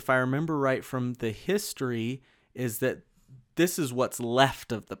 But if I remember right from the history, is that this is what's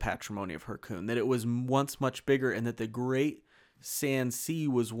left of the patrimony of Hirkun. That it was once much bigger, and that the Great Sand Sea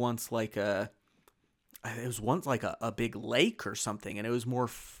was once like a big lake or something, and it was more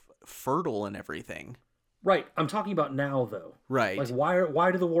fertile and everything. Right. I'm talking about now, though. Right. Like,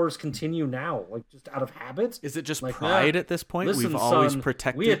 why do the wars continue now? Like, just out of habit? Is it just Like, pride nah, at this point? Listen, We've always son,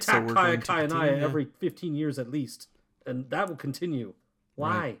 protected. we attack so we're going to Kaya continue, yeah. every 15 years at least, and that will continue.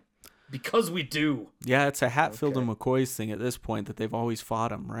 Why? Right. Because we do. Yeah, it's a Hatfield Okay. and McCoy's thing at this point that they've always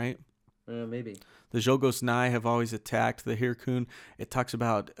fought him, right? Maybe. The Jogosnai have always attacked the Hirkun. It talks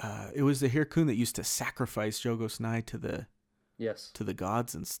about it was the Hirkun that used to sacrifice Jogosnai to the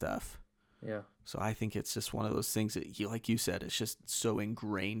gods and stuff. Yeah. So I think it's just one of those things that, like you said, it's just so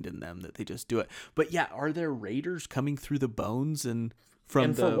ingrained in them that they just do it. But yeah, are there raiders coming through the bones and from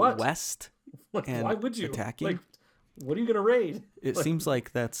And for the what? west? Like, And why would you? attacking? Like, what are you going to raid? It Like, seems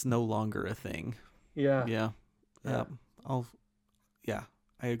like that's no longer a thing. Yeah. Yeah. Yeah.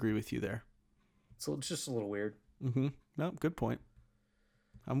 I agree with you there. So it's just a little weird. Mm-hmm. No, good point.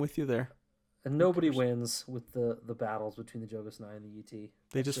 I'm with you there. And nobody wins with the battles between the Jogosnai and the UT.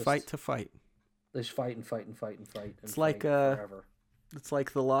 They just fight to fight. They just fight and fight and fight and fight. And It's like, fight forever. It's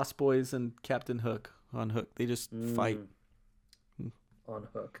like the Lost Boys and Captain Hook on Hook. They just fight. On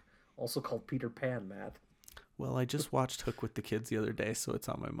Hook. Also called Peter Pan, Matt. Well, I just watched Hook with the kids the other day, so it's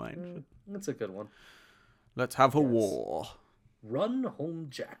on my mind. That's a good one. Let's have a war. Run home,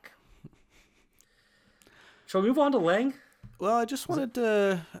 Jack. Shall we move on to Lang? Well, I just wanted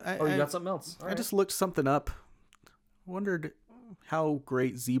to... You got something else? All I right. just looked something up. Wondered how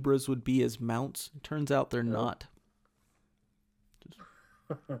great zebras would be as mounts. Turns out they're not.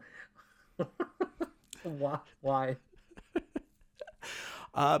 Why?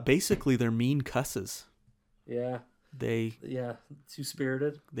 Basically, they're mean cusses. Yeah. They Too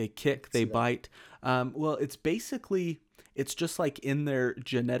spirited. They kick, they bite. Well, it's just like in their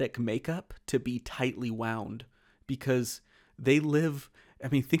genetic makeup to be tightly wound because they live, I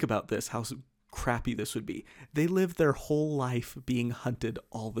mean, think about this, how crappy this would be. They live their whole life being hunted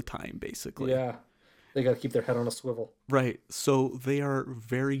all the time, basically. Yeah. They got to keep their head on a swivel. Right. So they are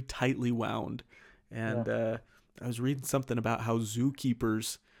very tightly wound. And I was reading something about how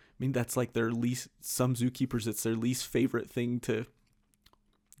zookeepers, I mean, that's like some zookeepers, it's their least favorite thing to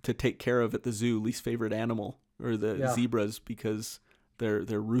take care of at the zoo, least favorite animal, or the zebras, because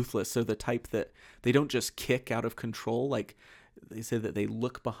They're ruthless. They're the type that they don't just kick out of control. Like they say that they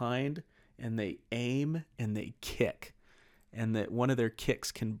look behind and they aim and they kick, and that one of their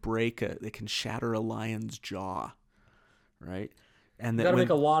kicks can they can shatter a lion's jaw, right? And You that got to make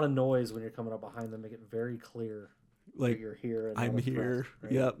a lot of noise when you're coming up behind them. Make it very clear like that you're here. And I'm not a threat, here.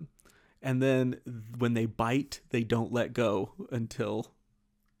 right? Yep. And then when they bite, they don't let go until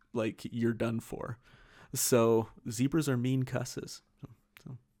like you're done for. So zebras are mean cusses.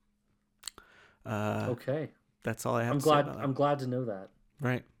 Okay. That's all I have I'm to glad. say about that. I'm glad to know that.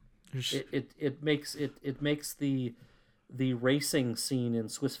 Right. It makes the racing scene in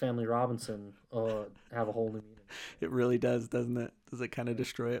Swiss Family Robinson have a whole new meaning. It really does, doesn't it? Does it kind of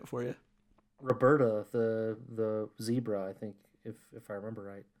destroy it for you? Roberta, the zebra, I think, if I remember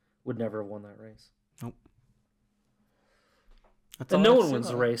right, would never have won that race. Nope. That's And all I no have to one say wins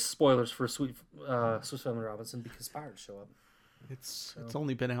the about it. race. Spoilers for Swiss Family Robinson because pirates show up. It's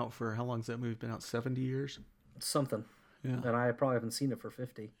only been out for how long has that movie been out? 70 years? It's something. Yeah. And I probably haven't seen it for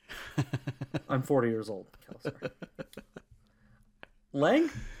 50. I'm 40 years old. Sorry. Lang.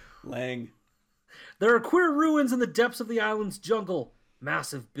 There are queer ruins in the depths of the island's jungle.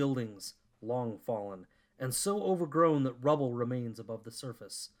 Massive buildings, long fallen, and so overgrown that rubble remains above the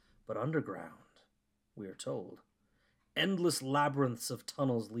surface. But underground, we are told, endless labyrinths of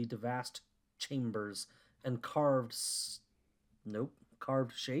tunnels lead to vast chambers and carved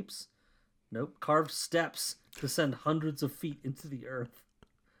shapes? Nope, carved steps descend hundreds of feet into the earth.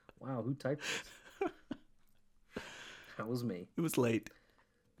 Wow, who typed this? That was me. It was late.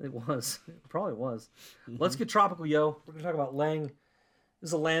 It was. It probably was. Let's get tropical, yo. We're going to talk about Lang. This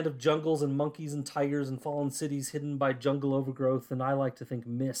is a land of jungles and monkeys and tigers and fallen cities hidden by jungle overgrowth, and I like to think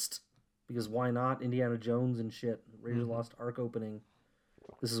mist. Because why not? Indiana Jones and shit. Raiders of the Lost Ark opening.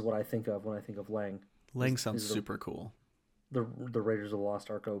 This is what I think of when I think of Lang. Lang sounds super cool. The Raiders of the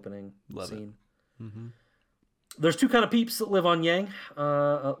Lost Ark opening Love scene. it. Mm-hmm. There's two kind of peeps that live on Lang.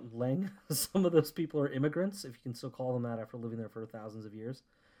 Some of those people are immigrants, if you can still call them that after living there for thousands of years.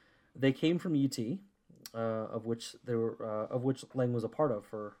 They came from UT, of which Lang was a part of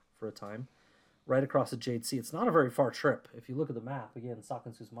for a time, right across the Jade Sea. It's not a very far trip. If you look at the map, again,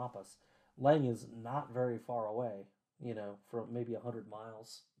 Sakansus Mapas, Lang is not very far away, from maybe 100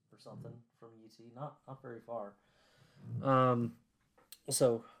 miles or something from UT. Not very far.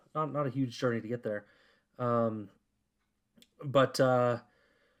 So not a huge journey to get there. But the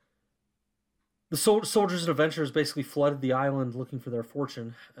soldiers and adventurers basically flooded the island looking for their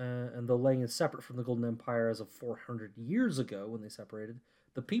fortune, and though Lang is separate from the Golden Empire as of 400 years ago when they separated,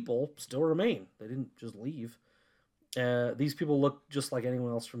 the people still remain. They didn't just leave. These people look just like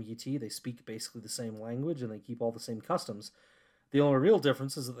anyone else from UT. They speak basically the same language, and they keep all the same customs. The only real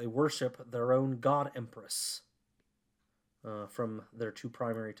difference is that they worship their own god empress from their two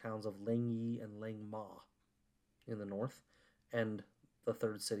primary towns of Langyi and Langma in the north, and the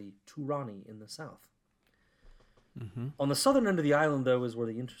third city, Turani, in the south. Mm-hmm. On the southern end of the island, though, is where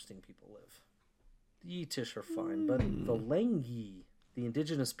the interesting people live. The Yitish are fine, but the Langyi, the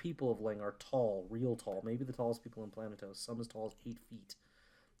indigenous people of Lang, are tall, real tall, maybe the tallest people in Planetos, some as tall as 8 feet.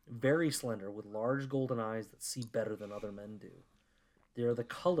 Very slender, with large golden eyes that see better than other men do. They are the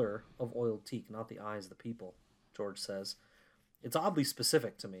color of oiled teak, not the eyes of the people, George says. It's oddly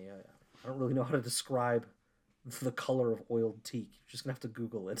specific to me. I don't really know how to describe the color of oiled teak. You're just going to have to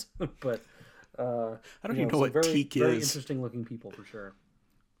Google it. But I don't even know what teak very is. interesting looking people, for sure.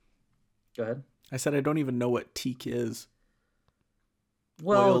 Go ahead. I said I don't even know what teak is.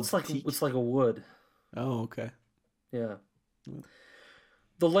 Well, Oiled it's teak? like a wood. Oh, okay. Yeah.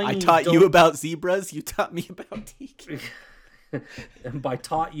 The Langyi I taught you about zebras. You taught me about teak. And by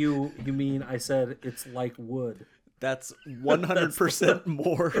taught you mean I said it's like wood. That's 100%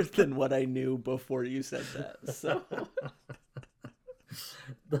 more than what I knew before you said that. So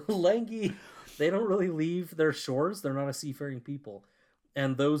The Langyi, they don't really leave their shores. They're not a seafaring people.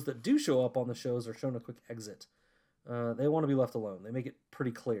 And those that do show up on the shows are shown a quick exit. They want to be left alone. They make it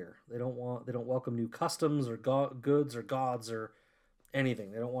pretty clear. They don't welcome new customs or goods or gods or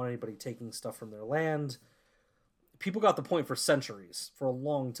anything. They don't want anybody taking stuff from their land. People got the point for centuries, for a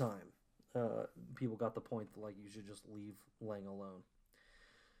long time. People got the point that you should just leave Lang alone.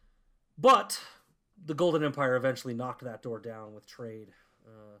 But the Golden Empire eventually knocked that door down with trade.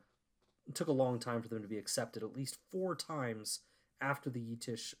 It took a long time for them to be accepted. At least 4 times after the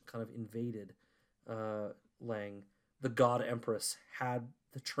Yitish kind of invaded Lang, the God Empress had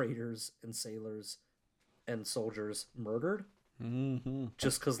the traders and sailors and soldiers murdered. Mm-hmm.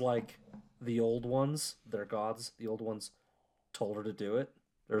 Just because, the old ones, their gods, the old ones told her to do it.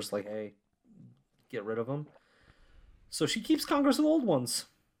 They're just hey, get rid of them. So she keeps congress with old ones,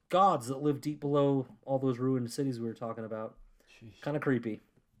 gods that live deep below all those ruined cities we were talking about. Kind of creepy.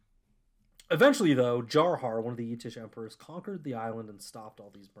 Eventually, though, Jarhar, one of the Yitish emperors, conquered the island and stopped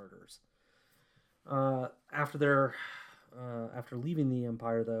all these murders. After leaving the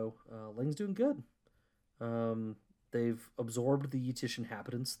empire, though, Ling's doing good. They've absorbed the Yitish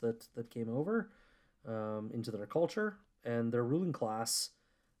inhabitants that came over into their culture, and their ruling class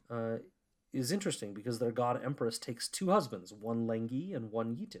is interesting because their god empress takes 2 husbands, one Lengi and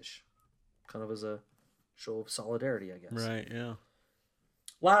one Yitish, kind of as a show of solidarity, I guess. Right, yeah.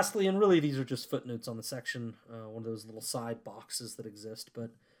 Lastly, and really these are just footnotes on the section, one of those little side boxes that exist,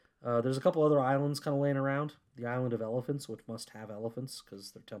 but there's a couple other islands kind of laying around. The Island of Elephants, which must have elephants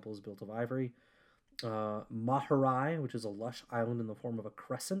because their temple is built of ivory. Maharai, which is a lush island in the form of a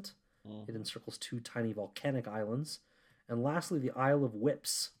crescent. It encircles 2 tiny volcanic islands. And lastly, the Isle of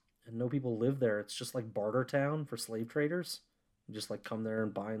Whips. And no people live there. It's just like barter town for slave traders. You just like come there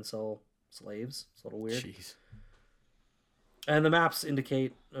and buy and sell slaves. It's a little weird. Jeez. And the maps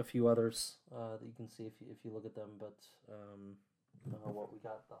indicate a few others that you can see if you look at them. But what we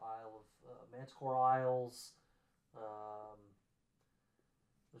got, the Isle of Manticore Isles.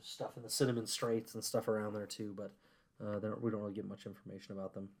 There's stuff in the Cinnamon Straits and stuff around there too, but we don't really get much information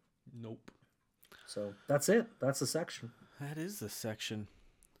about them. Nope. So that's it. That's the section. That is the section.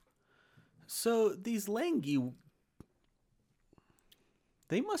 So these Langi,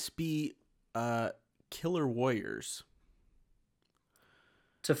 they must be killer warriors.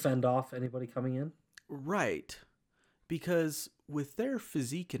 To fend off anybody coming in? Right. Because with their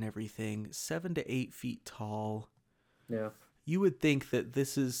physique and everything, 7 to 8 feet tall. Yeah. You would think that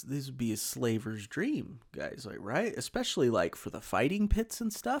this would be a slaver's dream, guys, like, right? Especially like for the fighting pits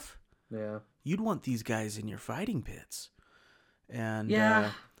and stuff. Yeah. You'd want these guys in your fighting pits. And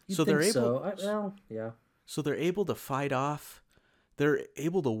yeah. So they're able yeah. So they're able to fight off. They're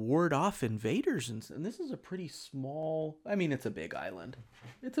able to ward off invaders, and this is a pretty small. I mean, it's a big island.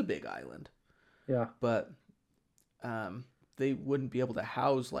 It's a big island. Yeah. But they wouldn't be able to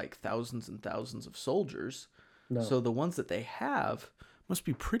house like thousands and thousands of soldiers. No. So the ones that they have must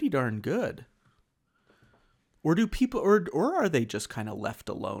be pretty darn good. Or do people, or are they just kind of left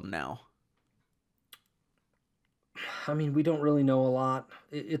alone now? I mean, we don't really know a lot.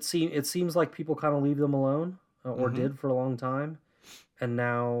 It seems like people kind of leave them alone, or did for a long time, and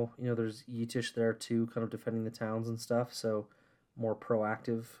now there's Yitish there too, kind of defending the towns and stuff. So more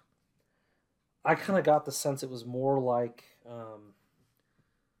proactive. I kind of got the sense it was more like, have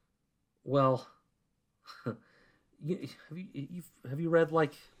you read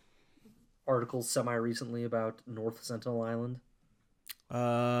like articles semi-recently about North Sentinel Island?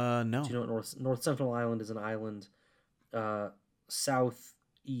 No. Do you know what North Sentinel Island is? An island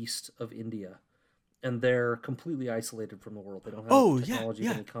southeast of India, and they're completely isolated from the world. They don't have technology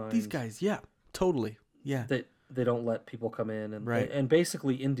of any kind. These guys, yeah, totally, yeah. They don't let people come in, and right. And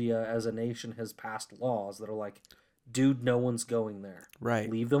basically India as a nation has passed laws that are like, dude, no one's going there. Right.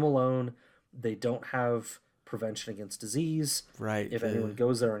 Leave them alone. They don't have prevention against disease. Right. If anyone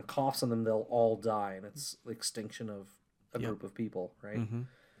goes there and coughs on them, they'll all die, and it's the extinction of a group of people, right? Mm-hmm.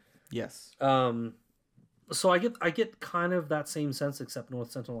 Yes. So I get kind of that same sense, except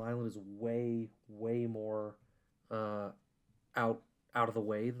North Sentinel Island is way more out of the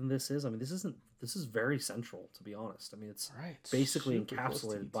way than this is. I mean, this is very central, to be honest. I mean, it's basically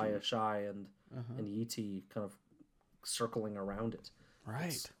encapsulated by Ashai and Yiti kind of circling around it. Right.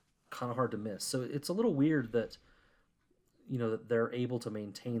 It's kind of hard to miss. So it's a little weird that that they're able to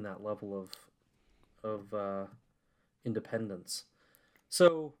maintain that level of independence.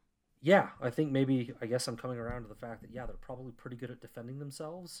 So yeah, I guess I'm coming around to the fact that they're probably pretty good at defending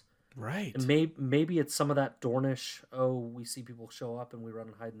themselves. Right. And maybe it's some of that Dornish, we see people show up and we run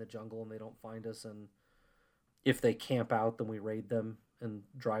and hide in the jungle and they don't find us, and if they camp out, then we raid them and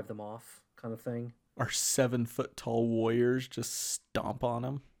drive them off, kind of thing. Our 7 foot tall warriors just stomp on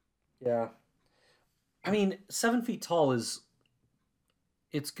them. Yeah. I mean, 7 feet tall it's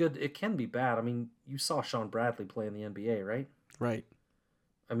good. It can be bad. I mean, you saw Sean Bradley play in the NBA, right? Right.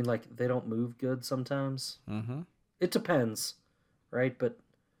 I mean, like, they don't move good sometimes. Mm-hmm. It depends, right? But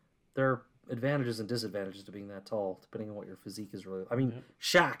there are advantages and disadvantages to being that tall, depending on what your physique is really. I mean,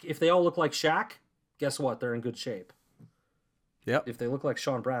 Shaq, if they all look like Shaq, guess what? They're in good shape. Yep. If they look like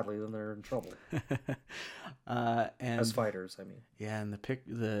Sean Bradley, then they're in trouble. And as fighters, I mean. Yeah, and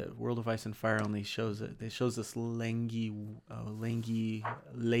the World of Ice and Fire only shows it. It shows this langy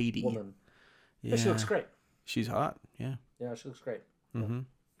lady. Woman. Yeah, she looks great. She's hot. Yeah. Yeah, she looks great. Mm-hmm.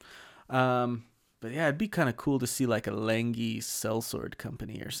 But yeah, it'd be kind of cool to see like a Langi sellsword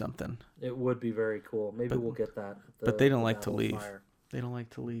company or something. It would be very cool. Maybe we'll get that. But they don't like to leave. They don't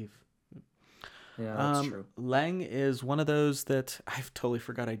like to leave. Yeah, that's true. Lang is one of those that I've totally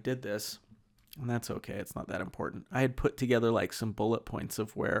forgot I did this. And that's okay. It's not that important. I had put together like some bullet points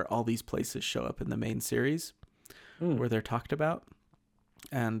of where all these places show up in the main series, where they're talked about.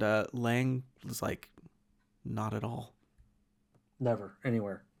 And Lang was like, not at all. Never.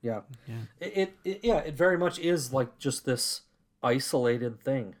 Anywhere. Yeah. It very much is like just this isolated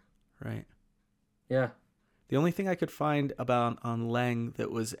thing. Right. Yeah. The only thing I could find about on Lang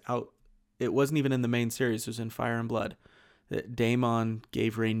that was out, it wasn't even in the main series, it was in Fire and Blood, that Daemon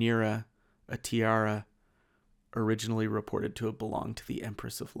gave Rhaenyra a tiara originally reported to have belonged to the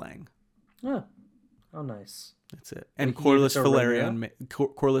Empress of Lang. Yeah. Oh, nice. That's it. And Corlys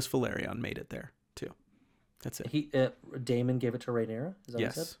Velaryon made it there too. That's it. Daemon gave it to Rhaenyra? Is that what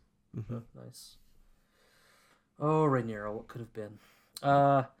you said? Mm-hmm. Oh, nice. Oh, Rhaenyra, what could have been?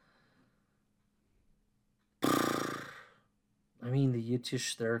 I mean, the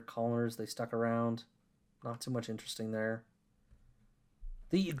Yitish, they're coloners. They stuck around. Not too much interesting there.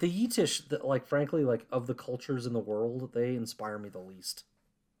 The Yitish, like, frankly, like, of the cultures in the world, they inspire me the least.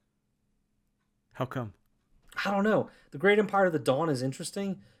 How come? I don't know. The Great Empire of the Dawn is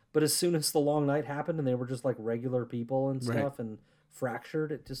interesting, but as soon as the Long Night happened and they were just like regular people and stuff and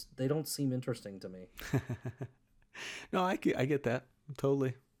fractured, they don't seem interesting to me. No, I get that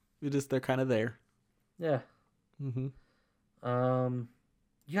totally. They're kind of there. Yeah. Mm-hmm.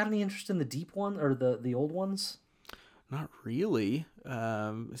 You got any interest in the deep one or the old ones? Not really.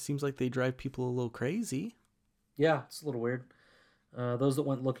 It seems like they drive people a little crazy. Yeah, it's a little weird. Those that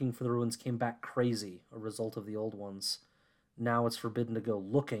went looking for the ruins came back crazy, a result of the old ones. Now it's forbidden to go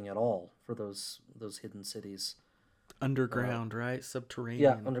looking at all for those hidden cities. Underground, right? Subterranean.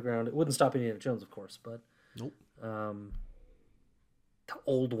 Yeah, underground. It wouldn't stop Indiana Jones, of course, but nope. The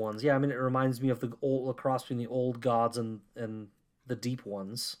old ones. Yeah, I mean, it reminds me of the cross between the old gods and the deep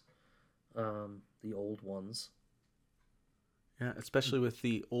ones. The old ones. Yeah, especially with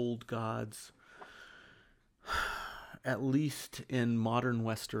the old gods. At least in modern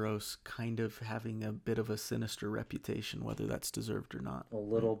Westeros, kind of having a bit of a sinister reputation, whether that's deserved or not. A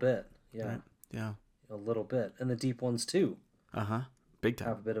little bit, yeah. Right. Yeah. A little bit. And the deep ones, too. Uh-huh. Big time.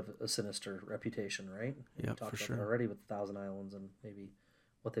 Have a bit of a sinister reputation, right? Yeah, for sure. That already with the Thousand Islands and maybe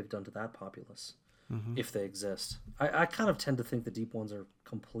what they've done to that populace, if they exist. I kind of tend to think the deep ones are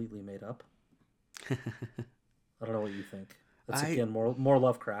completely made up. I don't know what you think. That's, again, more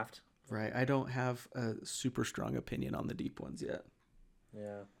Lovecraft. Right. I don't have a super strong opinion on the deep ones yet.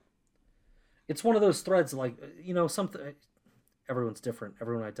 Yeah. It's one of those threads, like, everyone's different.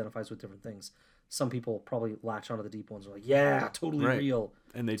 Everyone identifies with different things. Some people probably latch onto the deep ones and are like, yeah, totally real.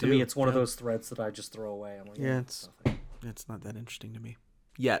 And they to me, it's one of those threads that I just throw away. I'm like, it's not that interesting to me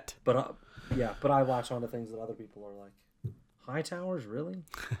yet. But I latch onto things that other people are like, high towers, really?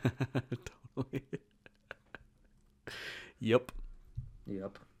 Totally. Yep.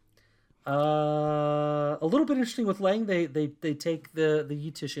 A little bit interesting with Lang. They take the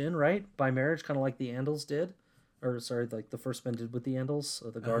Yitish in, right, by marriage, kind of like the Andals did, or sorry, like the First Men did with the Andals,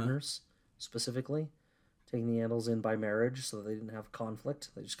 or the Gardeners specifically, taking the Andals in by marriage, so they didn't have conflict.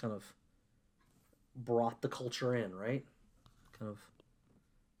 They just kind of brought the culture in, right? Kind of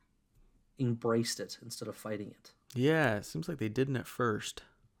embraced it instead of fighting it. Yeah, it seems like they didn't at first,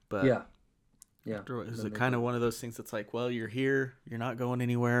 but yeah. Is it kind of one of those things that's like, well, you're here, you're not going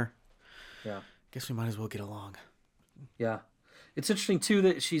anywhere. Yeah. Guess we might as well get along. Yeah. It's interesting, too,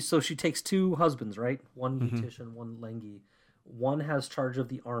 that she takes two husbands, right? One Yitish and one Langi. One has charge of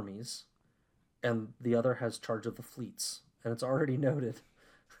the armies, and the other has charge of the fleets. And it's already noted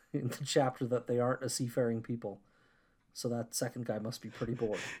in the chapter that they aren't a seafaring people. So that second guy must be pretty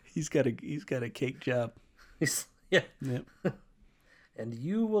bored. He's got a cake job. Yeah. Yep. And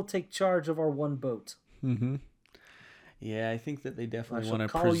you will take charge of our one boat. Mm-hmm. Yeah, I think that they definitely want to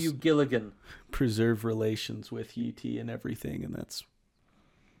call you Gilligan. Preserve relations with Yiti and everything, and that's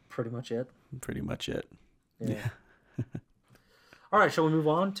pretty much it. Yeah. All right, shall we move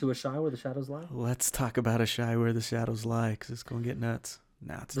on to Asshai Where the Shadows Lie? Let's talk about Asshai Where the Shadows Lie, because it's going to get nuts.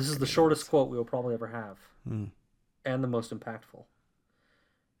 This is the shortest quote we will probably ever have, and the most impactful.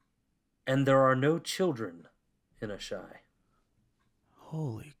 And there are no children in Asshai.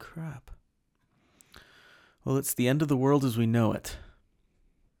 Holy crap. Well, it's the end of the world as we know it.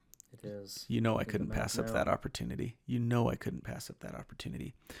 It is. I couldn't pass up that opportunity.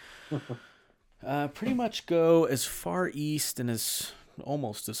 Pretty much go as far east and as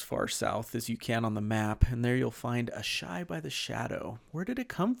almost as far south as you can on the map, and there you'll find Asshai by the Shadow. Where did it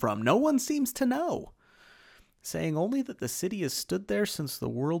come from? No one seems to know. Saying only that the city has stood there since the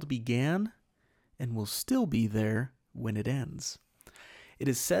world began and will still be there when it ends. It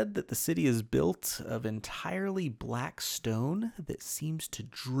is said that the city is built of entirely black stone that seems to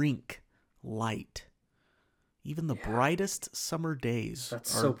drink light. Even the brightest summer days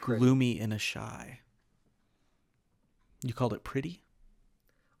That's are so pretty. gloomy in Asshai. You called it pretty?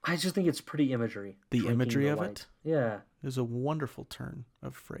 I just think it's pretty imagery. The Drinking imagery the of light. it Yeah. is a wonderful turn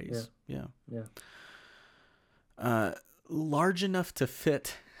of phrase. Yeah. Yeah. Large enough to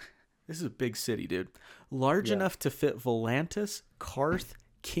fit. This is a big city, dude. Large enough to fit Volantis, Karth,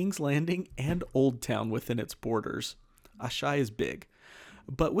 King's Landing, and Old Town within its borders. Asshai is big.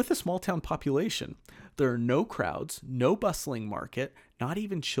 But with a small town population, there are no crowds, no bustling market, not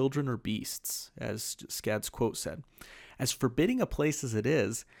even children or beasts, as Scad's quote said. As forbidding a place as it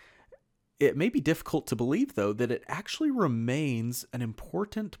is, it may be difficult to believe, though, that it actually remains an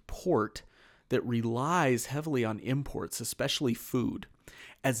important port that relies heavily on imports, especially food,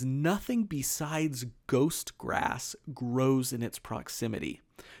 as nothing besides ghost grass grows in its proximity.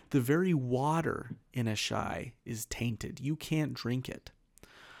 The very water in Asshai is tainted. You can't drink it.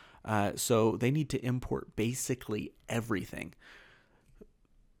 So they need to import basically everything.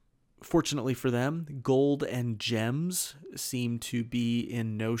 Fortunately for them, gold and gems seem to be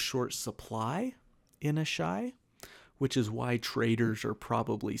in no short supply in Asshai, which is why traders are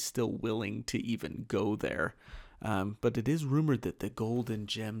probably still willing to even go there. But it is rumored that the gold and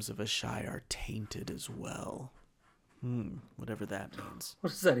gems of Asshai are tainted as well. Whatever that means. What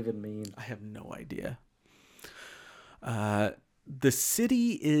does that even mean? I have no idea. The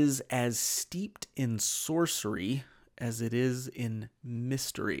city is as steeped in sorcery as it is in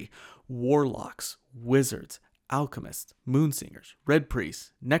mystery. Warlocks, wizards, alchemists, moonsingers, red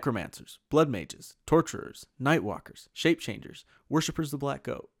priests, necromancers, blood mages, torturers, nightwalkers, shape-changers, worshippers of the black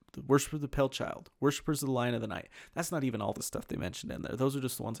goat, the worshippers of the pale child, worshippers of the lion of the night. That's not even all the stuff they mentioned in there. Those are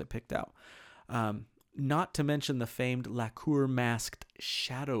just the ones I picked out. Not to mention the famed Lacour masked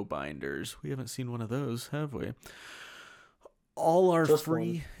Shadowbinders. We haven't seen one of those, have we? All are Just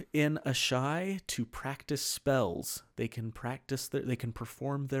free in Asshai to practice spells. They can they can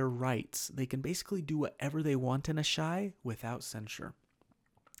perform their rites. They can basically do whatever they want in Asshai without censure.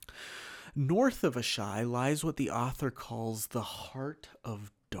 North of Asshai lies what the author calls the Heart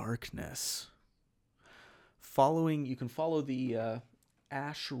of Darkness. You can follow the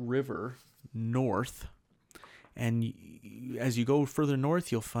Ash River north, and as you go further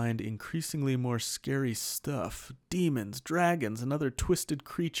north, you'll find increasingly more scary stuff. Demons, dragons, and other twisted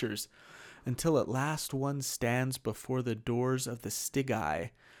creatures, until at last one stands before the doors of the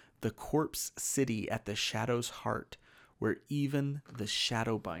Stygai, the corpse city at the Shadow's heart, where even the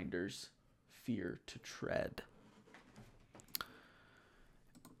Shadowbinders fear to tread.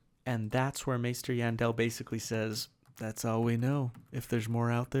 And that's where Maester Yandel basically says, that's all we know. If there's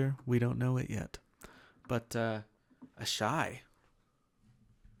more out there, we don't know it yet. But Asshai,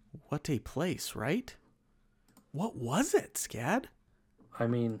 what a place, right? What was it, Scad? I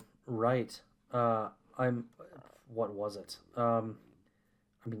mean, right. What was it?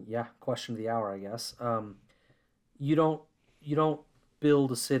 Question of the hour, I guess. You don't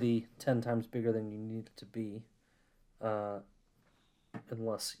build a city 10 times bigger than you need it to be,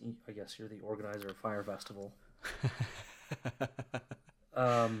 unless I guess you're the organizer of Fire Festival.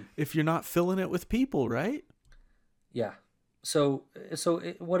 If you're not filling it with people, right? Yeah. So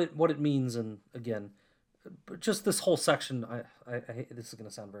what it means, and again, just this whole section. I hate, this is going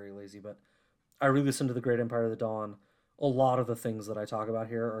to sound very lazy, but I re-listened to The Great Empire of the Dawn. A lot of the things that I talk about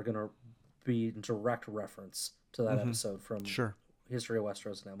here are going to be in direct reference to that episode from History of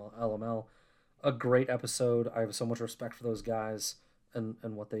Westeros and LML. A great episode. I have so much respect for those guys and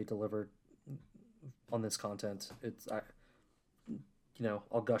what they delivered on this content.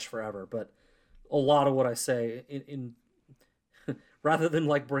 I'll gush forever, but a lot of what I say in rather than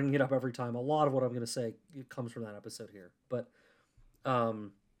like bringing it up every time, a lot of what I'm going to say it comes from that episode here. But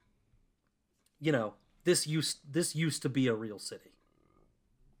this used to be a real city.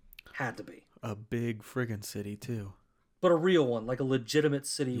 Had to be. A big friggin' city too. But a real one, like a legitimate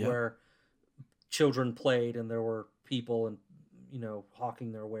city where children played and there were people and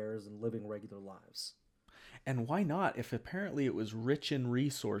hawking their wares and living regular lives. And why not? If apparently it was rich in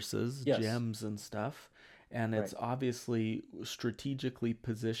resources, gems and stuff, and it's obviously strategically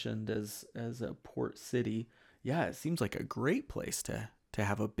positioned as a port city, it seems like a great place to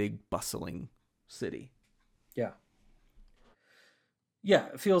have a big bustling city. Yeah. Yeah,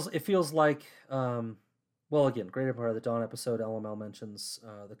 it feels like Well, again, Great Empire of the Dawn episode, LML mentions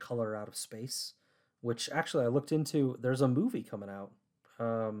The Color Out of Space, which actually I looked into. There's a movie coming out.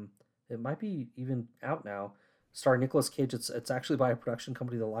 It might be even out now, starring Nicolas Cage. It's actually by a production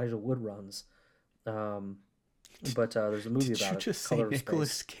company that Elijah Wood runs. But there's a movie Did about you it. just say Color of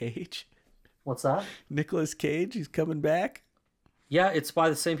Nicolas Space. Cage? What's that? Nicolas Cage, he's coming back? Yeah, it's by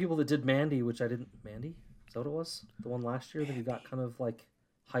the same people that did Mandy, which I didn't. Mandy? Is that what it was? The one last year that you got kind of like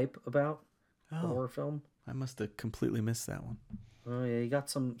hype about? The horror film? I must have completely missed that one. Oh yeah, you got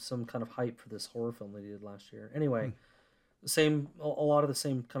some kind of hype for this horror film they did last year. Anyway, a lot of the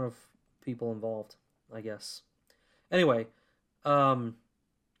same kind of people involved, I guess. Anyway, in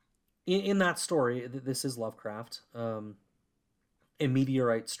that story, this is Lovecraft. A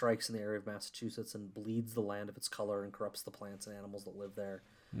meteorite strikes in the area of Massachusetts and bleeds the land of its color and corrupts the plants and animals that live there.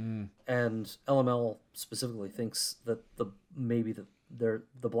 And LML specifically thinks that maybe the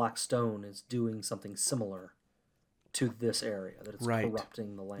Black Stone is doing something similar to this area, that it's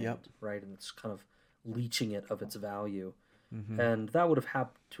corrupting the land, right? And it's kind of leeching it of its value. And that would have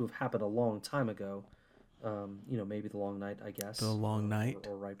to have happened a long time ago. Maybe the Long Night, I guess. The Long Night.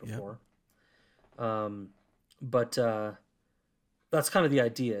 Or right before. But that's kind of the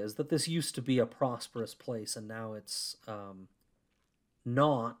idea, is that this used to be a prosperous place, and now it's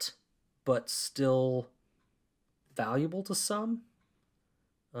not, but still valuable to some.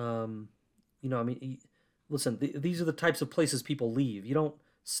 Listen, these are the types of places people leave. You don't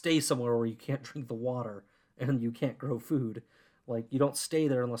stay somewhere where you can't drink the water and you can't grow food. Like, you don't stay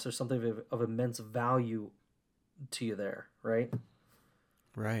there unless there's something of immense value to you there, right?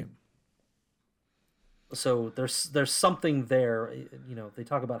 Right. So there's something there. They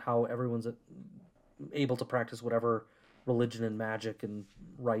talk about how everyone's able to practice whatever religion and magic and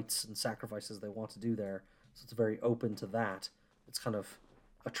rites and sacrifices they want to do there. So it's very open to that. It's kind of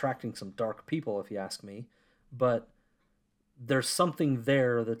attracting some dark people, if you ask me. But there's something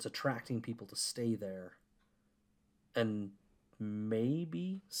there that's attracting people to stay there. And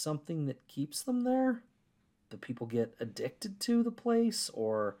maybe something that keeps them there? The people get addicted to the place,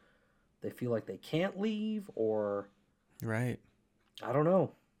 or they feel like they can't leave, or... Right. I don't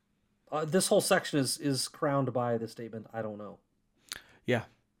know. This whole section is crowned by the statement, I don't know. Yeah.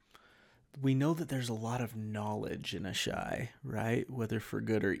 We know that there's a lot of knowledge in Ashai, right? Whether for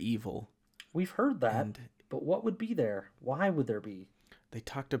good or evil. We've heard that, but what would be there? Why would there be? They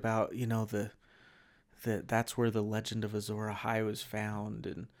talked about, that's where the legend of Azor Ahai was found,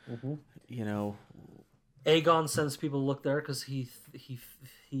 and Aegon sends people to look there because he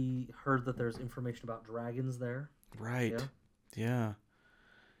heard that there's information about dragons there. Right. Yeah.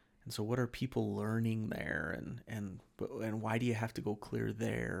 And so what are people learning there, and why do you have to go clear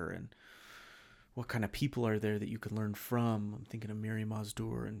there, and what kind of people are there that you can learn from? I'm thinking of Miri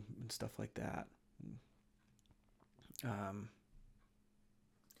Mazdur and stuff like that.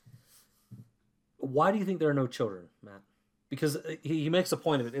 Why do you think there are no children, Matt? Because he makes a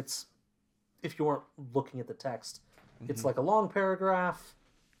point of it. It's, if you weren't looking at the text, it's like a long paragraph,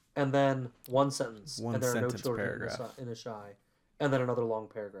 and then one sentence, and there are no children in Ashai, and then another long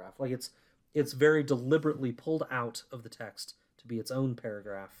paragraph. Like, it's very deliberately pulled out of the text to be its own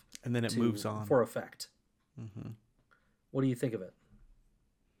paragraph, and then it moves on for effect. What do you think of it?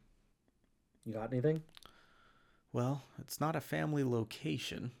 You got anything? Well, it's not a family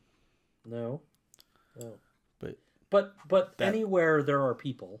location. No. But anywhere there are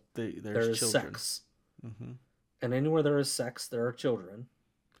people, there is children. sex. And anywhere there is sex, there are children.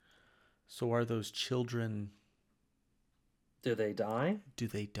 So are those children... Do they die?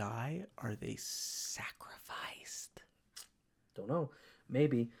 Are they sacrificed? Don't know.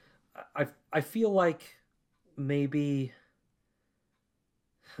 Maybe. I feel like maybe...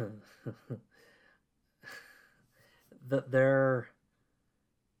 that they're...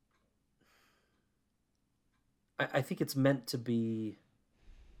 I think it's meant to be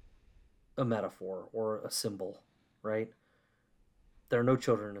a metaphor or a symbol, right? There are no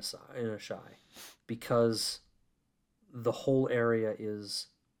children in Ashai because the whole area is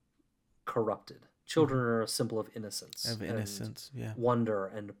corrupted. Children are a symbol of innocence. Wonder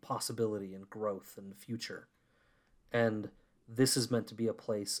and possibility and growth and future. And this is meant to be a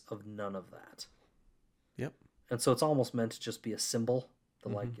place of none of that. Yep. And so it's almost meant to just be a symbol.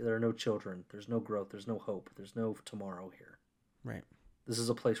 Like, there are no children, there's no growth, there's no hope, there's no tomorrow here. Right. This is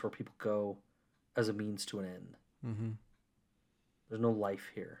a place where people go as a means to an end. There's no life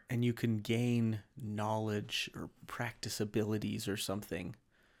here. And you can gain knowledge or practice abilities or something,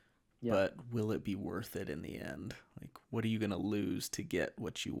 but will it be worth it in the end? Like, what are you going to lose to get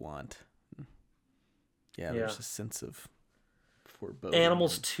what you want? Yeah, there's a sense of foreboding.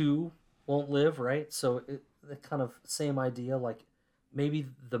 Animals 2 won't live, right? So the kind of same idea, like maybe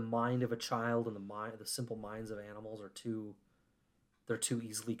the mind of a child and the simple minds of animals are too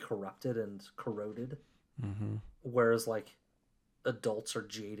easily corrupted and corroded, Mm-hmm. whereas like adults are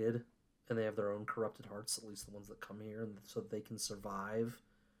jaded and they have their own corrupted hearts, at least the ones that come here, and so they can survive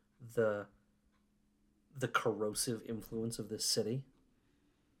the the corrosive influence of this city.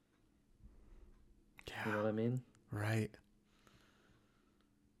 Yeah. You know what I mean? Right.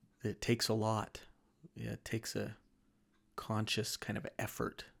 It takes a lot. Yeah, it takes a conscious kind of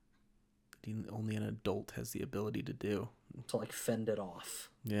effort that only an adult has the ability to do. To like fend it off,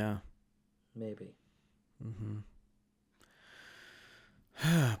 Yeah. maybe. Mm-hmm.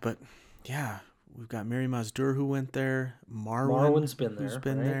 But yeah, we've got Mary Mazdur who went there. Marwyn's been who's there,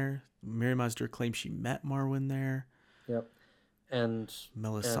 been right? there. Mary Mazdur claims she met Marwyn there. Yep. And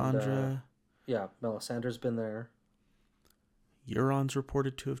Melisandre. yeah, Melisandre's been there. Euron's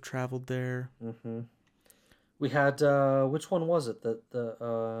reported to have traveled there. Mm-hmm. We had which one was it?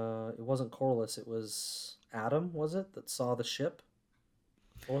 It wasn't Corlys. It was Adam. Was it that saw the ship?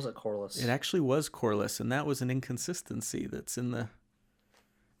 Or was it Corlys? It actually was Corlys, and that was an inconsistency that's in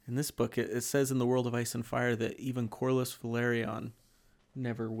this book. It says in the World of Ice and Fire that even Corlys Velaryon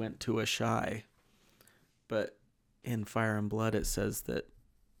never went to Asshai, but in Fire and Blood it says that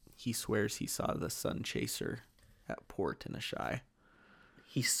he swears he saw the Sun Chaser at port in Asshai.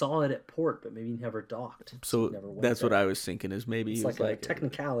 He saw it at port, but maybe he never docked. So he never went that's there. what I was thinking. Is maybe It's it was like a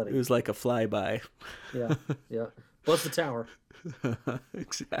technicality. It was like a flyby. Yeah, yeah. Buzz the tower.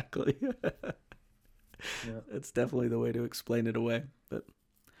 Exactly. Yeah. It's definitely the way to explain it away.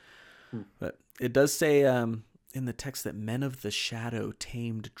 But it does say in the text that men of the shadow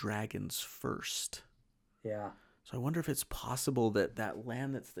tamed dragons first. Yeah. So I wonder if it's possible that that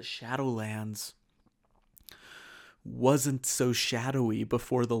land that's the Shadowlands wasn't so shadowy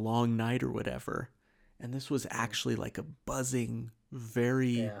before the long night or whatever. And this was actually like a buzzing,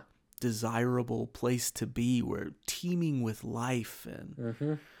 very desirable place to be, where teeming with life.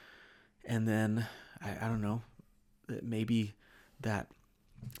 And then, I don't know, maybe that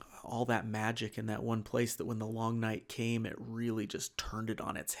all that magic in that one place, that when the long night came, it really just turned it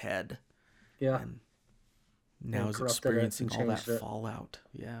on its head. Yeah. And now is corrupted it experiencing and all that changed it. fallout.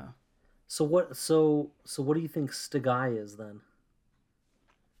 Yeah. So what? So what do you think Styggai is then?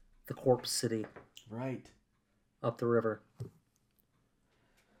 The corpse city Right. up the river.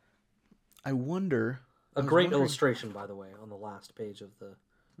 I wonder. A great illustration, by the way, on the last page of the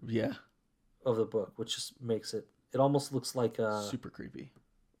Yeah. book, which just makes it. It almost looks like Super creepy.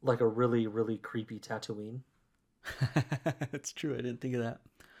 a really really creepy Tatooine. That's true. I didn't think of that.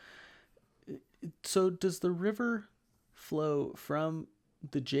 So does the river flow from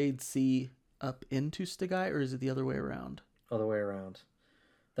the Jade Sea up into Styggai, or is it the other way around? Other way around.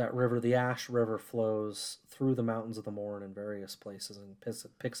 That river, the Ash River, flows through the mountains of the Morn in various places and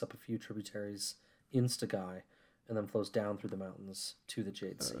picks up a few tributaries in Styggai, and then flows down through the mountains to the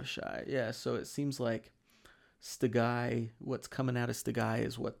Jade Sea. Asshai. Yeah, so it seems like Styggai, what's coming out of Styggai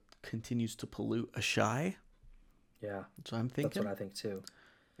is what continues to pollute Asshai. Yeah, So I'm thinking. that's what I think too.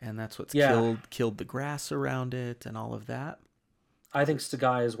 And that's what's Yeah. killed the grass around it and all of that. I think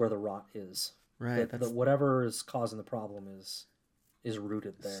Styggai is where the rot is. Right. That whatever is causing the problem is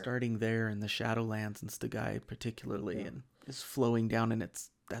rooted there. Starting there in the Shadowlands and Styggai particularly, and is flowing down, and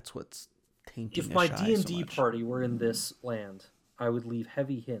that's what's tainting. If my Asshai D&D so much. party were in this land, I would leave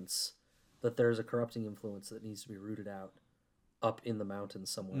heavy hints that there's a corrupting influence that needs to be rooted out up in the mountains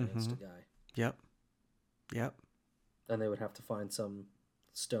somewhere in Styggai. Yep. And they would have to find some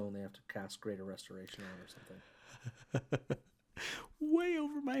stone they have to cast Greater Restoration on or something. Way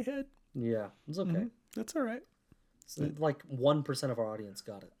over my head. Yeah, it's okay. That's all right. It's like 1% of our audience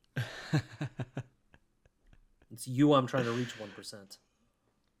got it. It's you I'm trying to reach 1%.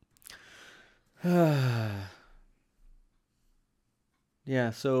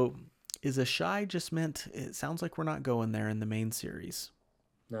 Yeah, so is Asshai just meant, it sounds like we're not going there in the main series.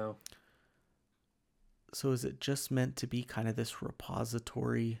 No. So is it just meant to be kind of this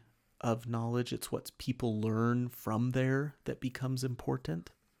repository of knowledge? It's what people learn from there that becomes important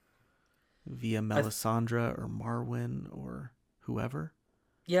via Melisandre or Marwyn or whoever?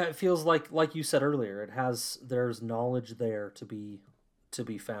 Yeah, it feels like you said earlier, there's knowledge there to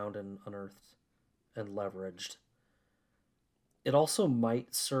be found and unearthed and leveraged. It also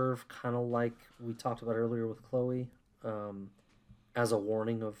might serve kind of like we talked about earlier with Chloe, as a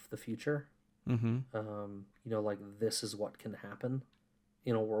warning of the future. Mm-hmm. Like this is what can happen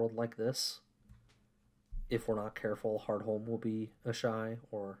in a world like this. If we're not careful, Hardhome will be Asshai,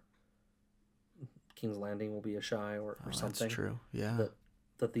 or King's Landing will be Asshai, or something. That's true. Yeah.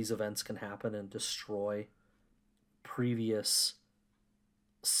 that these events can happen and destroy previous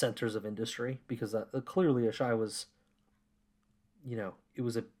centers of industry, because clearly Ashai was, it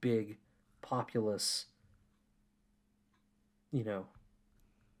was a big, populous,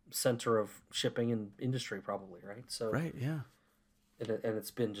 center of shipping and industry, probably, right? So Right, yeah. and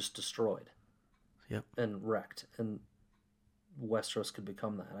it's been just destroyed. Yep. And wrecked, and Westeros could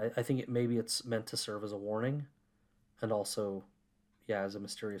become that. I think maybe it's meant to serve as a warning, and also, as a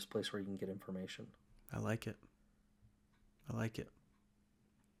mysterious place where you can get information. I like it.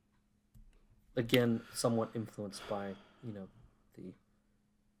 Again, somewhat influenced by, the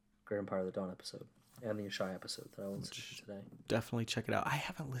Great Empire of the Dawn episode and the Ashai episode that I listened to today. Definitely check it out. I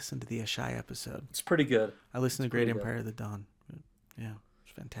haven't listened to the Ashai episode. It's pretty good. I listened to Great Empire of the Dawn. Yeah,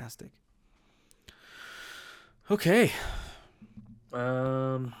 it's fantastic. Okay.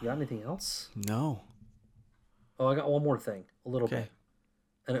 You got anything else? No. Oh, I got one more thing. A little Okay. bit.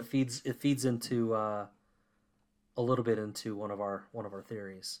 And it feeds into a little bit into one of our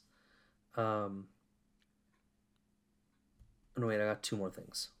theories. No, wait, I got two more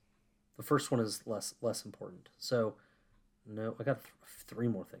things. The first one is less important. So, no, I got three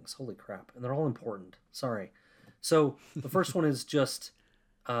more things. Holy crap. And they're all important. Sorry. So, the first one is just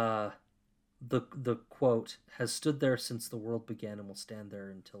the quote, has stood there since the world began and will stand here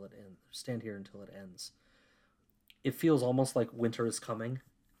until it ends. It feels almost like winter is coming.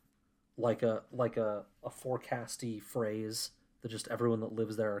 Like a forecasty phrase that just everyone that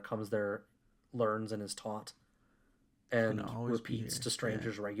lives there or comes there learns and is taught and repeats to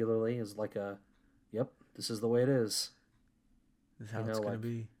strangers regularly, is like yep, this is the way it is. This is how it's going to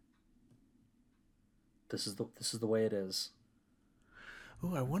be. This is the way it is.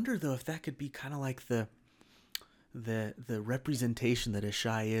 Oh, I wonder though if that could be kind of like the representation that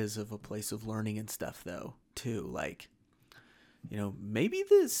Ashai is of a place of learning and stuff, though, too. Like, maybe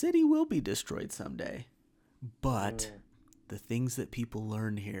the city will be destroyed someday, but the things that people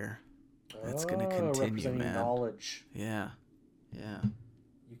learn here, that's going to continue, man. Knowledge. Yeah.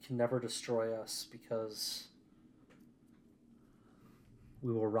 You can never destroy us, because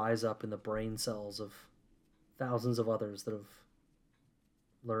we will rise up in the brain cells of thousands of others that have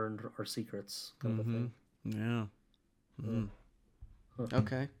learned our secrets, kind of a thing. Yeah. Mm. Huh.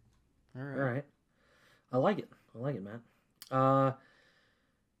 Okay. All right. I like it, Matt.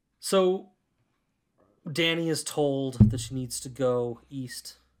 So Dany is told that she needs to go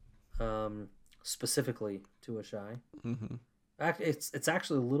east, specifically to Ashai. Mm-hmm. It's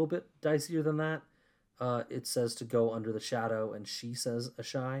actually a little bit dicier than that. It says to go under the shadow, and she says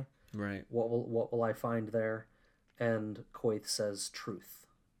Ashai. Right. What will I find there? And Quaithe says truth.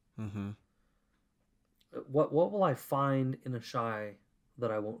 Mm-hmm. What will I find in Ashai that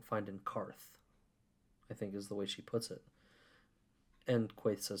I won't find in Karth? I think is the way she puts it. And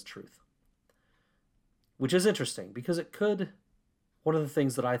Quaithe says truth. Which is interesting, because it could... One of the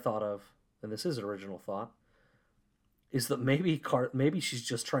things that I thought of, and this is an original thought, is that maybe she's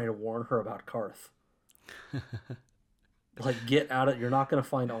just trying to warn her about Karth. Like, get out of... You're not going to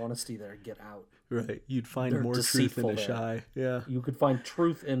find honesty there. Get out. Right. You'd find They're more truth in deceitful Ashai. Yeah. You could find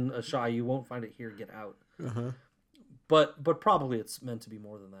truth in Ashai. You won't find it here. Get out. Uh-huh. But probably it's meant to be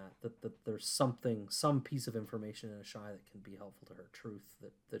more than that. That there's some piece of information in Ashai that can be helpful to her, truth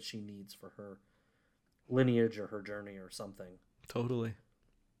that she needs for her lineage or her journey or something. Totally.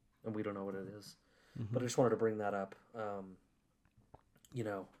 And we don't know what it is. Mm-hmm. But I just wanted to bring that up.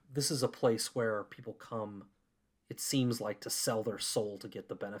 This is a place where people come, it seems like, to sell their soul to get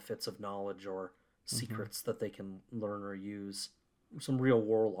the benefits of knowledge or secrets that they can learn or use. Some real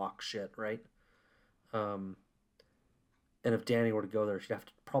warlock shit, right? And if Dany were to go there, she'd have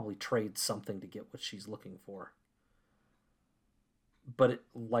to probably trade something to get what she's looking for. But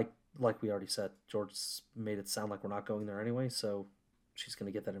like we already said, George made it sound like we're not going there anyway, so she's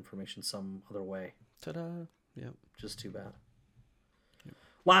going to get that information some other way. Ta-da. Yep. Just too bad. Yep.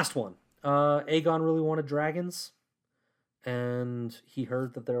 Last one. Aegon really wanted dragons, and he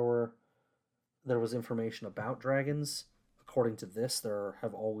heard that there was information about dragons. According to this, there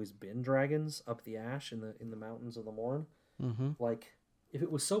have always been dragons up the Ash in the mountains of the Morn. Mm-hmm. Like, if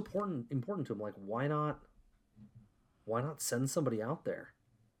it was so important to him, like, why not send somebody out there?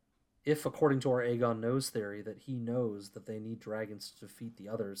 If, according to our Aegon knows theory, that he knows that they need dragons to defeat the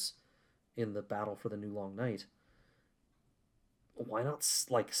others in the battle for the New Long Night, why not,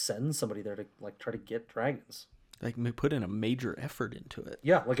 like, send somebody there to, like, try to get dragons? Like, put in a major effort into it.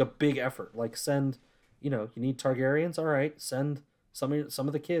 Yeah, like a big effort. Like, send, you need Targaryens? All right, send some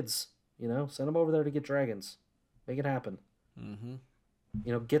of the kids, send them over there to get dragons. Make it happen.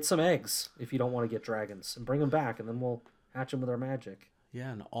 Mm-hmm. Get some eggs if you don't want to get dragons, and bring them back, and then we'll hatch them with our magic.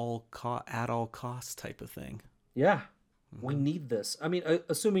 Yeah, an at all costs type of thing. Yeah, we need this. I mean,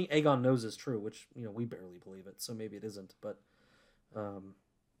 assuming Aegon knows is true, which we barely believe it, so maybe it isn't. But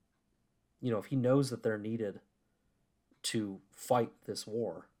if he knows that they're needed to fight this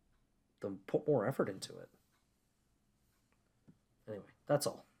war, then put more effort into it. Anyway, that's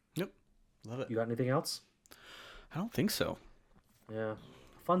all. Yep, love it. You got anything else? I don't think so. Yeah,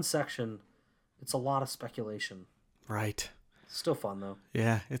 fun section. It's a lot of speculation. Right. Still fun though.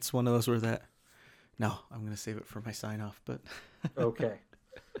 Yeah, it's one of those where no, I'm gonna save it for my sign off. But okay.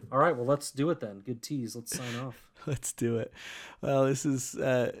 All right. Well, let's do it then. Good tease. Let's sign off. Let's do it. Well, this is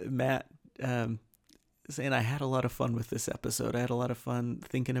Matt saying I had a lot of fun with this episode. I had a lot of fun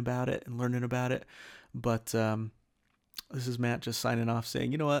thinking about it and learning about it. But this is Matt just signing off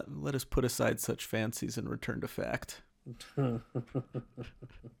saying, you know what? Let us put aside such fancies and return to fact.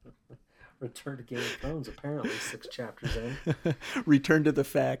 Return to Game of Thrones, apparently 6 chapters in. Return to the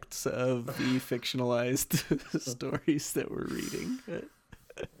facts of the fictionalized stories that we're reading.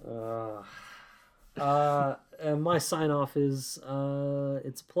 And my sign off is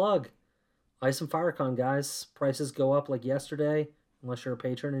it's a plug. Ice and FireCon, guys. Prices go up like yesterday, unless you're a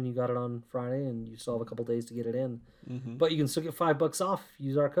patron and you got it on Friday and you still have a couple days to get it in. Mm-hmm. But you can still get $5 off.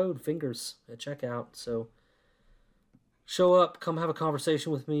 Use our code FINGERS at checkout. So show up, come have a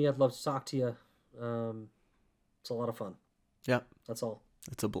conversation with me. I'd love to talk to you. It's a lot of fun. Yep. That's all.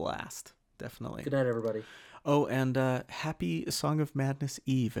 It's a blast. Definitely. Good night, everybody. Oh, and happy Song of Madness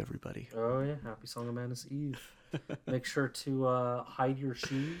Eve, everybody. Oh, yeah. Happy Song of Madness Eve. Make sure to hide your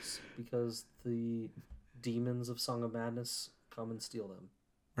shoes because the demons of Song of Madness come and steal them.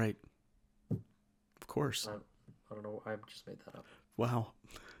 Right. Of course. I don't know. I just made that up. Wow.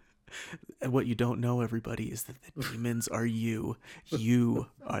 And what you don't know, everybody, is that the demons are you. You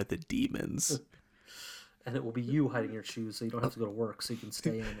are the demons. And it will be you hiding your shoes so you don't have to go to work, so you can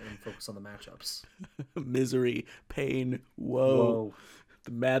stay in and focus on the matchups. Misery, pain, woe.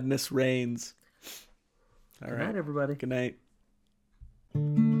 The madness reigns. All right. Good night, everybody. Good night.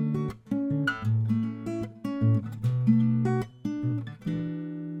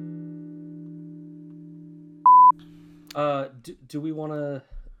 Do we want to...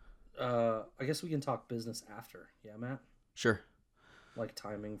 I guess we can talk business after. Yeah, Matt? Sure. Like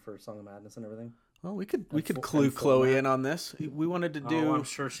timing for Song of Madness and everything? Well, we could clue Chloe in on this. We wanted to do... Oh, I'm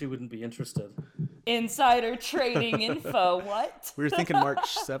sure she wouldn't be interested. Insider trading info, what? We were thinking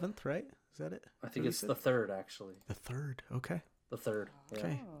March 7th, right? Is that it? I think it's the 3rd, actually. The 3rd, okay. The 3rd, yeah.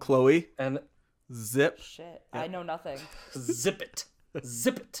 Okay. Chloe. And... Zip. Shit, yep. I know nothing. Zip it.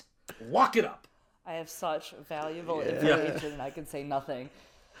 Zip it. Lock it up. I have such valuable information and I can say nothing.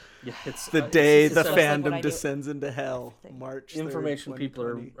 Yeah, it's the day it's the fandom descends into hell. March 3rd, information people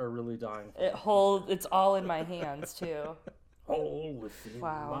are really dying for. It's all in my hands too. All within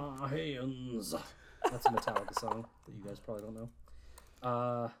my hands. That's a Metallica song that you guys probably don't know.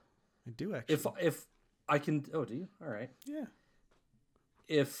 I do actually. If I can, do you? All right. Yeah.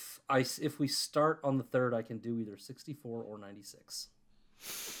 If we start on the 3rd, I can do either 64 or 96.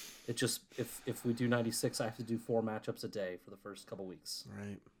 It just if we do 96, I have to do 4 matchups a day for the first couple weeks.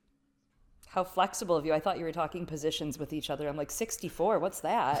 Right. How flexible of you. I thought you were talking positions with each other. I'm like, 64, what's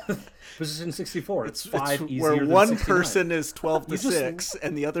that? Position 64. It's 5 easier where than one 69. person is 12 to 6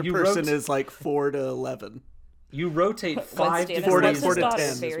 and the other person is like 4 to 11. You rotate 5 degrees. 4 to 10 very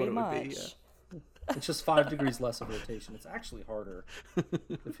is what it would much. be. Yeah. It's just 5 degrees less of rotation. It's actually harder if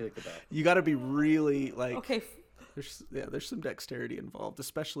you think about it. You got to be really like... Okay. There's some dexterity involved,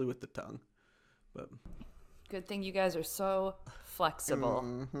 especially with the tongue. But good thing you guys are so flexible.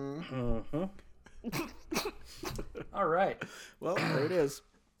 Mm-hmm. All right. Well, there it is.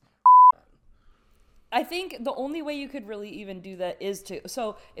 I think the only way you could really even do that is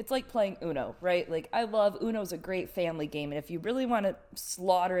so it's like playing Uno, right? Like I love Uno's a great family game, and if you really want to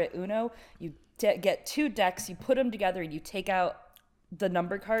slaughter at Uno, you get 2 decks, you put them together, and you take out the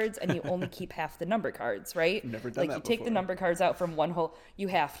number cards, and you only keep half the number cards, right? Never done that you take before. the number cards out from one hole. You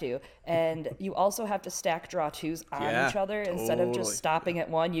have to, and you also have to stack draw 2s on each other instead of just stopping at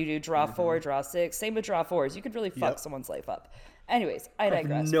 1. You do draw 4, draw 6. Same with draw 4s. You could really fuck someone's life up. Anyways, I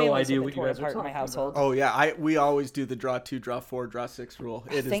digress. No Families idea have what been you torn guys are apart in my talking household. Oh yeah, we always do the draw 2, draw 4, draw 6 rule.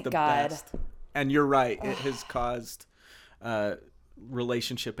 It is Thank the God. best. And you're right. It has caused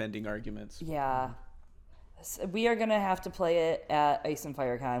relationship ending arguments. Yeah. We are going to have to play it at Ice and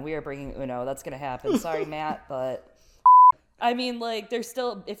FireCon. We are bringing Uno. That's going to happen. Sorry, Matt, but... I mean, like, they're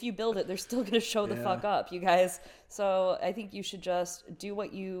still... If you build it, they're still going to show the fuck up, you guys. So I think you should just do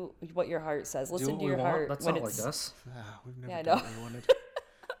what your heart says. Listen to your heart. That's when not it's... like us. We've never Yeah, I done know. what we wanted.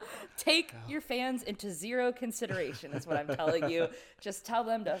 Take your fans into zero consideration is what I'm telling you. Just tell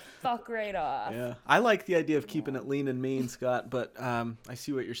them to fuck right off. Yeah, I like the idea of keeping it lean and mean, Scott, but I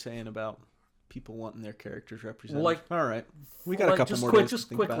see what you're saying about people wanting their characters represented. Like, all right, we got a couple just more quick, days just to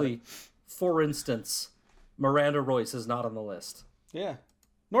think quickly. about it. For instance, Miranda Royce is not on the list. Yeah,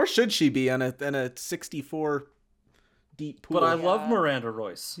 nor should she be on a 64 deep pool. But I love Miranda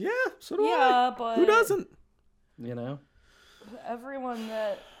Royce. Yeah, so do I. Yeah, but Who doesn't? You know? everyone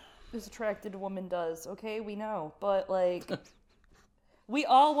that is attracted to women does, okay? We know. But, like, we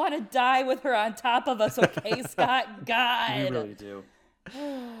all want to die with her on top of us, okay, Scott? God. You really do. But,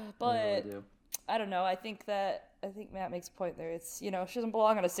 You really do. I don't know. I think Matt makes a point there. It's, she doesn't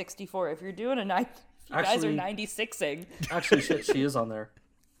belong on a 64. If you're doing a 9, if you guys are Actually- 96ing, Actually, shit, she is on there.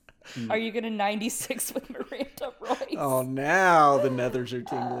 are you going to 96 with Miranda Royce? Oh, now the nethers are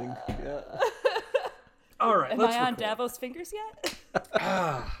tingling. Yeah. All right, Am let's I on record. Davos fingers yet?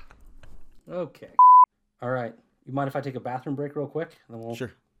 Okay. All right. You mind if I take a bathroom break real quick? And then we'll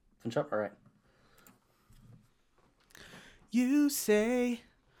Sure. finish up? All right. You say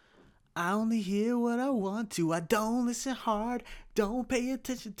I only hear what I want to. I don't listen hard. Don't pay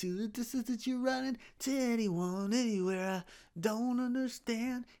attention to the distance that you're running to anyone, anywhere. I don't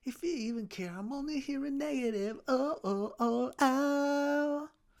understand if you even care. I'm only hearing negative. Oh, oh, oh, oh.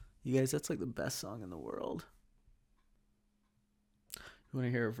 You guys, that's like the best song in the world. You want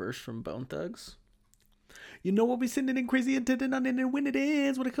to hear a verse from Bone Thugs? You know I'll be sending in crazy intending on it, and when it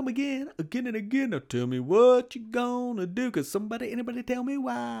ends, when I come again and again. Now tell me what you gonna do, cause anybody tell me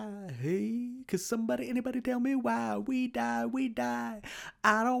why. Hey, cause anybody tell me why. We die.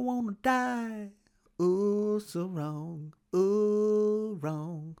 I don't wanna die. Oh, so wrong. Oh,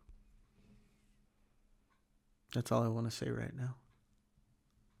 wrong. That's all I want to say right now.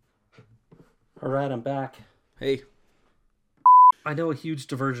 All right, I'm back. Hey. I know a huge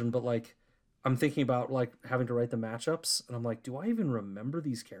diversion, but like, I'm thinking about like having to write the matchups, and I'm like, do I even remember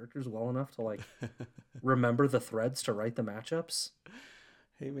these characters well enough to like remember the threads to write the matchups?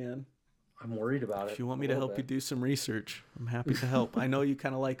 Hey, man. I'm worried about it. If you want me to help you do some research, I'm happy to help. I know you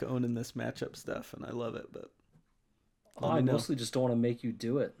kind of like owning this matchup stuff, and I love it, but I mostly just don't want to make you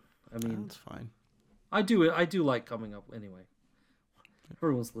do it. I mean, that's fine. I do it. I do like coming up anyway.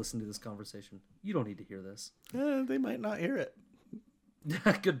 Everyone's listening to this conversation. You don't need to hear this. They might not hear it.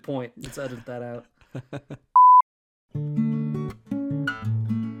 Good point. Let's edit that out.